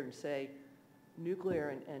to sit here and say,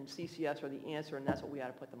 nuclear and CCS are the answer, and that's what we ought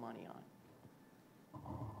to put the money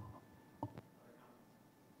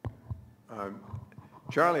on.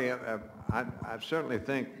 Charlie, I certainly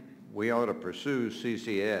think we ought to pursue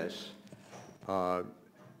CCS.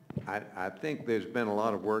 I think there's been a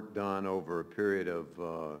lot of work done over a period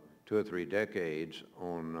of 2 or 3 decades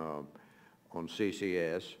on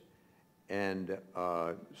CCS, and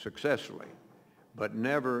successfully, but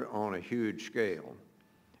never on a huge scale.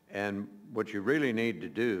 And what you really need to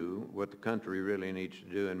do, what the country really needs to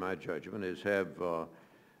do, in my judgment, is have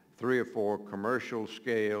 3 or 4 commercial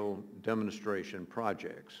scale demonstration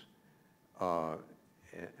projects.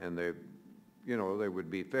 And they, you know, they would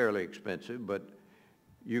be fairly expensive, but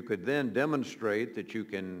you could then demonstrate that you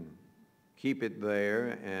can keep it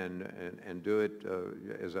there and do it,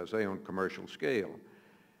 as I say, on commercial scale.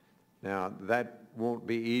 Now, that won't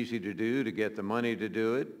be easy to do, to get the money to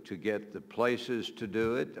do it, to get the places to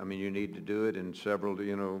do it. I mean, you need to do it in several,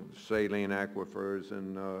 you know, saline aquifers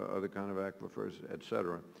and other kind of aquifers, et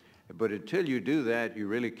cetera. But until you do that, you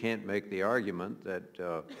really can't make the argument that,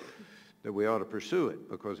 that we ought to pursue it,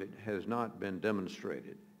 because it has not been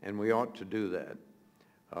demonstrated, and we ought to do that.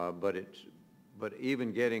 But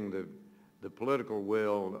even getting the political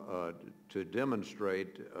will to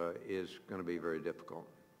demonstrate is going to be very difficult.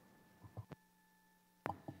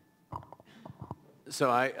 So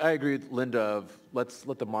I agree with Linda of let's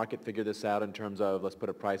let the market figure this out in terms of let's put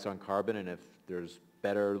a price on carbon, and if there's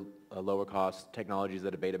better, lower cost technologies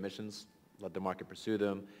that abate emissions, let the market pursue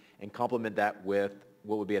them, and complement that with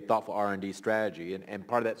what would be a thoughtful R&D strategy. And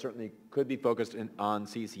part of that certainly could be focused on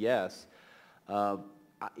CCS.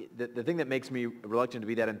 The thing that makes me reluctant to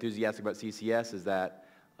be that enthusiastic about CCS is that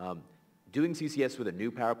doing CCS with a new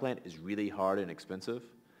power plant is really hard and expensive.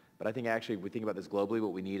 But I think actually, if we think about this globally,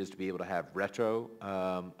 what we need is to be able to have retro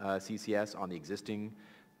CCS on the existing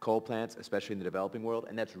coal plants, especially in the developing world,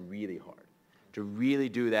 and that's really hard. To really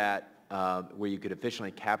do that where you could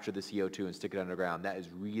efficiently capture the CO2 and stick it underground, that is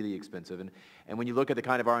really expensive. And when you look at the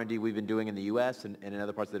kind of R&D we've been doing in the U.S. and in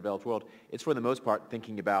other parts of the developed world, it's for the most part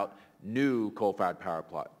thinking about new coal-fired power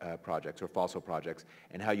projects or fossil projects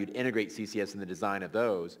and how you'd integrate CCS in the design of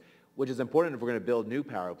those, which is important if we're going to build new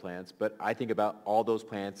power plants. But I think about all those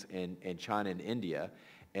plants in China and India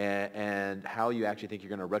and how you actually think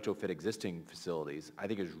you're going to retrofit existing facilities, I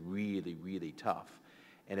think is really, really tough.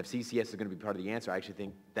 And if CCS is going to be part of the answer, I actually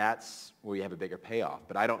think that's where you have a bigger payoff.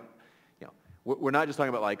 But I don't, you know, we're not just talking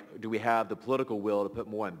about like, do we have the political will to put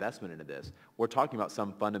more investment into this? We're talking about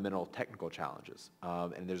some fundamental technical challenges.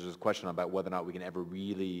 And there's this question about whether or not we can ever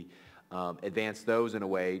really advance those in a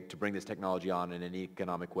way to bring this technology on in an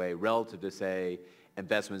economic way relative to, say,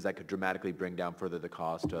 investments that could dramatically bring down further the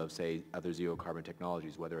cost of, say, other zero carbon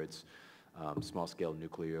technologies, whether it's small-scale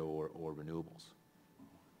nuclear or renewables.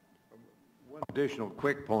 One additional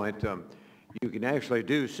quick point, you can actually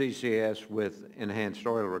do CCS with enhanced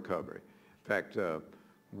oil recovery. In fact,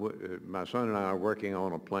 my son and I are working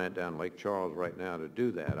on a plant down Lake Charles right now to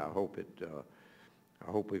do that. I hope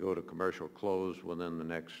we go to commercial close within the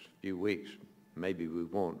next few weeks. Maybe we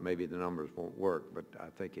won't. Maybe the numbers won't work, but I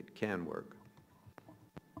think it can work.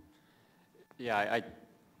 Yeah,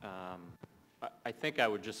 I think I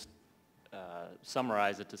would just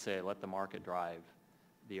summarize it to say let the market drive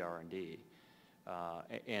the R&D.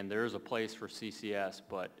 And there is a place for CCS,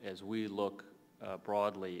 but as we look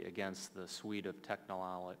broadly against the suite of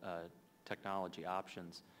technology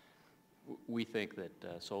options, we think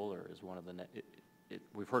that solar is one of the,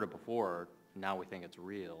 we've heard it before, now we think it's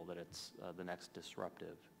real, that it's the next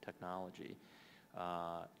disruptive technology.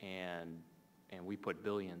 And we put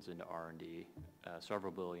billions into R&D,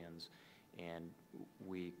 several billions, and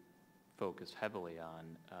we focus heavily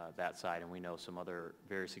on that side, and we know some other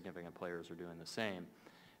very significant players are doing the same.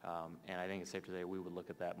 And I think it's safe to say we would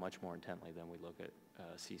look at that much more intently than we look at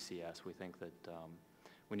CCS. We think that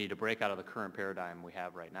we need to break out of the current paradigm we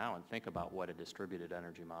have right now and think about what a distributed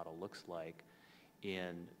energy model looks like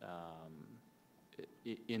in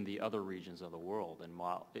the other regions of the world. And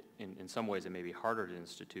while in some ways it may be harder to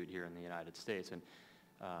institute here in the United States,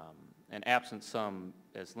 and absent some,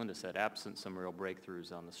 as Linda said, absent some real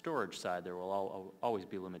breakthroughs on the storage side, there will always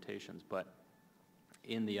be limitations. But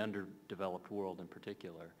in the underdeveloped world in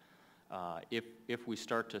particular, if we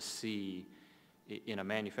start to see in a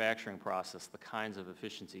manufacturing process the kinds of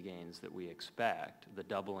efficiency gains that we expect, the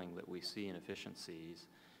doubling that we see in efficiencies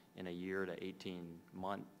in a year to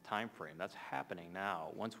 18-month time frame, that's happening now.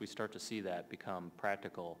 Once we start to see that become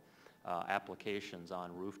practical applications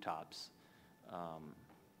on rooftops,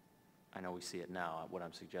 I know we see it now. What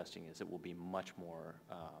I'm suggesting is it will be much more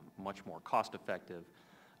cost-effective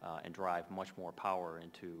and drive much more power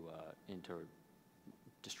into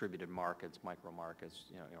distributed markets, micro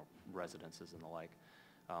markets, residences and the like.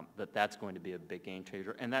 That's going to be a big game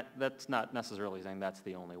changer, and that's not necessarily saying that's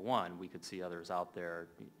the only one. We could see others out there.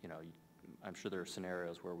 I'm sure there are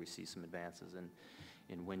scenarios where we see some advances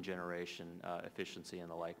in wind generation efficiency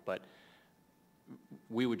and the like, but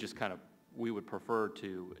we would just we would prefer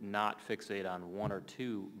to not fixate on one or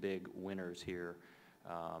two big winners here,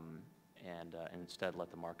 and instead let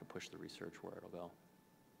the market push the research where it'll go.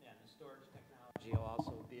 Yeah, and the storage technology will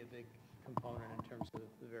also be a big component in terms of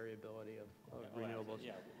the variability of renewables.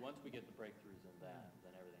 Yeah, once we get the breakthroughs in that,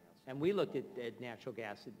 then everything else. And we looked at natural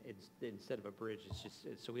gas, it's instead of a bridge,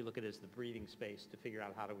 so we look at it as the breathing space to figure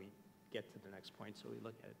out how do we get to the next point, so we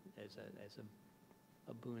look at it as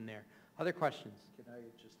a boon there. Other questions? Can I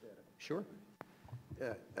just add a Sure.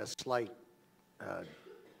 a slight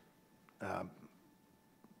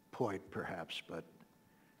point perhaps, but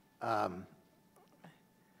I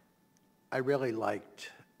really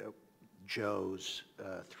liked Joe's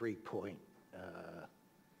three-point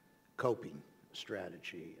coping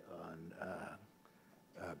strategy on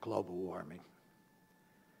global warming.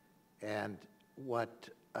 And what,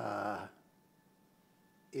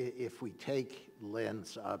 if we take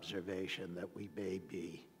Lynn's observation that we may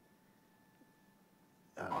be,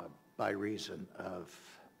 by reason of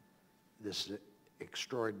this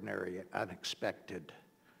extraordinary, unexpected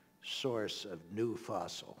source of new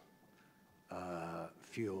fossil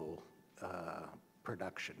fuel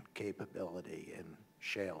production capability in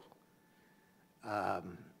shale,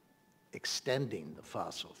 extending the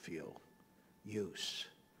fossil fuel use,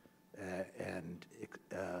 and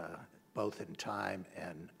both in time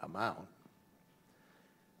and amount,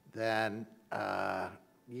 then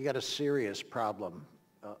you got a serious problem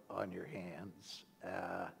on your hands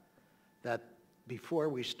that before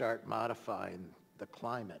we start modifying the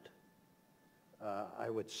climate, I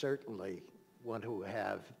would certainly want to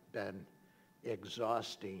have been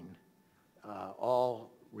exhausting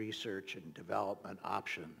all research and development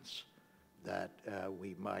options that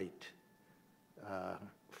we might,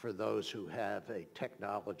 for those who have a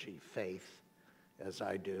technology faith, as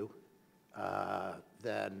I do,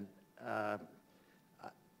 then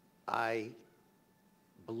I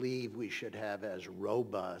believe we should have as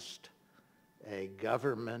robust a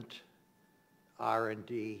government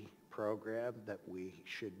R&D program that we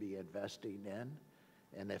should be investing in.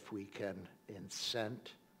 And if we can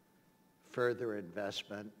incent further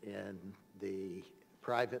investment in the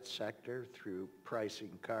private sector through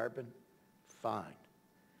pricing carbon, fine.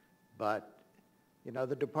 But, you know,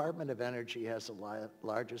 the Department of Energy has the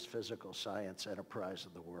largest physical science enterprise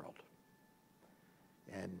in the world.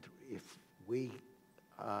 And if we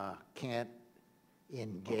can't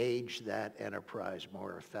engage that enterprise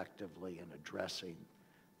more effectively in addressing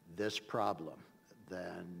this problem,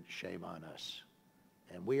 then shame on us.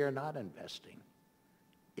 And we are not investing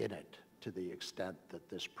in it to the extent that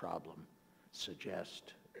this problem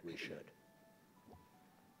suggests we should.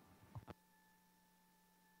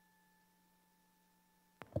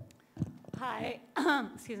 Hi,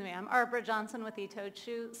 excuse me, I'm Arbor Johnson with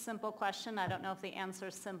Itochu. Simple question, I don't know if the answer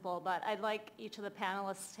is simple, but I'd like each of the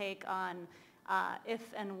panelists' take on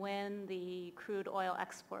if and when the crude oil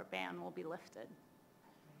export ban will be lifted.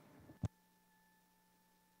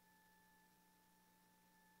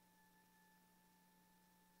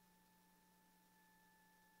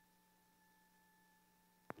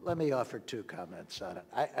 Let me offer two comments on it.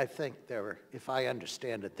 I think there were, if I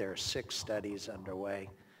understand it, there are 6 studies underway,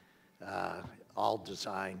 all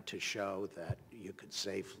designed to show that you could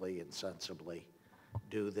safely and sensibly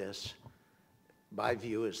do this. My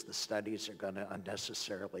view is the studies are going to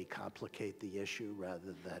unnecessarily complicate the issue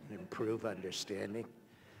rather than improve understanding,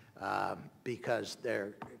 because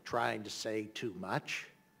they're trying to say too much.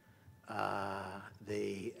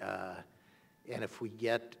 And if we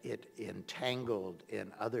get it entangled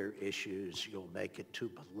in other issues, you'll make it too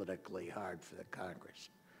politically hard for the Congress.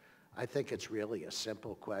 I think it's really a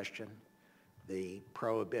simple question. The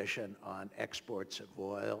prohibition on exports of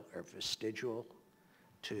oil are vestigial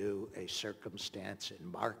to a circumstance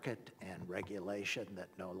in market and regulation that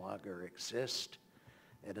no longer exist.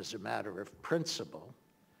 And as a matter of principle,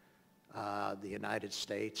 the United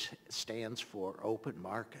States stands for open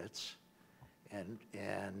markets.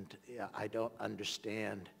 And I don't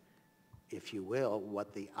understand, if you will,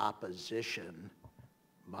 what the opposition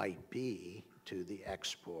might be to the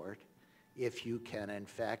export if you can in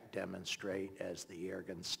fact demonstrate, as the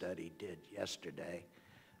Yergin study did yesterday,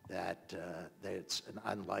 that it's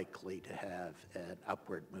unlikely to have an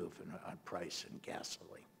upward movement on price in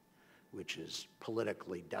gasoline, which is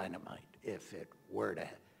politically dynamite if it were to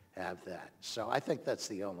have that. So I think that's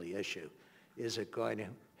the only issue. Is it going to,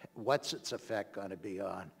 what's its effect going to be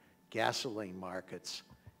on gasoline markets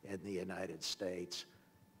in the United States?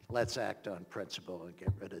 Let's act on principle and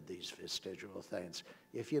get rid of these vestigial things.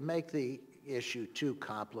 If you make the issue too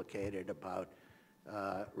complicated about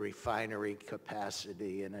refinery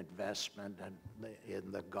capacity and investment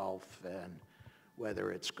in the Gulf and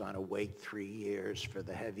whether it's going to wait 3 years for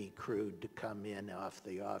the heavy crude to come in off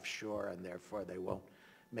the offshore and therefore they won't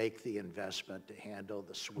make the investment to handle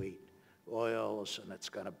the sweet oils, and it's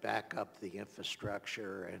going to back up the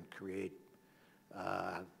infrastructure and create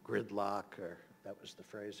gridlock, or that was the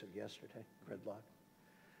phrase of yesterday, gridlock.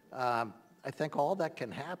 I think all that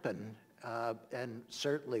can happen and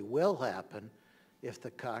certainly will happen if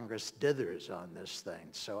the Congress dithers on this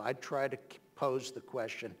thing. So I try to pose the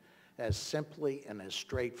question as simply and as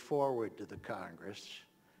straightforward to the Congress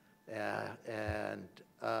and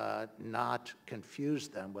not confuse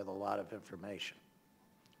them with a lot of information,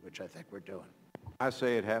 which I think we're doing. I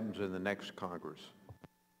say it happens in the next Congress.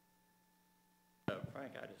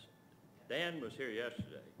 Frank, Dan was here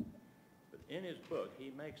yesterday, but in his book,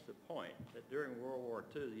 he makes the point that during World War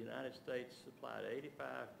II, the United States supplied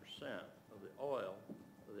 85% of the oil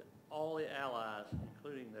of all the Allies,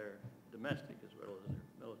 including their domestic as well as their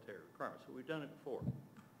military requirements. So we've done it before.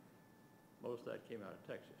 Most of that came out of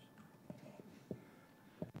Texas.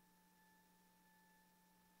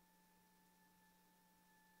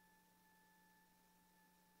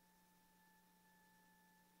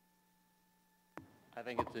 I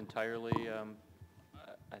think it's entirely,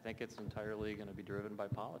 going to be driven by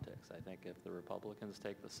politics. I think if the Republicans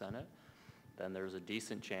take the Senate, then there's a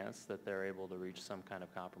decent chance that they're able to reach some kind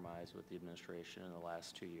of compromise with the administration in the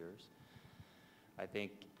last 2 years. I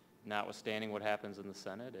think notwithstanding what happens in the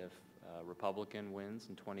Senate, if a Republican wins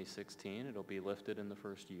in 2016, it'll be lifted in the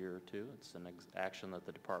first year or two. It's an action that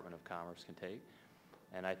the Department of Commerce can take.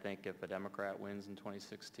 And I think if a Democrat wins in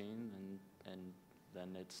 2016,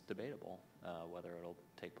 then it's debatable whether it'll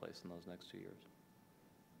take place in those next 2 years.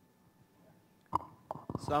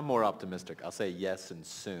 So I'm more optimistic. I'll say yes and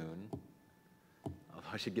soon. Although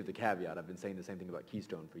I should give the caveat, I've been saying the same thing about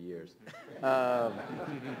Keystone for years. I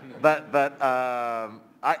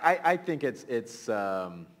think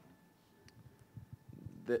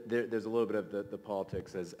there's a little bit of the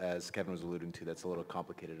politics, as Kevin was alluding to, that's a little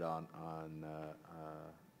complicated on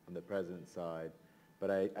the president's side. But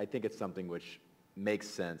I think it's something which makes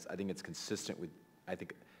sense. I think it's consistent with, I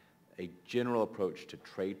think, a general approach to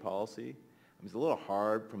trade policy. It's a little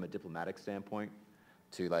hard from a diplomatic standpoint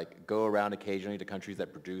to go around occasionally to countries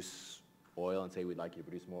that produce oil and say we'd like you to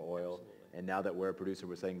produce more oil. Absolutely. And now that we're a producer,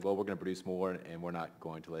 we're saying, well, we're going to produce more and we're not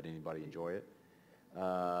going to let anybody enjoy it.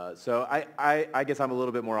 So I guess I'm a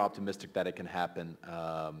little bit more optimistic that it can happen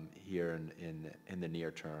here in the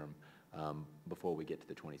near term before we get to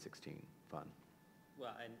the 2016 fund.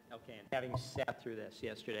 Well, and having sat through this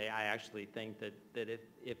yesterday, I actually think that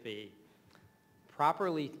if a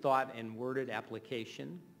properly thought and worded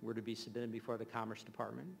application were to be submitted before the Commerce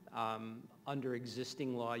Department, under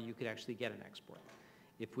existing law, you could actually get an export.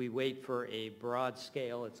 If we wait for a broad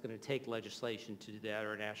scale, it's going to take legislation to do that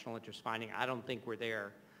or national interest finding. I don't think we're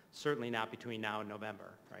there, certainly not between now and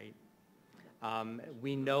November, right?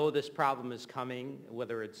 We know this problem is coming,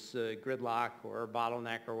 whether it's gridlock or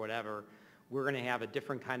bottleneck or whatever. We're going to have a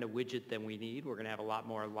different kind of widget than we need. We're going to have a lot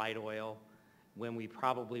more light oil when we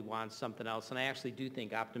probably want something else. And I actually do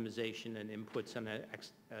think optimization and inputs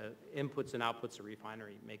and outputs of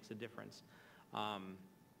refinery makes a difference.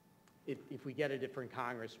 If we get a different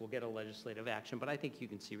Congress, we'll get a legislative action. But I think you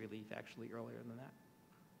can see relief actually earlier than that.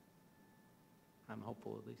 I'm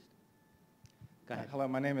hopeful at least. Go ahead. Hello,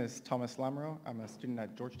 my name is Thomas Lamro. I'm a student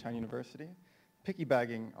at Georgetown University.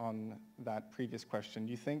 Piggybacking on that previous question,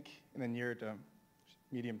 do you think in the near to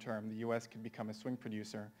medium term the U.S. could become a swing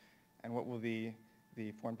producer, and what will the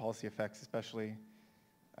foreign policy effects, especially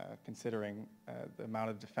considering the amount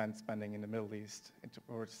of defense spending in the Middle East in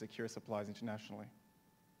order to secure supplies internationally?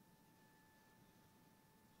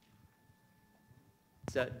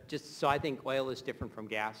 So I think oil is different from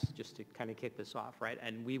gas, just to kind of kick this off, right?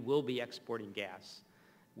 And we will be exporting gas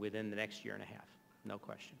within the next year and a half, no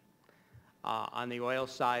question. On the oil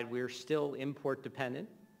side, we're still import dependent,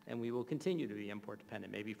 and we will continue to be import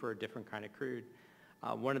dependent, maybe for a different kind of crude.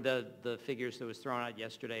 One of the figures that was thrown out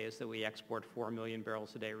yesterday is that we export 4 million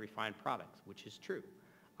barrels a day of refined products, which is true.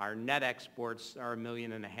 Our net exports are 1.5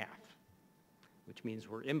 million, which means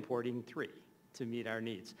we're importing 3. to meet our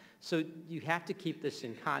needs. So you have to keep this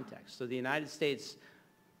in context. So the United States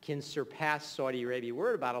can surpass Saudi Arabia. We're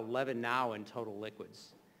at about 11 now in total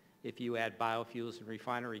liquids. If you add biofuels and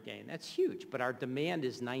refinery gain, that's huge, but our demand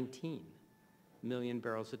is 19 million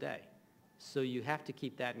barrels a day. So you have to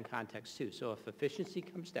keep that in context too. So if efficiency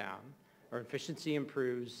comes down, or efficiency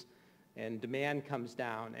improves, and demand comes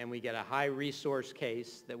down, and we get a high resource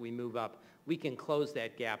case that we move up, we can close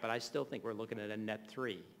that gap, but I still think we're looking at a net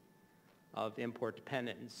 3 of import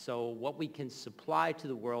dependence. So what we can supply to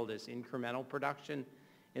the world is incremental production.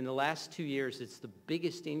 In the last 2 years, it's the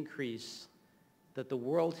biggest increase that the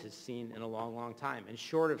world has seen in a long, long time. And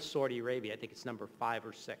short of Saudi Arabia, I think it's number 5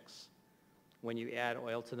 or 6 when you add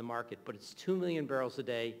oil to the market. But it's 2 million barrels a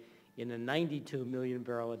day in a 92 million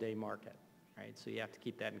barrel a day market, right? So you have to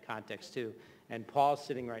keep that in context too. And Paul's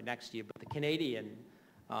sitting right next to you, but the Canadian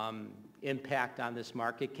impact on this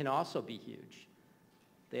market can also be huge.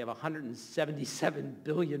 They have 177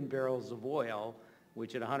 billion barrels of oil,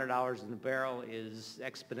 which at $100 in a barrel is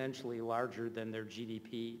exponentially larger than their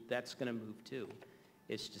GDP. That's going to move too.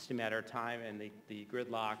 It's just a matter of time, and the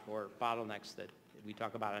gridlock or bottlenecks that we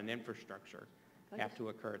talk about on infrastructure have to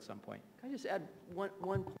occur at some point. Can I just add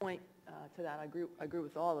one point to that? I agree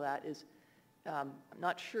with all of that. Is I'm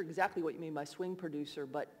not sure exactly what you mean by swing producer,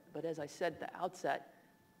 but as I said at the outset,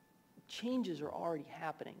 changes are already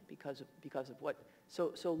happening because of what.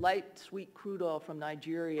 So light sweet crude oil from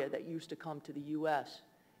Nigeria that used to come to the U.S.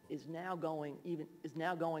 is now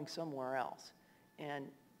going somewhere else. And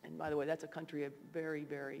by the way, that's a country I'm very,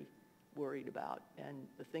 very worried about. And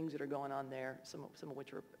the things that are going on there, some of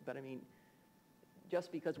which are, but I mean,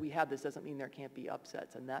 just because we have this doesn't mean there can't be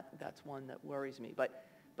upsets, and that's one that worries me. But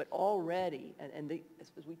already,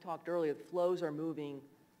 as we talked earlier, the flows are moving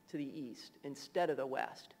to the east instead of the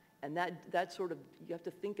west. And that sort of, you have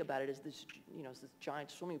to think about it as this, this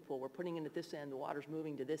giant swimming pool. We're putting it at this end, the water's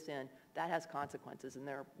moving to this end. That has consequences, and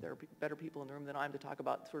there are better people in the room than I am to talk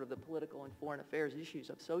about sort of the political and foreign affairs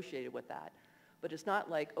issues associated with that. But it's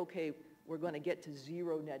not like, okay, we're going to get to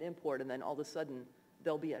zero net import, and then all of a sudden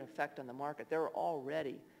there'll be an effect on the market. There are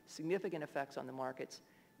already significant effects on the markets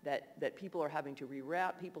that people are having to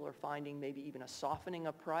reroute. People are finding maybe even a softening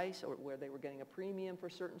of price, or where they were getting a premium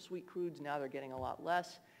for certain sweet crudes, now they're getting a lot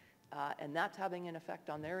less. And that's having an effect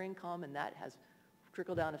on their income, and that has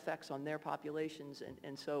trickle-down effects on their populations.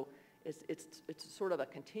 And so it's sort of a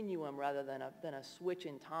continuum rather than a switch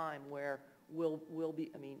in time where we'll be,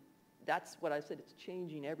 I mean, that's what I said, it's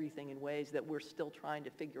changing everything in ways that we're still trying to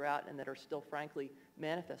figure out and that are still, frankly,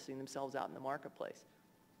 manifesting themselves out in the marketplace.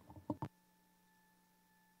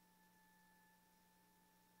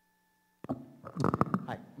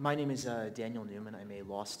 Hi, my name is Daniel Newman. I'm a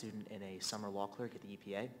law student and a summer law clerk at the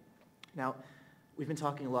EPA. Now, we've been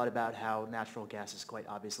talking a lot about how natural gas is quite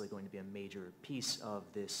obviously going to be a major piece of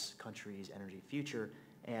this country's energy future,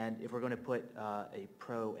 and if we're going to put a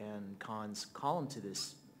pro and cons column to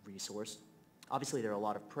this resource, obviously there are a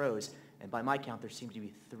lot of pros, and by my count there seem to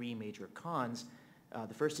be 3 major cons.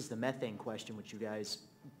 The first is the methane question, which you guys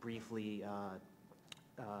briefly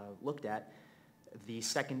looked at. The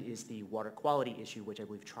second is the water quality issue, which I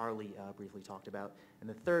believe Charlie briefly talked about. And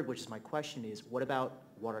the third, which is my question, is what about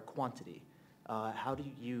water quantity?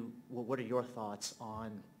 What are your thoughts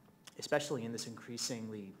on, especially in this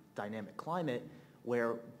increasingly dynamic climate,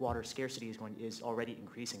 where water scarcity is already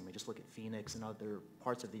increasing? I mean, just look at Phoenix and other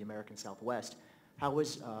parts of the American Southwest. How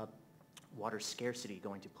is water scarcity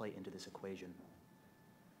going to play into this equation?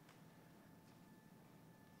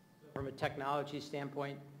 From a technology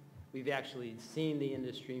standpoint, we've actually seen the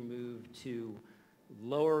industry move to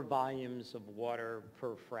lower volumes of water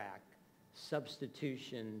per frac,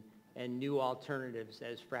 substitution, and new alternatives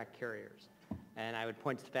as frac carriers. And I would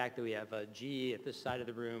point to the fact that we have GE at this side of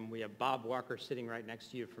the room. We have Bob Walker sitting right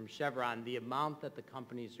next to you from Chevron. The amount that the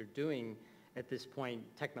companies are doing at this point,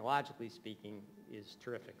 technologically speaking, is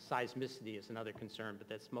terrific. Seismicity is another concern, but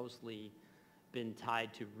that's mostly been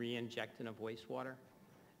tied to re-injecting of wastewater.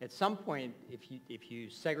 At some point, if you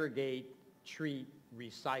segregate, treat,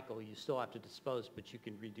 recycle, you still have to dispose, but you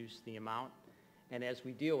can reduce the amount. And as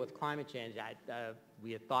we deal with climate change,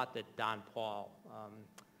 we had thought that Don Paul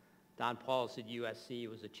is at USC,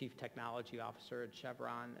 was a chief technology officer at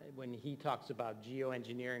Chevron. When he talks about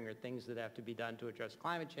geoengineering or things that have to be done to address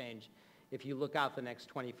climate change, if you look out the next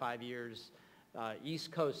 25 years,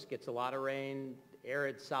 East Coast gets a lot of rain,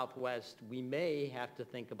 arid Southwest, we may have to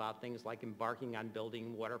think about things like embarking on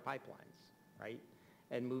building water pipelines, right?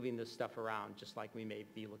 And moving this stuff around, just like we may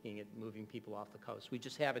be looking at moving people off the coast. We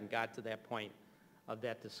just haven't got to that point of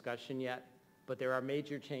that discussion yet, but there are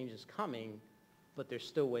major changes coming but there's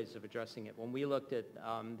still ways of addressing it. When we looked at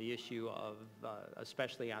the issue of,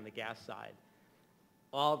 especially on the gas side,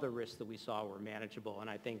 all the risks that we saw were manageable, and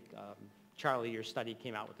I think, Charlie, your study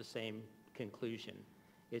came out with the same conclusion.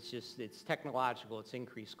 It's technological, it's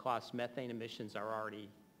increased costs. Methane emissions are already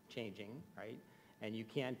changing, right? And you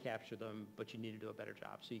can capture them, but you need to do a better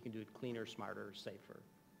job. So you can do it cleaner, smarter, safer.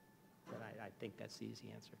 And I think that's the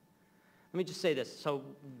easy answer. Let me just say this. So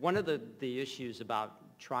one of the issues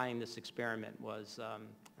about trying this experiment was,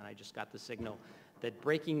 and I just got the signal, that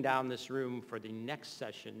breaking down this room for the next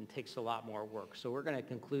session takes a lot more work. So we're going to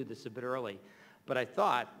conclude this a bit early. But I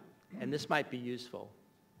thought, and this might be useful,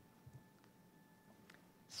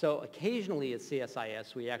 so occasionally at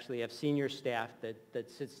CSIS, we actually have senior staff that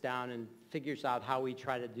sits down and figures out how we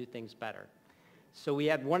try to do things better. So we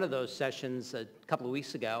had one of those sessions a couple of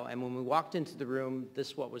weeks ago, and when we walked into the room,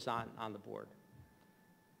 this is what was on the board.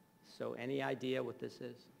 So any idea what this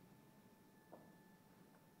is?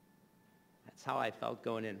 That's how I felt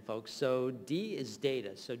going in, folks. So D is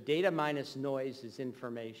data. So data minus noise is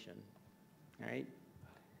information, right?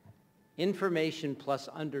 Information plus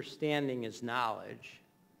understanding is knowledge.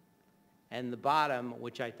 And the bottom,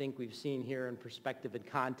 which I think we've seen here in perspective and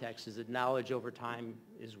context, is that knowledge over time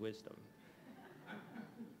is wisdom.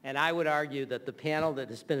 And I would argue that the panel that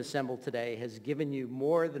has been assembled today has given you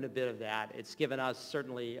more than a bit of that. It's given us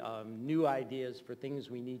certainly new ideas for things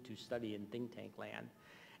we need to study in think tank land.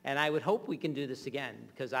 And I would hope we can do this again,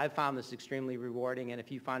 because I've found this extremely rewarding, and if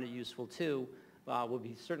you found it useful too, we'll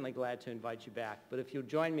be certainly glad to invite you back. But if you'll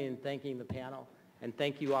join me in thanking the panel, and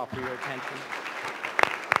thank you all for your attention.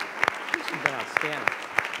 This has been outstanding.